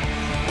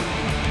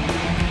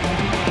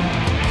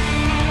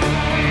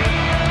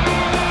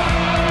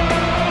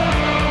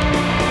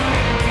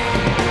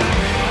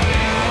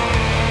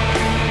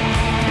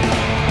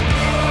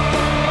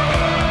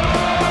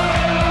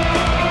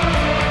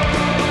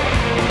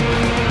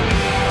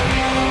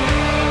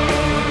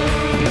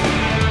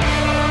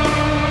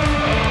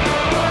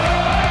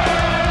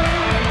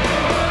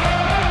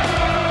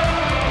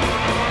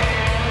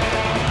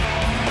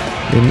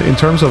 In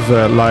terms of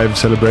live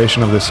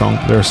celebration of this song,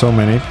 there are so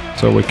many,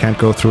 so we can't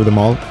go through them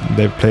all.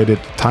 They've played it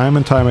time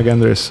and time again.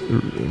 There's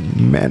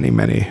many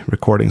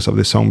recordings of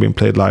this song being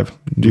played live.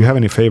 Do you have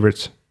any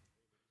favorites?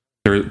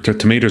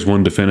 To me, there's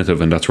one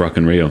definitive, and that's Rock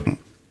in Rio. I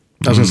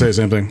was going to say the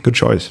same thing. Good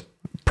choice.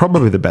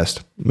 Probably the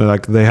best.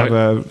 Like they have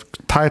a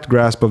tight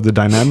grasp of the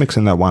dynamics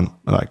in that one.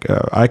 Like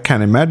I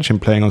can't imagine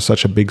playing on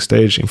such a big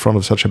stage in front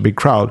of such a big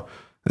crowd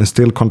and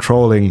still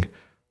controlling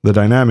the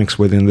dynamics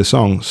within the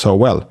song so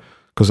well.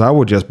 Because I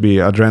would just be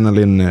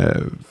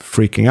adrenaline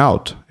freaking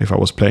out if I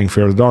was playing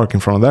Fear of the Dark in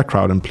front of that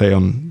crowd and play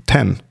on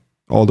 10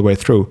 all the way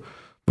through.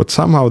 But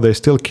somehow they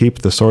still keep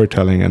the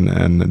storytelling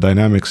and the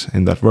dynamics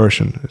in that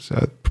version. It's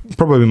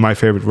probably my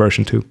favorite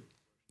version too.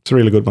 It's a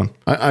really good one.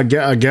 I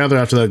gather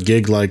after that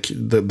gig, like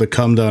the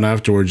come down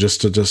afterward,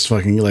 just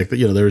fucking like,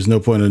 there was no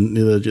point in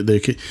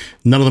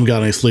none of them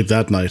got any sleep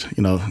that night.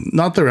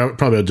 Not they're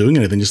probably out doing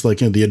anything, just like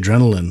the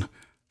adrenaline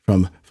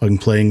from fucking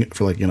playing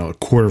for like a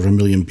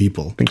 250,000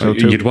 people. So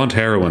you'd want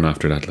heroin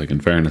after that. Like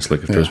in fairness,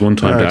 like if there's one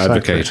time to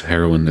advocate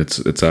heroin,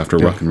 it's after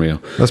Rock in Rio.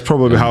 That's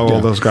probably how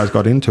all those guys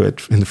got into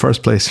it in the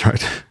first place,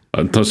 right?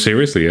 No,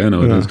 seriously, it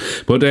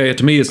is. But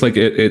to me, it's like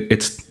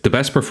it's the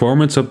best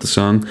performance of the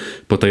song,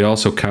 but they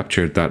also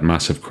captured that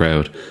massive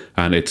crowd,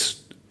 and it's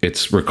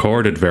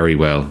recorded very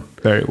well.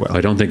 Very well.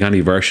 I don't think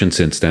any version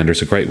since then.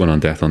 There's a great one on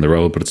Death on the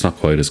Road, but it's not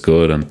quite as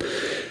good. And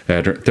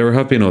there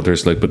have been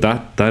others, like, but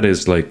that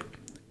is like,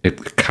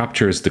 it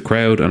captures the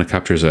crowd and it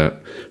captures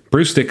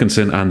Bruce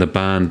Dickinson and the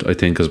band, I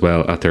think, as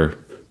well at their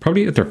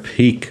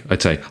peak,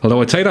 I'd say.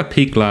 Although I'd say that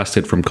peak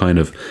lasted from kind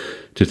of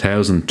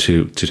 2000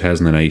 to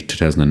 2008,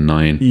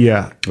 2009.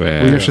 Yeah. We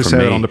usually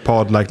say it on the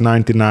pod, like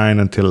 99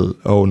 until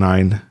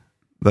 09.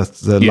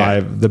 That's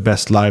the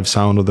best live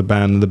sound of the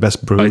band, the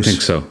best Bruce. I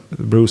think so.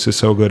 Bruce is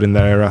so good in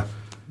that era.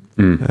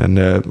 And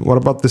what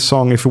about this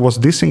song? If it was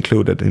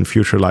disincluded in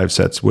future live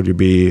sets, would you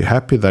be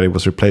happy that it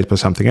was replaced by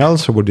something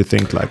else, or would you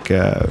think like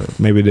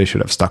maybe they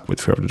should have stuck with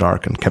Fear of the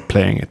Dark and kept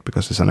playing it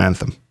because it's an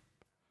anthem?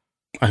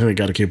 I think they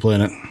got to keep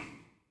playing it.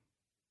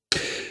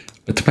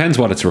 It depends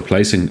what it's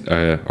replacing,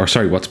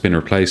 what's been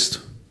replaced.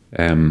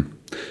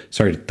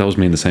 Sorry, those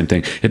mean the same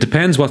thing. It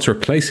depends what's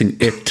replacing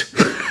it.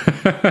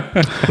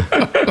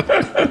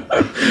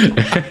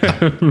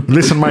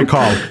 Listen my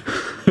call.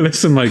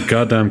 Listen my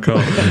goddamn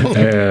call.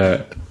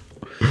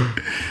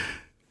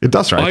 It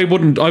does, right? I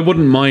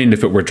wouldn't mind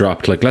if it were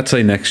dropped. Like, let's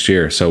say next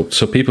year. So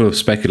people have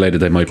speculated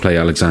they might play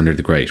Alexander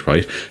the Great,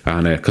 right?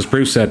 And because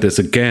Bruce said this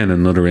again in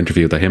another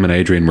interview, that him and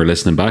Adrian were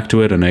listening back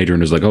to it, and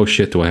Adrian was like, "Oh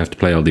shit, do I have to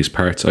play all these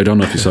parts?" I don't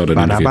know if you saw that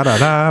interview.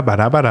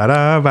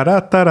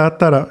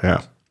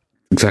 Yeah.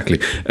 Exactly.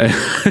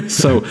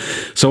 So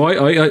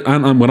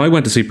I when I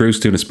went to see Bruce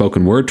doing a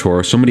spoken word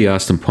tour, somebody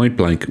asked him point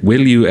blank,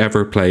 will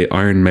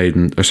Iron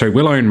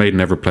Maiden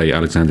ever play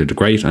Alexander the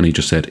Great? And he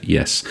just said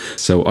yes.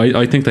 So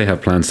I think they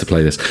have plans to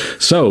play this.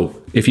 So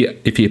if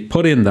you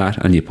put in that,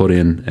 and you put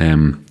in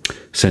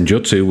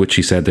Senjutsu, which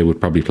he said they would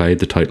probably play,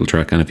 the title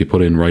track, and if you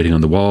put in Writing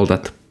on the Wall,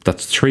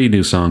 that's 3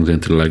 new songs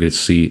into the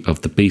Legacy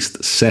of the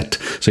Beast set.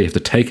 So you have to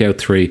take out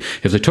 3.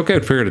 If they took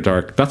out Fear of the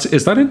Dark,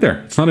 is that in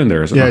there? It's not in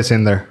there, is it? Yeah, it's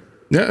in there.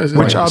 Yeah,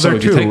 which other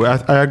two?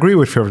 I agree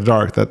with Fear of the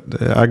Dark. That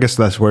I guess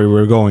that's where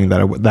we're going.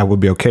 That would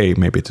be okay,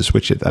 maybe, to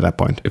switch it at that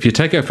point. If you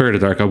take out Fear of the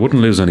Dark, I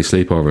wouldn't lose any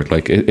sleep over it.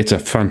 Like, it's a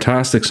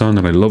fantastic song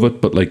and I love it.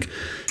 But like,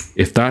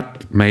 if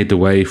that made the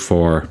way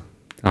for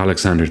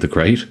Alexander the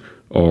Great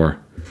or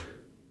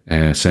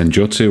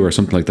Senjutsu or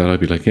something like that, I'd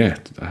be like, yeah,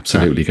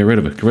 absolutely, get rid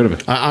of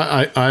it.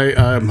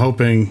 I'm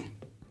hoping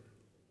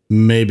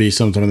maybe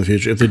sometime in the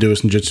future, if they do a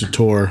Senjutsu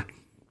tour,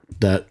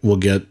 that we'll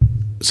get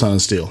Sun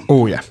and Steel.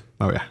 Oh yeah.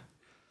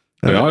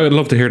 I'd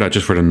love to hear that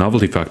just for the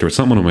novelty factor. It's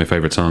not one of my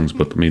favorite songs,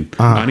 but I mean,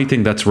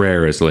 anything that's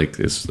rare is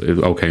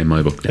okay in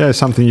my book. Yeah,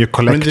 something you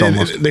collect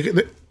almost.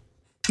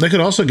 They could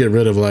also get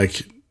rid of For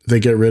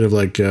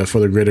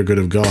the Greater Good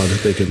of God.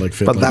 They could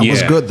fit. But that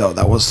was good though.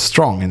 That was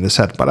strong in the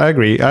set. But I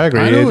agree. I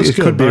know it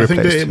could be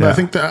replaced. I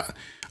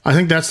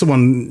think that's the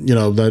one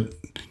that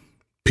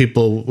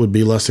people would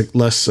be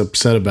less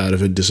upset about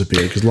if it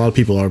disappeared, because a lot of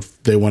people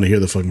they want to hear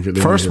the fucking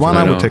first one.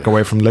 I would take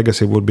away from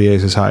Legacy would be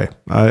Aces High.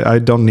 I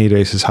don't need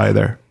Aces High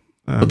there.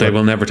 But they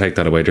will never take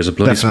that away. There's a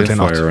bloody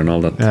Spitfire and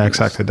all that. Yeah,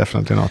 exactly.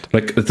 Definitely not.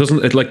 Like,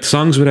 like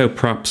songs without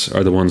props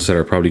are the ones that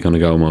are probably going to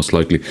go most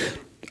likely.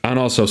 And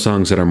also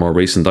songs that are more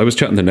recent. I was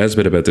chatting to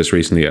Nesbitt about this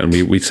recently, and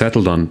we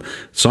settled on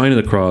Sign of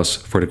the Cross,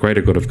 For the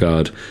Greater Good of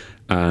God,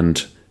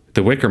 and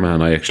The Wicker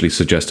Man. I actually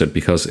suggested,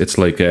 because it's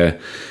like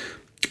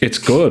it's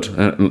good,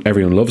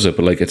 everyone loves it,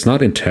 but like, it's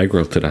not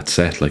integral to that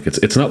set. Like,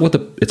 it's not what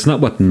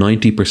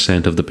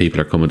 90% of the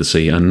people are coming to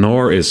see, and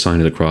nor is Sign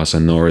of the Cross,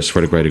 and nor is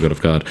For the Greater Good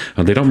of God,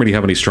 and they don't really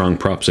have any strong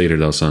props either,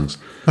 those songs.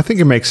 I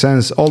think it makes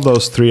sense. All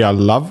those 3 I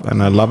love,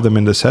 and I love them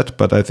in the set,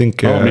 but I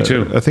think me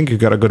too. I think you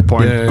got a good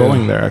point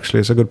going there.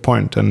 Actually, it's a good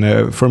point.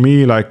 And for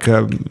me, like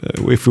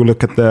if you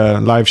look at the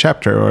live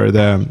chapter or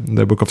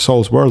the Book of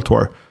Souls World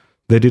Tour,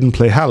 they didn't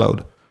play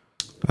Hallowed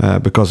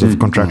because of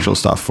contractual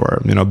stuff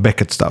or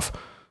Beckett stuff.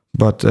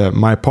 But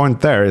my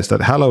point there is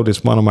that Hallowed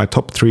is one of my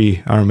top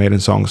 3 Iron Maiden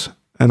songs,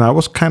 and I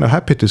was kind of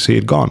happy to see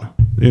it gone.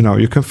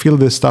 You can feel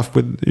this stuff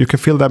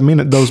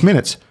those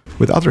minutes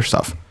with other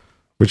stuff,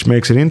 which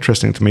makes it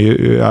interesting to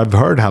me. I've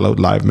heard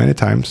Hallowed live many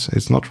times.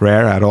 It's not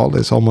rare at all.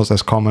 It's almost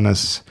as common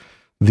as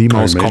the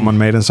most common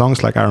Maiden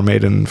songs, like Iron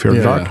Maiden, Fear of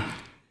the Dark.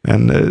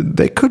 And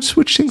they could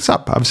switch things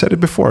up. I've said it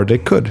before. They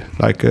could.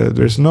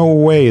 There's no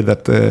way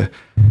that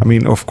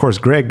of course,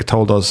 Greg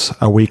told us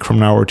a week from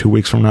now or 2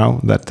 weeks from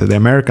now that the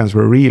Americans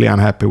were really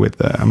unhappy with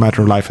A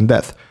Matter of Life and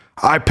Death.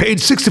 I paid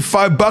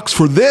 $65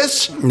 for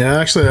this. Yeah,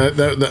 actually,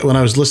 that when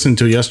I was listening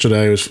to it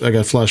yesterday, I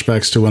got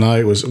flashbacks to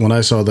when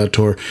I saw that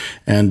tour,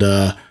 and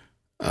a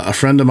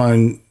friend of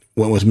mine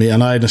went with me,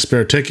 and I had a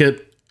spare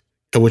ticket,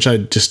 which I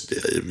just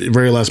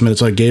very last minute,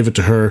 so I gave it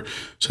to her.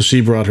 So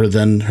she brought her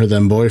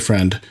then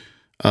boyfriend.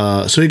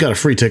 So he got a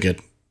free ticket,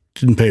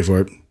 didn't pay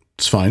for it.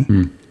 It's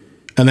fine.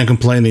 And then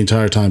complained the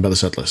entire time about the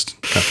set list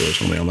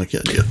afterwards. I'm like, yeah,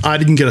 I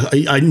didn't get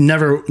I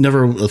never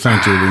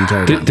thanked you the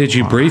entire time. Did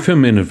you brief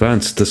him in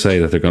advance to say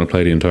that they're going to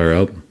play the entire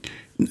album?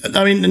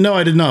 I mean, no,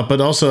 I did not. But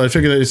also, I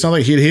figured that it's not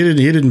like he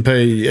didn't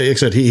pay.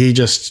 Except he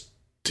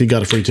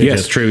got a free ticket.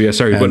 Yes, true. Yeah,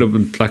 sorry, but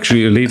it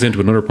actually it leads into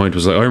another point.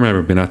 Was like, I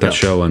remember being at that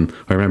show, and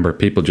I remember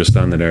people just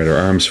standing there, their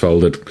arms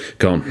folded,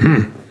 going,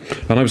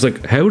 And I was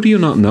like, how do you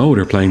not know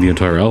they're playing the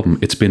entire album?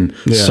 It's been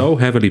so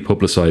heavily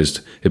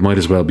publicized. It might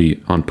as well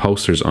be on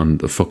posters on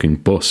the fucking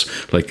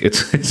bus. Like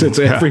it's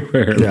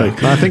everywhere. Yeah.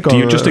 Like, I think do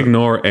you just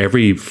ignore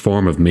every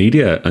form of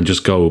media and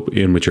just go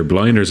in with your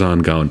blinders on,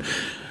 going,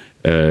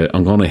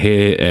 I'm going to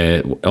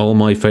hear all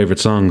my favorite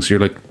songs? You're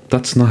like,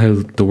 that's not how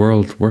the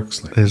world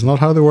works. Like. It's not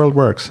how the world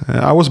works.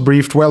 I was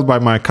briefed well by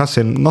my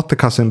cousin, not the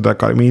cousin that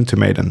got me into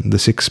Maiden, the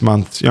 6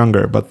 months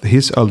younger, but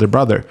his older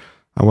brother.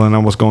 When I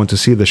was going to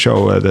see the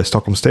show at the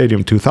Stockholm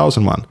Stadium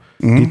 2001,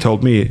 he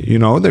told me,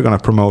 they're going to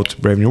promote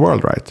Brave New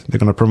World, right? They're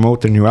going to promote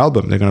their new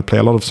album. They're going to play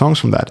a lot of songs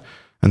from that.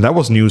 And that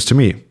was news to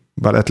me,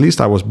 but at least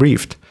I was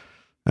briefed.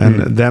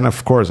 And then,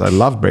 of course, I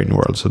loved Brave New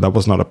World, so that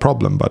was not a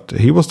problem. But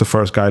he was the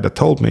first guy that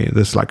told me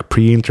this, like,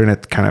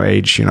 pre-internet kind of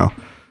age,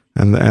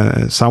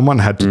 And someone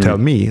had to tell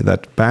me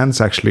that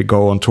bands actually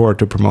go on tour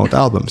to promote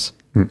albums.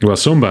 Well,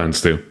 some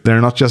bands do.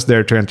 They're not just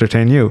there to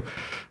entertain you,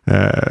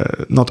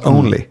 not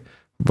only.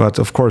 But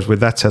of course, with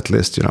that set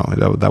list,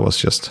 that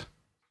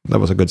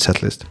was a good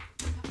set list.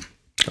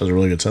 That was a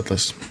really good set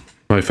list.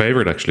 My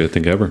favorite, actually, I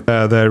think ever.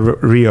 The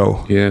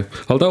Rio. Yeah,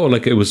 although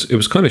like it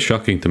was kind of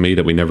shocking to me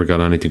that we never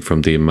got anything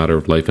from the Matter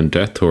of Life and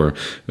Death tour.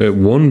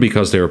 One,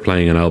 because they were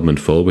playing an album in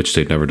full, which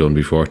they'd never done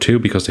before. Two,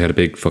 because they had a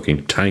big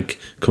fucking tank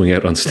coming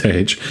out on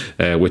stage,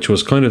 which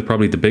was kind of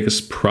probably the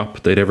biggest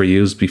prop they'd ever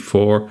used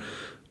before,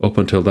 up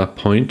until that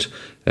point.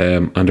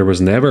 And there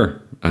was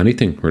never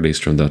anything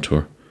released from that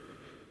tour.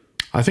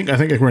 I think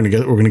we're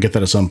gonna get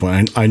that at some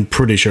point. I'm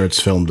pretty sure it's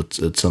filmed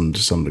to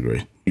some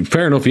degree.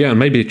 Fair enough, yeah, and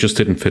maybe it just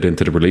didn't fit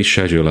into the release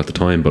schedule at the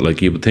time. But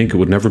like, you would think it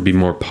would never be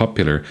more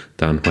popular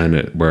than when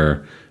it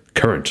were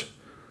current.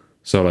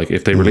 So like,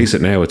 if they release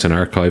it now, it's an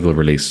archival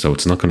release, so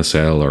it's not going to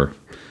sell. Or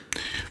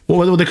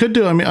well, what they could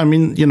do, I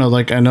mean,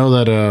 like I know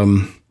that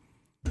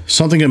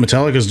something that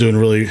Metallica's doing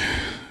really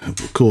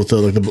cool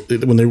though, like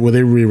when they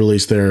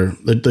re-release there's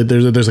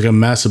like a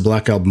massive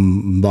Black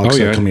Album box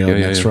set coming out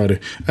next Friday,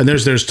 and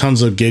there's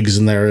tons of gigs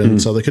in there, and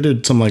so they could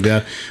do something like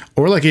that,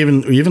 or like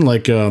even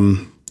like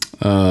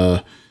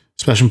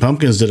Smashing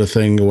Pumpkins did a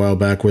thing a while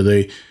back where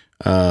they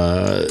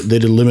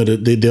did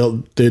limited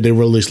they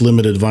released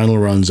limited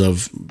vinyl runs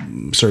of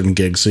certain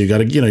gigs, so you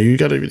gotta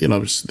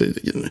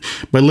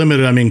by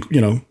limited I mean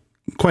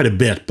quite a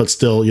bit, but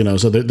still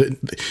so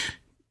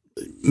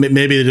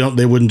maybe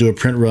they wouldn't do a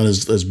print run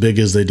as big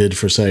as they did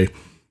for, say,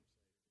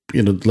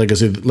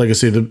 Legacy,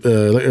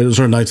 the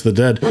sort of Nights of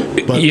the Dead.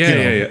 But,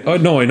 yeah. Oh,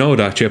 no, I know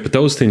that, yeah, but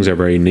those things are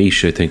very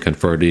niche, I think, and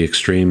for the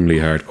extremely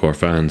hardcore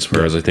fans.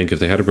 Whereas I think if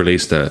they had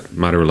released a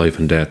Matter of Life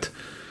and Death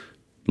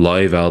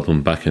live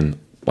album back in,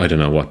 I don't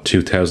know what,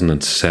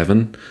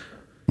 2007,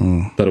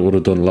 that it would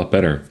have done a lot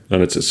better.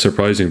 And it's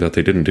surprising that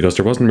they didn't, because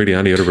there wasn't really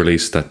any other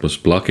release that was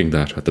blocking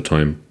that at the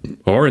time,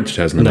 or in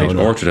 2008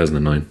 or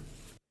 2009.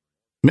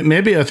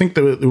 Maybe I think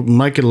that we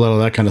might get a lot of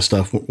that kind of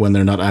stuff when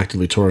they're not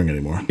actively touring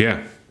anymore.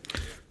 Yeah.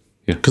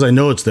 Because I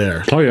know it's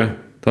there. Oh yeah.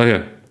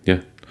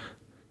 The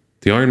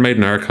Iron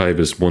Maiden archive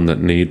is one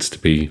that needs to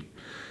be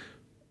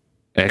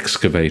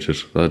excavated.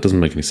 Well, it doesn't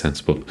make any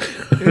sense, but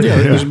I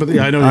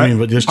know what you mean.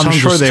 But I'm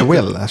sure they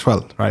will as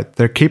well, right?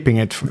 They're keeping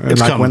it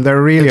when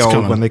they're really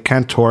old, when they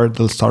can't tour,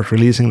 they'll start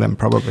releasing them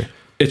probably.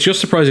 It's just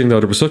surprising, though,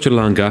 there was such a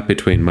long gap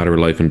between Matter of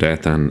Life and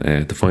Death and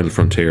The Final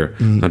Frontier,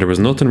 and there was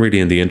nothing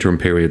really in the interim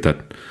period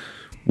that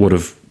would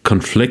have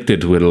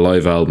conflicted with a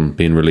live album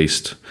being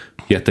released.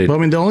 Yet they... Well,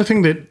 I mean, the only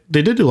thing they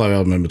did do live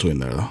album in between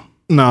there, though.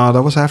 No,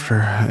 that was after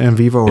En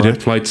Vivo, They right?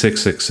 did Flight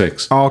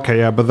 666. Oh, okay,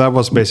 yeah, but that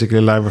was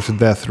basically Live After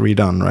Death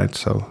redone, right?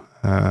 So...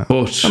 but...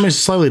 I mean, it's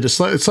slightly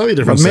different.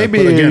 But maybe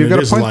set, but again, you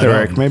got a point there,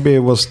 Eric. album. Maybe it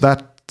was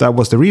that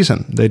was the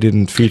reason they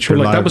didn't feature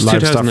live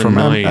stuff from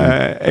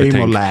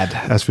Amolad,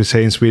 as we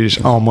say in Swedish,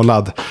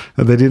 Amolad.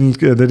 They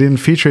didn't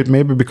feature it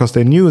maybe because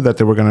they knew that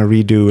they were going to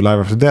redo Live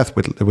After Death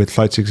with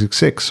Flight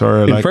 666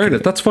 or in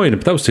fairness, that's fine,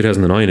 but that was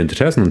 2009. In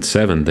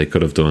 2007 they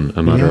could have done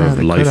a Matter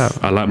of Life,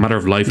 Matter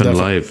of Life and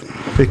Live.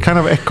 It kind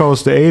of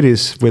echoes the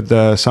 80s with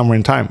Summer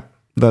in Time.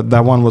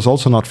 That one was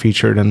also not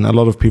featured, and a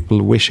lot of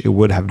people wish it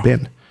would have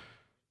been.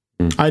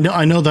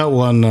 I know that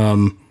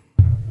one.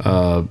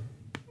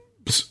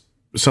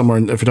 Somewhere,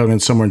 if you're talking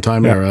Somewhere in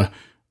Time era,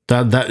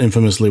 that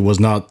infamously was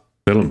not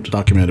filmed,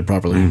 documented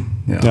properly.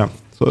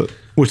 So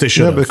which they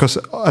should have. Because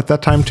at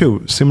that time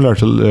too, similar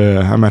to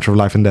A Matter of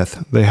Life and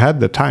Death, they had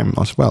the time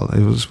as well.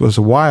 It was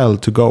a while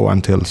to go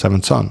until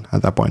Seventh Son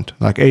at that point,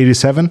 like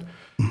 87.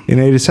 In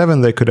 87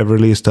 they could have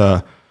released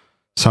a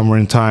Somewhere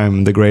in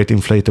Time, the Great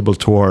Inflatable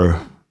Tour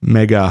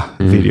mega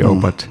video,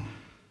 but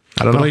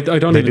I don't know. I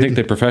don't even think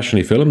they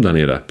professionally filmed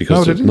any of that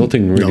because No, they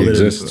nothing really they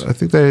didn't. exists. I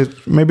think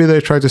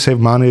they tried to save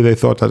money. They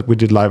thought that we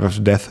did Live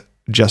After Death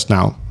just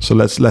now, so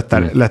let's let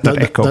that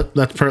echo.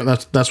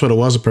 That's what it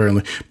was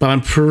apparently. But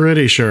I'm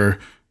pretty sure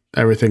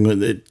everything.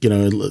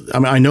 I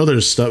mean, I know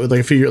there's stuff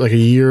like a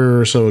year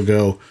or so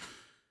ago.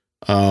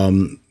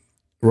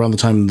 Around the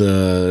time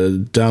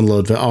the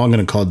Download, I'm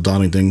going to call it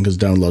Donington because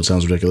Download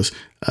sounds ridiculous.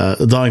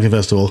 The Donington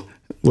Festival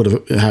would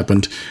have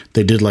happened.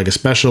 They did like a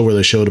special where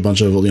they showed a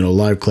bunch of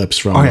live clips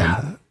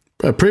from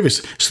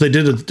previous. So they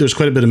did. There's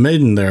quite a bit of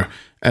Maiden there,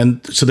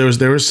 and so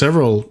there were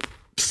several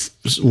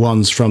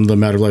ones from the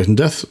Matter of Life and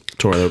Death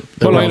tour.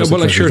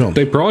 Well, sure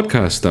they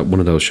broadcast that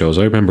one of those shows.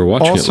 I remember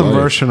watching awesome it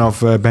live. version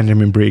of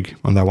Benjamin Brigg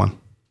on that one.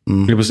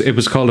 It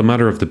was called A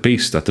Matter of the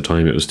Beast at the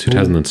time. It was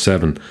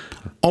 2007.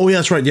 Oh yeah,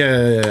 that's right.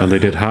 Yeah. And they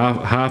did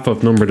half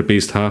of Number of the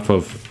Beast, half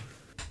of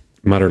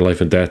Matter of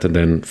Life and Death, and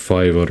then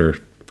 5 other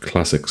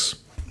classics.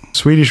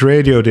 Swedish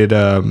Radio did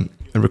a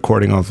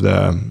recording of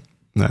the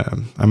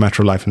A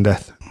Matter of Life and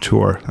Death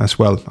tour as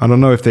well. I don't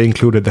know if they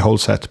included the whole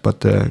set,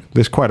 but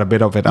there's quite a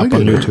bit of it up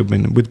on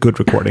YouTube with good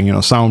recording,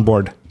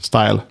 soundboard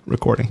style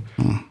recording.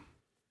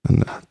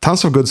 And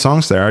tons of good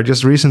songs there. I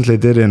just recently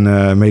did in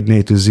Maiden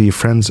A to Z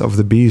Friends of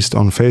the Beast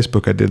on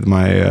Facebook. I did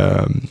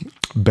my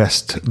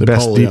best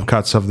poll, deep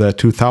cuts of the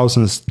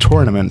 2000s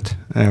tournament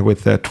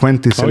with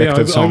 20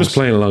 selected songs. I was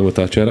playing along with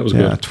that. Yeah, that was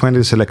good.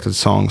 20 selected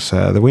songs.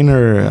 The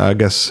winner, I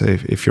guess,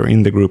 if you're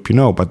in the group,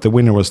 but the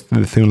winner was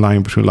The Thin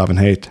Line Between Love and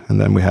Hate, and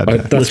then we had.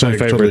 That's my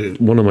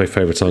favorite. One of my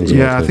favorite songs.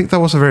 Yeah, I think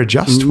that was a very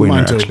just winner.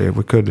 Actually,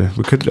 we could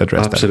address absolutely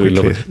that. Absolutely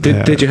love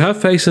it. Did you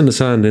have Face in the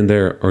Sand in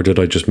there, or did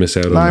I just miss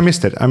out on it? No, I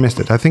missed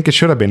it. I think it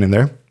should have been in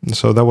there.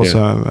 So that was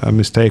a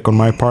mistake on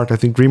my part. I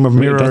think Dream of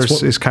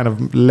Mirrors is kind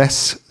of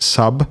less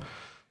sub.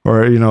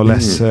 Or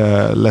less.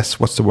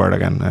 What's the word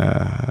again?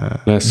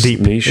 Less deep.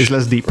 Niche. It's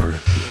less deep.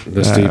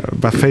 Less deep.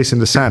 But Face in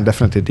the Sand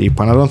definitely deep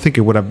one. I don't think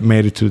it would have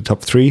made it to the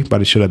top 3,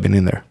 but it should have been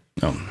in there.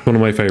 No. One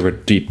of my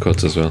favorite deep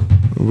cuts as well.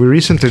 We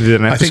recently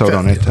did an episode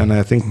on it, and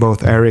I think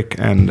both Eric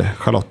and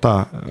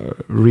Charlotta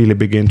really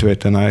big into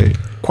it, and I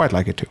quite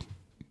like it too.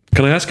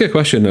 Can I ask you a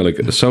question now?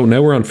 So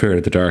now we're on Fear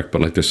in the Dark,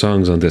 but there's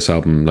songs on this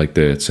album like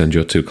the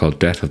Senjutsu called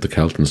Death of the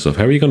Celt and stuff.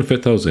 How are you going to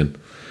fit those in?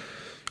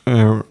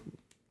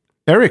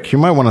 Eric, you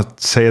might want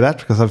to say that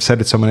because I've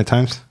said it so many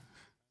times.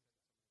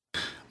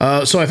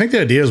 So I think the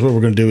idea is what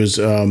we're going to do is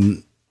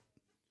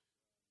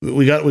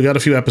we got a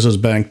few episodes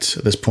banked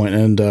at this point,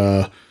 and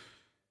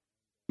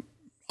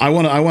I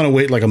want to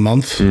wait like a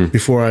month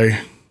before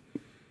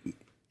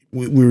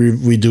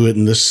we do it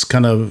in this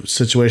kind of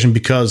situation,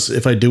 because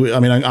if I do it, I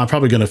mean, I'm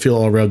probably going to feel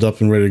all revved up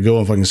and ready to go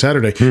on fucking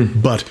Saturday,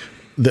 but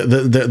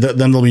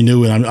then they'll be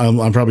new, and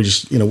I'm probably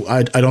just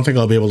I don't think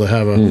I'll be able to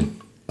have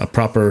a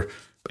proper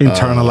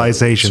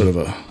internalization sort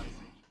of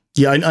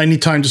I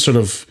need time to sort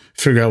of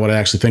figure out what I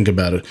actually think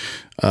about it,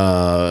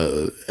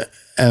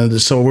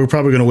 and so we're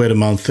probably going to wait a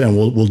month, and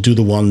we'll do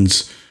the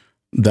ones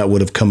that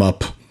would have come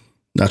up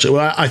naturally.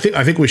 Well, I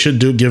think we should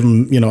give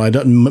them,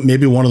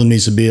 maybe one of them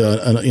needs to be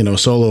a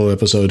solo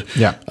episode,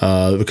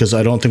 because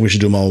I don't think we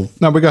should do them all.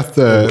 No, we got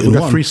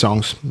 3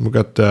 songs. We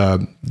got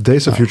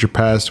Days of Future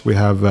Past. We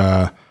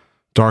have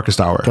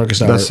Darkest Hour.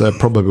 That's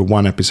probably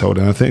one episode,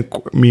 and I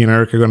think me and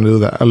Eric are going to do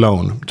that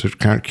alone to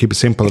kind of keep it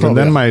simple. Probably. And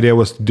then my idea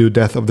was to do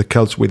Death of the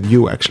Celts with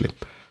you, actually.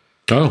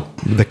 Oh,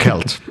 the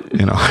Celt,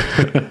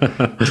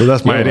 So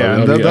that's my idea.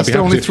 And that's the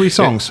only 3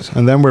 songs,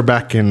 and then we're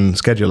back in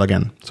schedule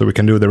again, so we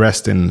can do the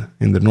rest in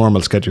the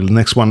normal schedule. The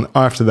next one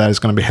after that is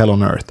going to be Hell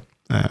on Earth.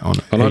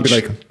 And I'd be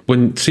like,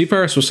 when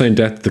Seafarris was saying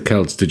Death of the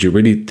Celts, did you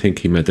really think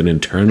he meant an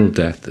internal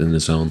death in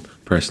his own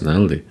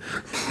personality?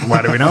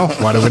 Why do we know?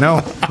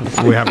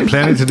 We have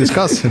plenty to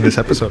discuss in this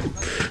episode.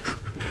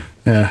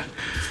 Yeah.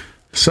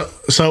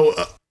 So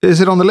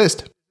is it on the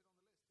list?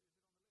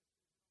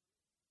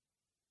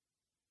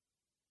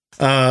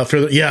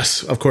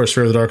 Yes, of course,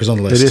 Fear of the Dark is on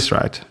the list. It is,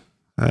 right.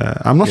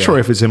 I'm not sure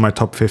if it's in my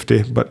top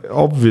 50, but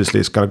obviously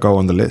it's got to go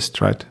on the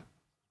list, right?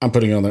 I'm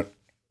putting it on there.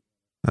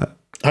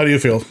 How do you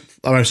feel?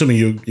 I'm assuming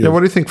you. Yeah,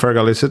 what do you think,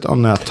 Fergal? Is it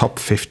on a top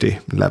 50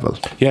 level?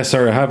 Yeah,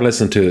 sorry, I have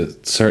listened to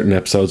certain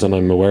episodes and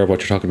I'm aware of what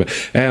you're talking about.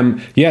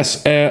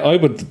 Yes, I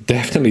would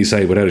definitely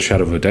say, without a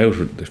shadow of a doubt,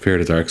 Fear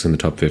of the Dark's in the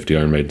top 50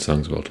 Iron Maiden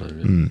songs of all time.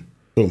 Yeah.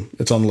 Boom,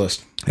 it's on the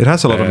list. It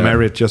has a lot of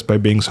merit just by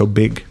being so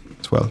big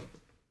as well.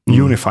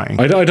 Unifying.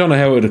 I don't know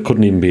how it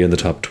couldn't even be in the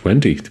top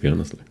 20, to be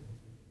honest.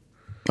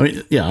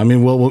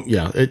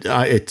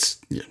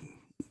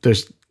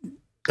 There's.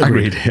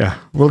 Agreed. Yeah,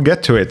 we'll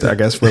get to it. I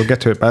guess we'll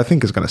get to it, but I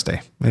think it's going to stay.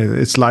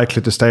 It's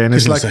likely to stay, and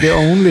it's like the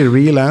only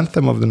real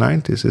anthem of the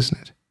 90s,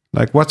 isn't it?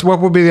 Like, what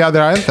would be the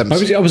other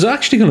anthems? I was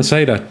actually going to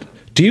say that.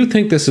 Do you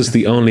think this is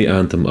the only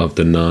anthem of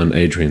the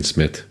non-Adrian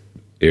Smith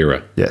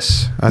era?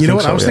 Yes. I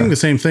was thinking the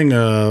same thing.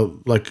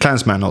 Like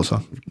Klansman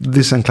also.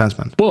 This and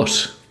Klansman.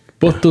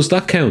 But does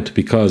that count?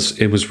 Because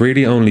it was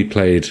really only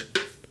played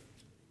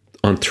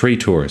on 3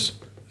 tours,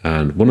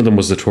 and one of them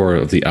was the tour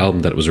of the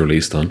album that it was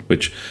released on.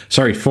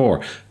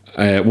 4.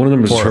 One of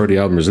them was the tour the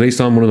album was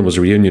released on. One of them was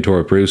a reunion tour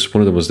with Bruce.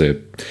 One of them was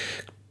the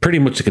pretty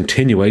much a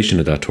continuation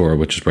of that tour,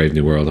 which is Brave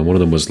New World. And one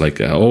of them was like,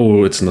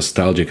 it's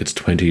nostalgic, it's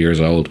 20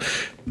 years old.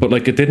 But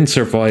like, it didn't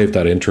survive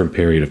that interim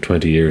period of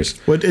 20 years.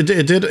 Well, it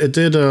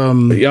did.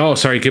 Oh,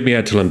 sorry, Give Me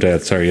Head Till I'm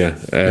Dead. Sorry, yeah.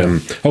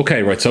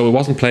 Okay, right. So it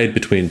wasn't played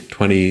between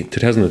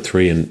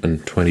 2003 and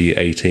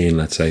 2018,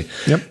 let's say.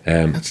 Yep.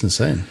 That's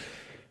insane.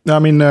 I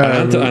mean,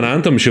 an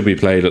anthem should be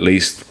played at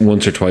least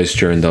once or twice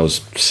during those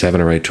 7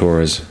 or 8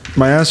 tours.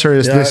 My answer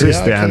is this is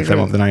the anthem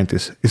of the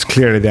 90s. It's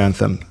clearly the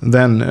anthem.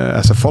 Then,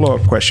 as a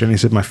follow-up question,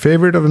 is it my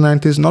favorite of the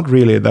 90s? Not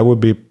really. That would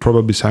be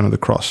probably Sign of the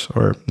Cross.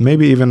 Or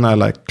maybe even I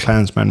like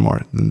Klansman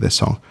more than this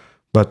song.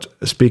 But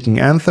speaking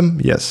anthem,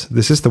 yes,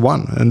 this is the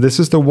one. And this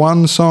is the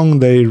one song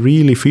they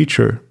really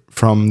feature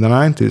from the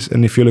 90s.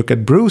 And if you look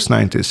at Bruce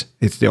 90s,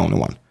 it's the only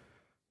one.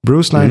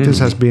 Bruce 90s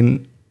has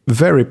been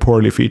very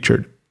poorly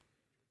featured.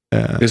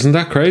 Isn't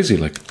that crazy?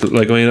 Like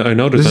I mean, I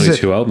know there's only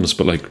 2 albums,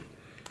 but like,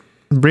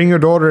 Bring Your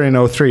Daughter in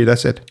 03,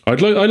 that's it. I'd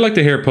like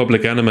to hear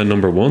Public Enemy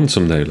 #1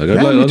 someday. Like,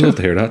 I'd love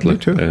to hear that.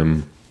 Like, me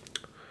too.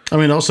 I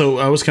mean, also,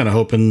 I was kind of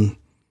hoping.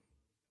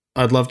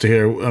 I'd love to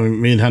hear. I mean,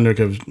 me and Hendrik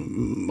have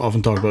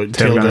often talked about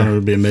Tail Gunner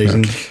would be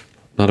amazing.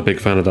 Not a big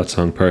fan of that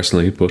song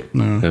personally, but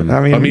no.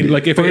 I mean,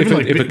 like if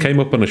it came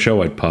up on a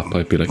show, I'd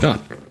be like,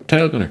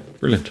 Tail Gunner,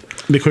 brilliant.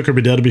 Be Quicker,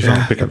 Be Dead would be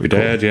fun. Quicker, Be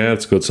Dead, yeah,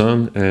 it's a good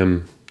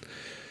song.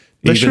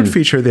 They should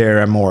feature the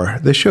era more.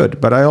 They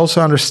should. But I also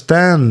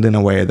understand in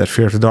a way that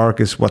Fear of the Dark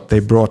is what they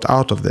brought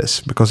out of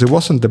this, because it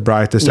wasn't the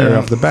brightest era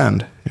of the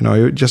band. You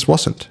know, it just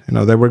wasn't. You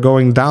know, they were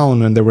going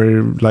down and they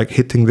were like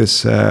hitting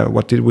this,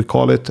 what did we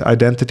call it?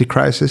 Identity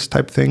crisis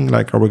type thing.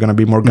 Like, are we going to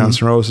be more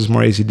Guns N' Roses,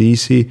 more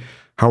AC/DC?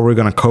 How are we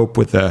going to cope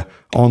with the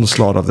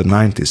onslaught of the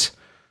 90s?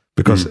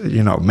 Because,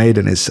 you know,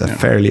 Maiden is a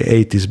fairly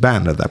 80s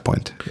band at that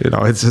point. You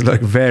know, it's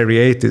like very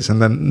 80s.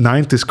 And then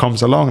 90s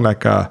comes along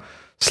like a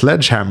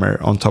sledgehammer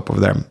on top of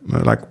them.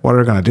 Like, what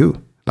are they going to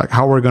do? Like,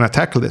 how are we going to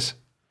tackle this?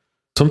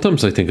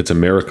 Sometimes I think it's a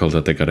miracle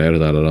that they got out of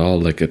that at all.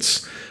 Like,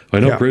 I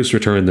know Bruce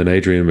returned and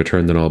Adrian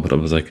returned and all, but I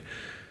was like,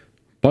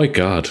 by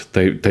God,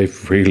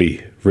 they've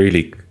really,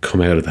 really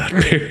come out of that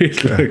period.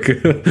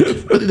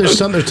 But there's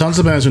tons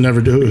of bands who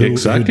never do. Who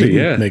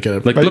didn't make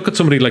it. Like, look at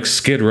somebody like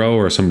Skid Row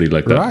or somebody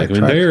like that. Like, I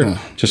mean, they're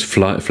just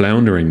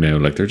floundering now.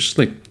 Like, they're just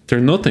like, they're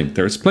nothing.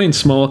 They're playing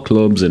small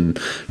clubs in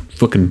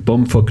fucking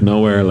bumfuck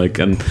nowhere. Like,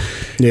 and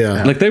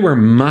like, they were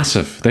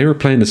massive. They were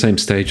playing the same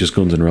stage as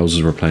Guns N'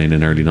 Roses were playing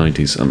in early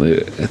 90s, and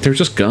they're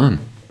just gone.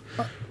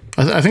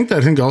 I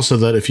think also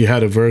that if you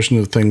had a version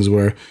of things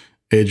where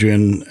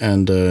Adrian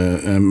and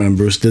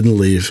Bruce didn't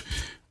leave,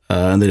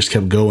 and they just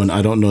kept going,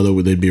 I don't know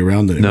that they'd be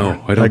around anymore.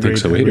 No, I don't think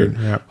so either.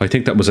 Yeah. I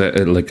think that was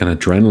like an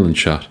adrenaline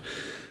shot,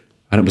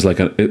 and it was like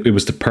it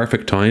was the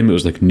perfect time. It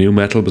was like new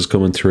metal was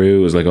coming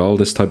through. It was like all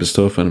this type of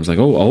stuff, and it was like,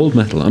 oh, old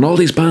metal, and all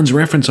these bands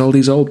reference all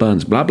these old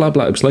bands, blah blah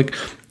blah. It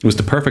was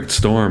the perfect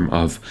storm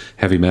of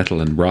heavy metal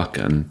and rock,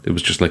 and it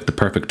was just like the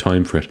perfect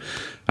time for it.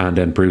 And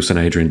then Bruce and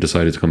Adrian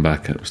decided to come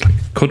back, and it was like,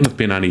 couldn't have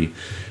been any,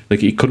 like,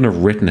 he couldn't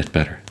have written it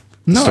better.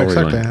 No,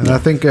 exactly. And I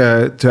think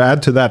to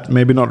add to that,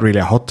 maybe not really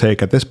a hot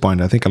take at this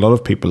point, I think a lot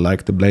of people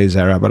like the Blaze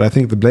era, but I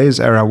think the Blaze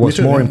era was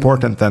more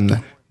important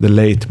than the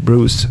late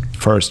Bruce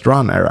first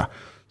run era.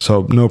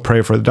 So No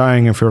Pray for the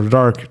Dying and Fear of the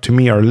Dark, to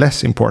me, are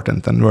less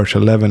important than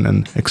Virtual Eleven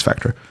and X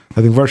Factor.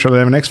 I think Virtual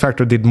Eleven and X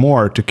Factor did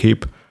more to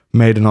keep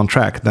Maiden on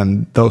track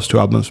than those 2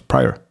 albums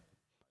prior.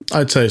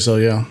 I'd say so,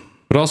 yeah.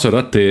 But also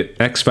that the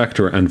X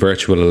Factor and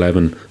Virtual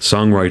 11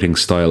 songwriting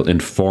style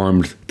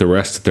informed the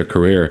rest of their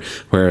career,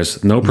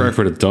 whereas No Prayer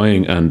for the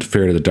Dying and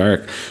Fear of the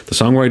Dark, the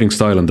songwriting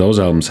style in those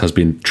albums has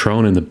been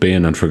thrown in the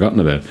bin and forgotten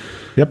about.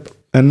 Yep,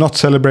 and not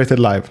celebrated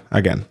live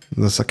again.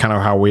 That's kind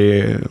of how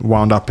we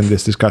wound up in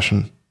this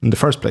discussion in the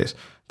first place.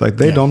 Like,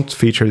 they don't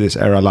feature this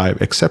era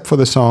live, except for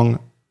the song,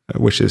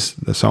 which is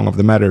the song of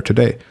the matter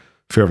today,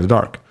 Fear of the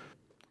Dark.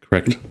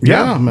 Correct.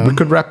 Yeah, we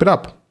could wrap it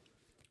up.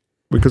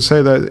 We could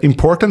say the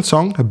important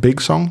song, a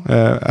big song.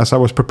 As I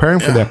was preparing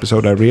for the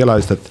episode, I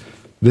realized that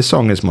this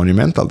song is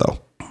monumental, though.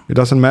 It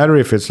doesn't matter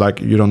if it's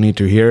like you don't need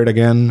to hear it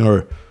again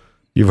or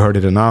you've heard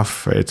it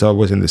enough. It's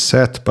always in the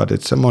set, but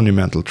it's a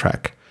monumental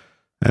track.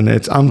 And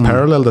it's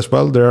unparalleled as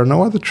well. There are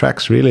no other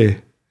tracks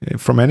really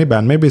from any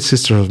band. Maybe it's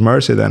Sisters of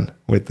Mercy then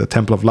with the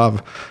Temple of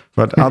Love.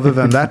 But other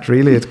than that,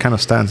 really, it kind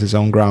of stands its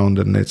own ground,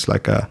 and it's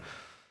like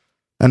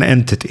an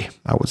entity,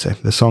 I would say.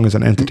 The song is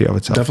an entity of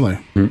itself. Definitely.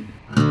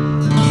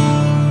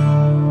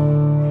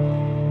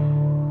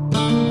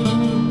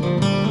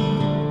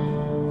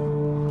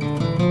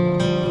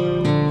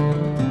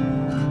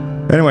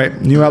 Anyway,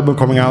 new album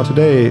coming out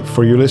today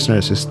for you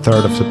listeners is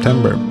 3rd of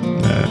September.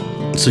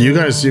 So you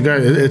guys,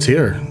 it's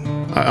here.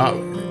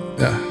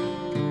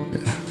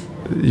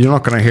 You're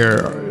not going to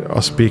hear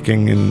us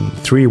speaking in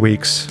 3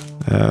 weeks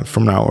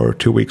from now or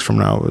 2 weeks from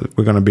now.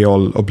 We're going to be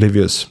all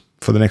oblivious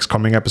for the next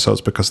coming episodes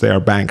because they are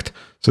banked.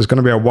 So it's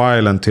going to be a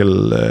while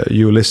until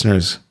you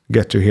listeners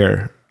get to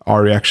hear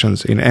our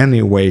reactions in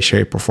any way,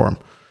 shape, or form,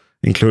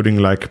 including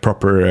like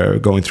proper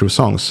going through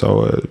songs.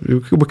 So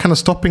we're kind of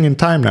stopping in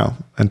time now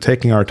and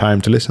taking our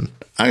time to listen.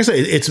 I can say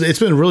it's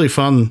been really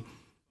fun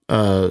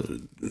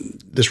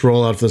this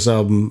rollout of this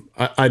album,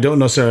 I don't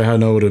necessarily how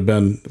it would have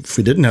been if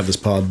we didn't have this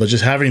pod, but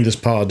just having this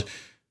pod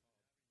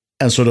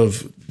and sort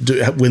of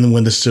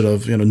when this sort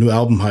of new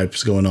album hype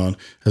is going on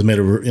has made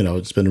it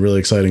it's been really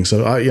exciting.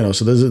 So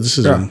so this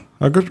is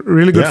I got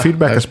really good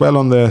feedback as well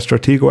on the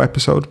Stratego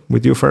episode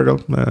with you,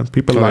 Fergal.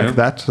 People like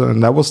that,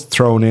 and that was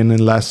thrown in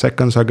last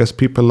seconds. I guess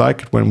people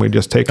like it when we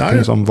just take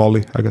things on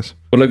volley, I guess.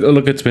 Well,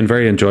 look, it's been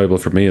very enjoyable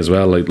for me as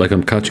well. Like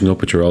I'm catching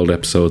up with your old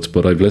episodes,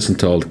 but I've listened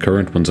to all the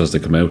current ones as they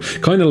come out.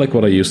 Kind of like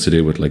what I used to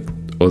do with like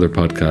other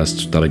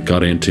podcasts that I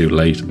got into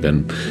late and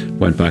then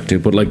went back to.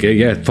 But like,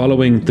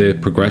 following the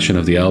progression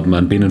of the album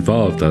and being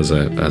involved as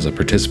a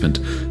participant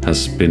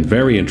has been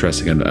very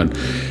interesting. And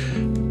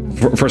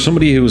for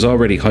somebody who's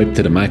already hyped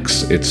to the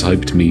max, it's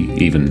hyped me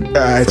even.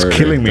 It's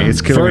killing me.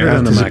 It's killing me.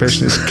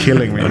 Anticipation is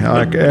killing me.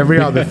 Like every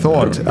other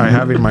thought I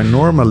have in my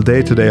normal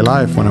day-to-day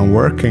life when I'm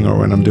working or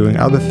when I'm doing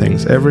other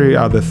things, every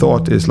other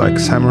thought is like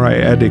Samurai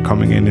Eddie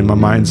coming in my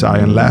mind's eye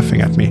and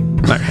laughing at me.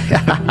 Like,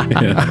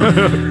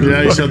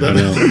 yeah, you said that.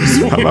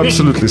 I'm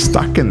absolutely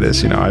stuck in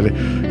this.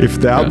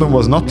 If the album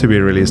was not to be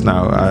released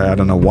now, I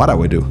don't know what I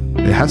would do.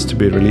 It has to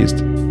be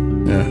released.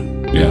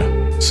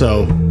 Yeah.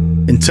 So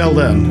until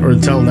then, or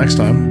until next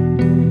time.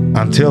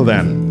 Until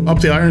then,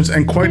 up the irons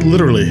and quite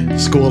literally,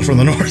 Skål from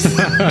the north.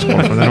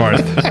 Skål from the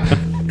north.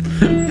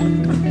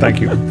 Thank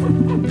you.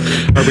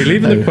 Are we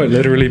leaving the quite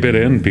literally bit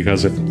in?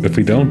 Because if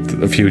we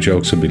don't, a few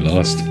jokes would be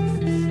lost.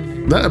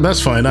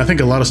 That's fine. I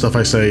think a lot of stuff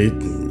I say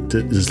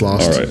is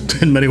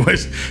lost in many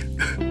ways.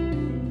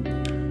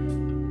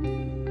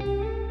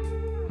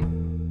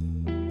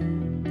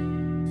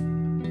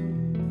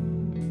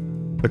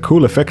 The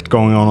cool effect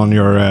going on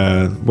your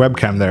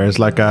webcam there is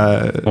like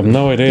a... I have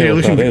no idea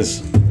what that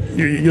is.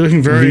 You're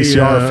looking very...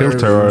 VCR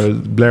filter or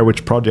Blair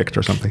Witch Project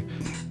or something.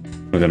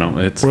 I don't know.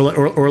 It's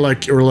or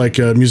like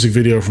a music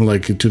video from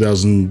like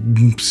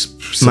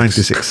 2006.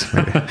 96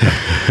 maybe.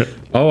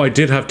 Oh, I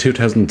did have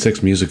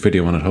 2006 music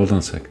video on it. Hold on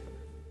a sec.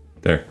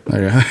 There.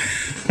 Okay.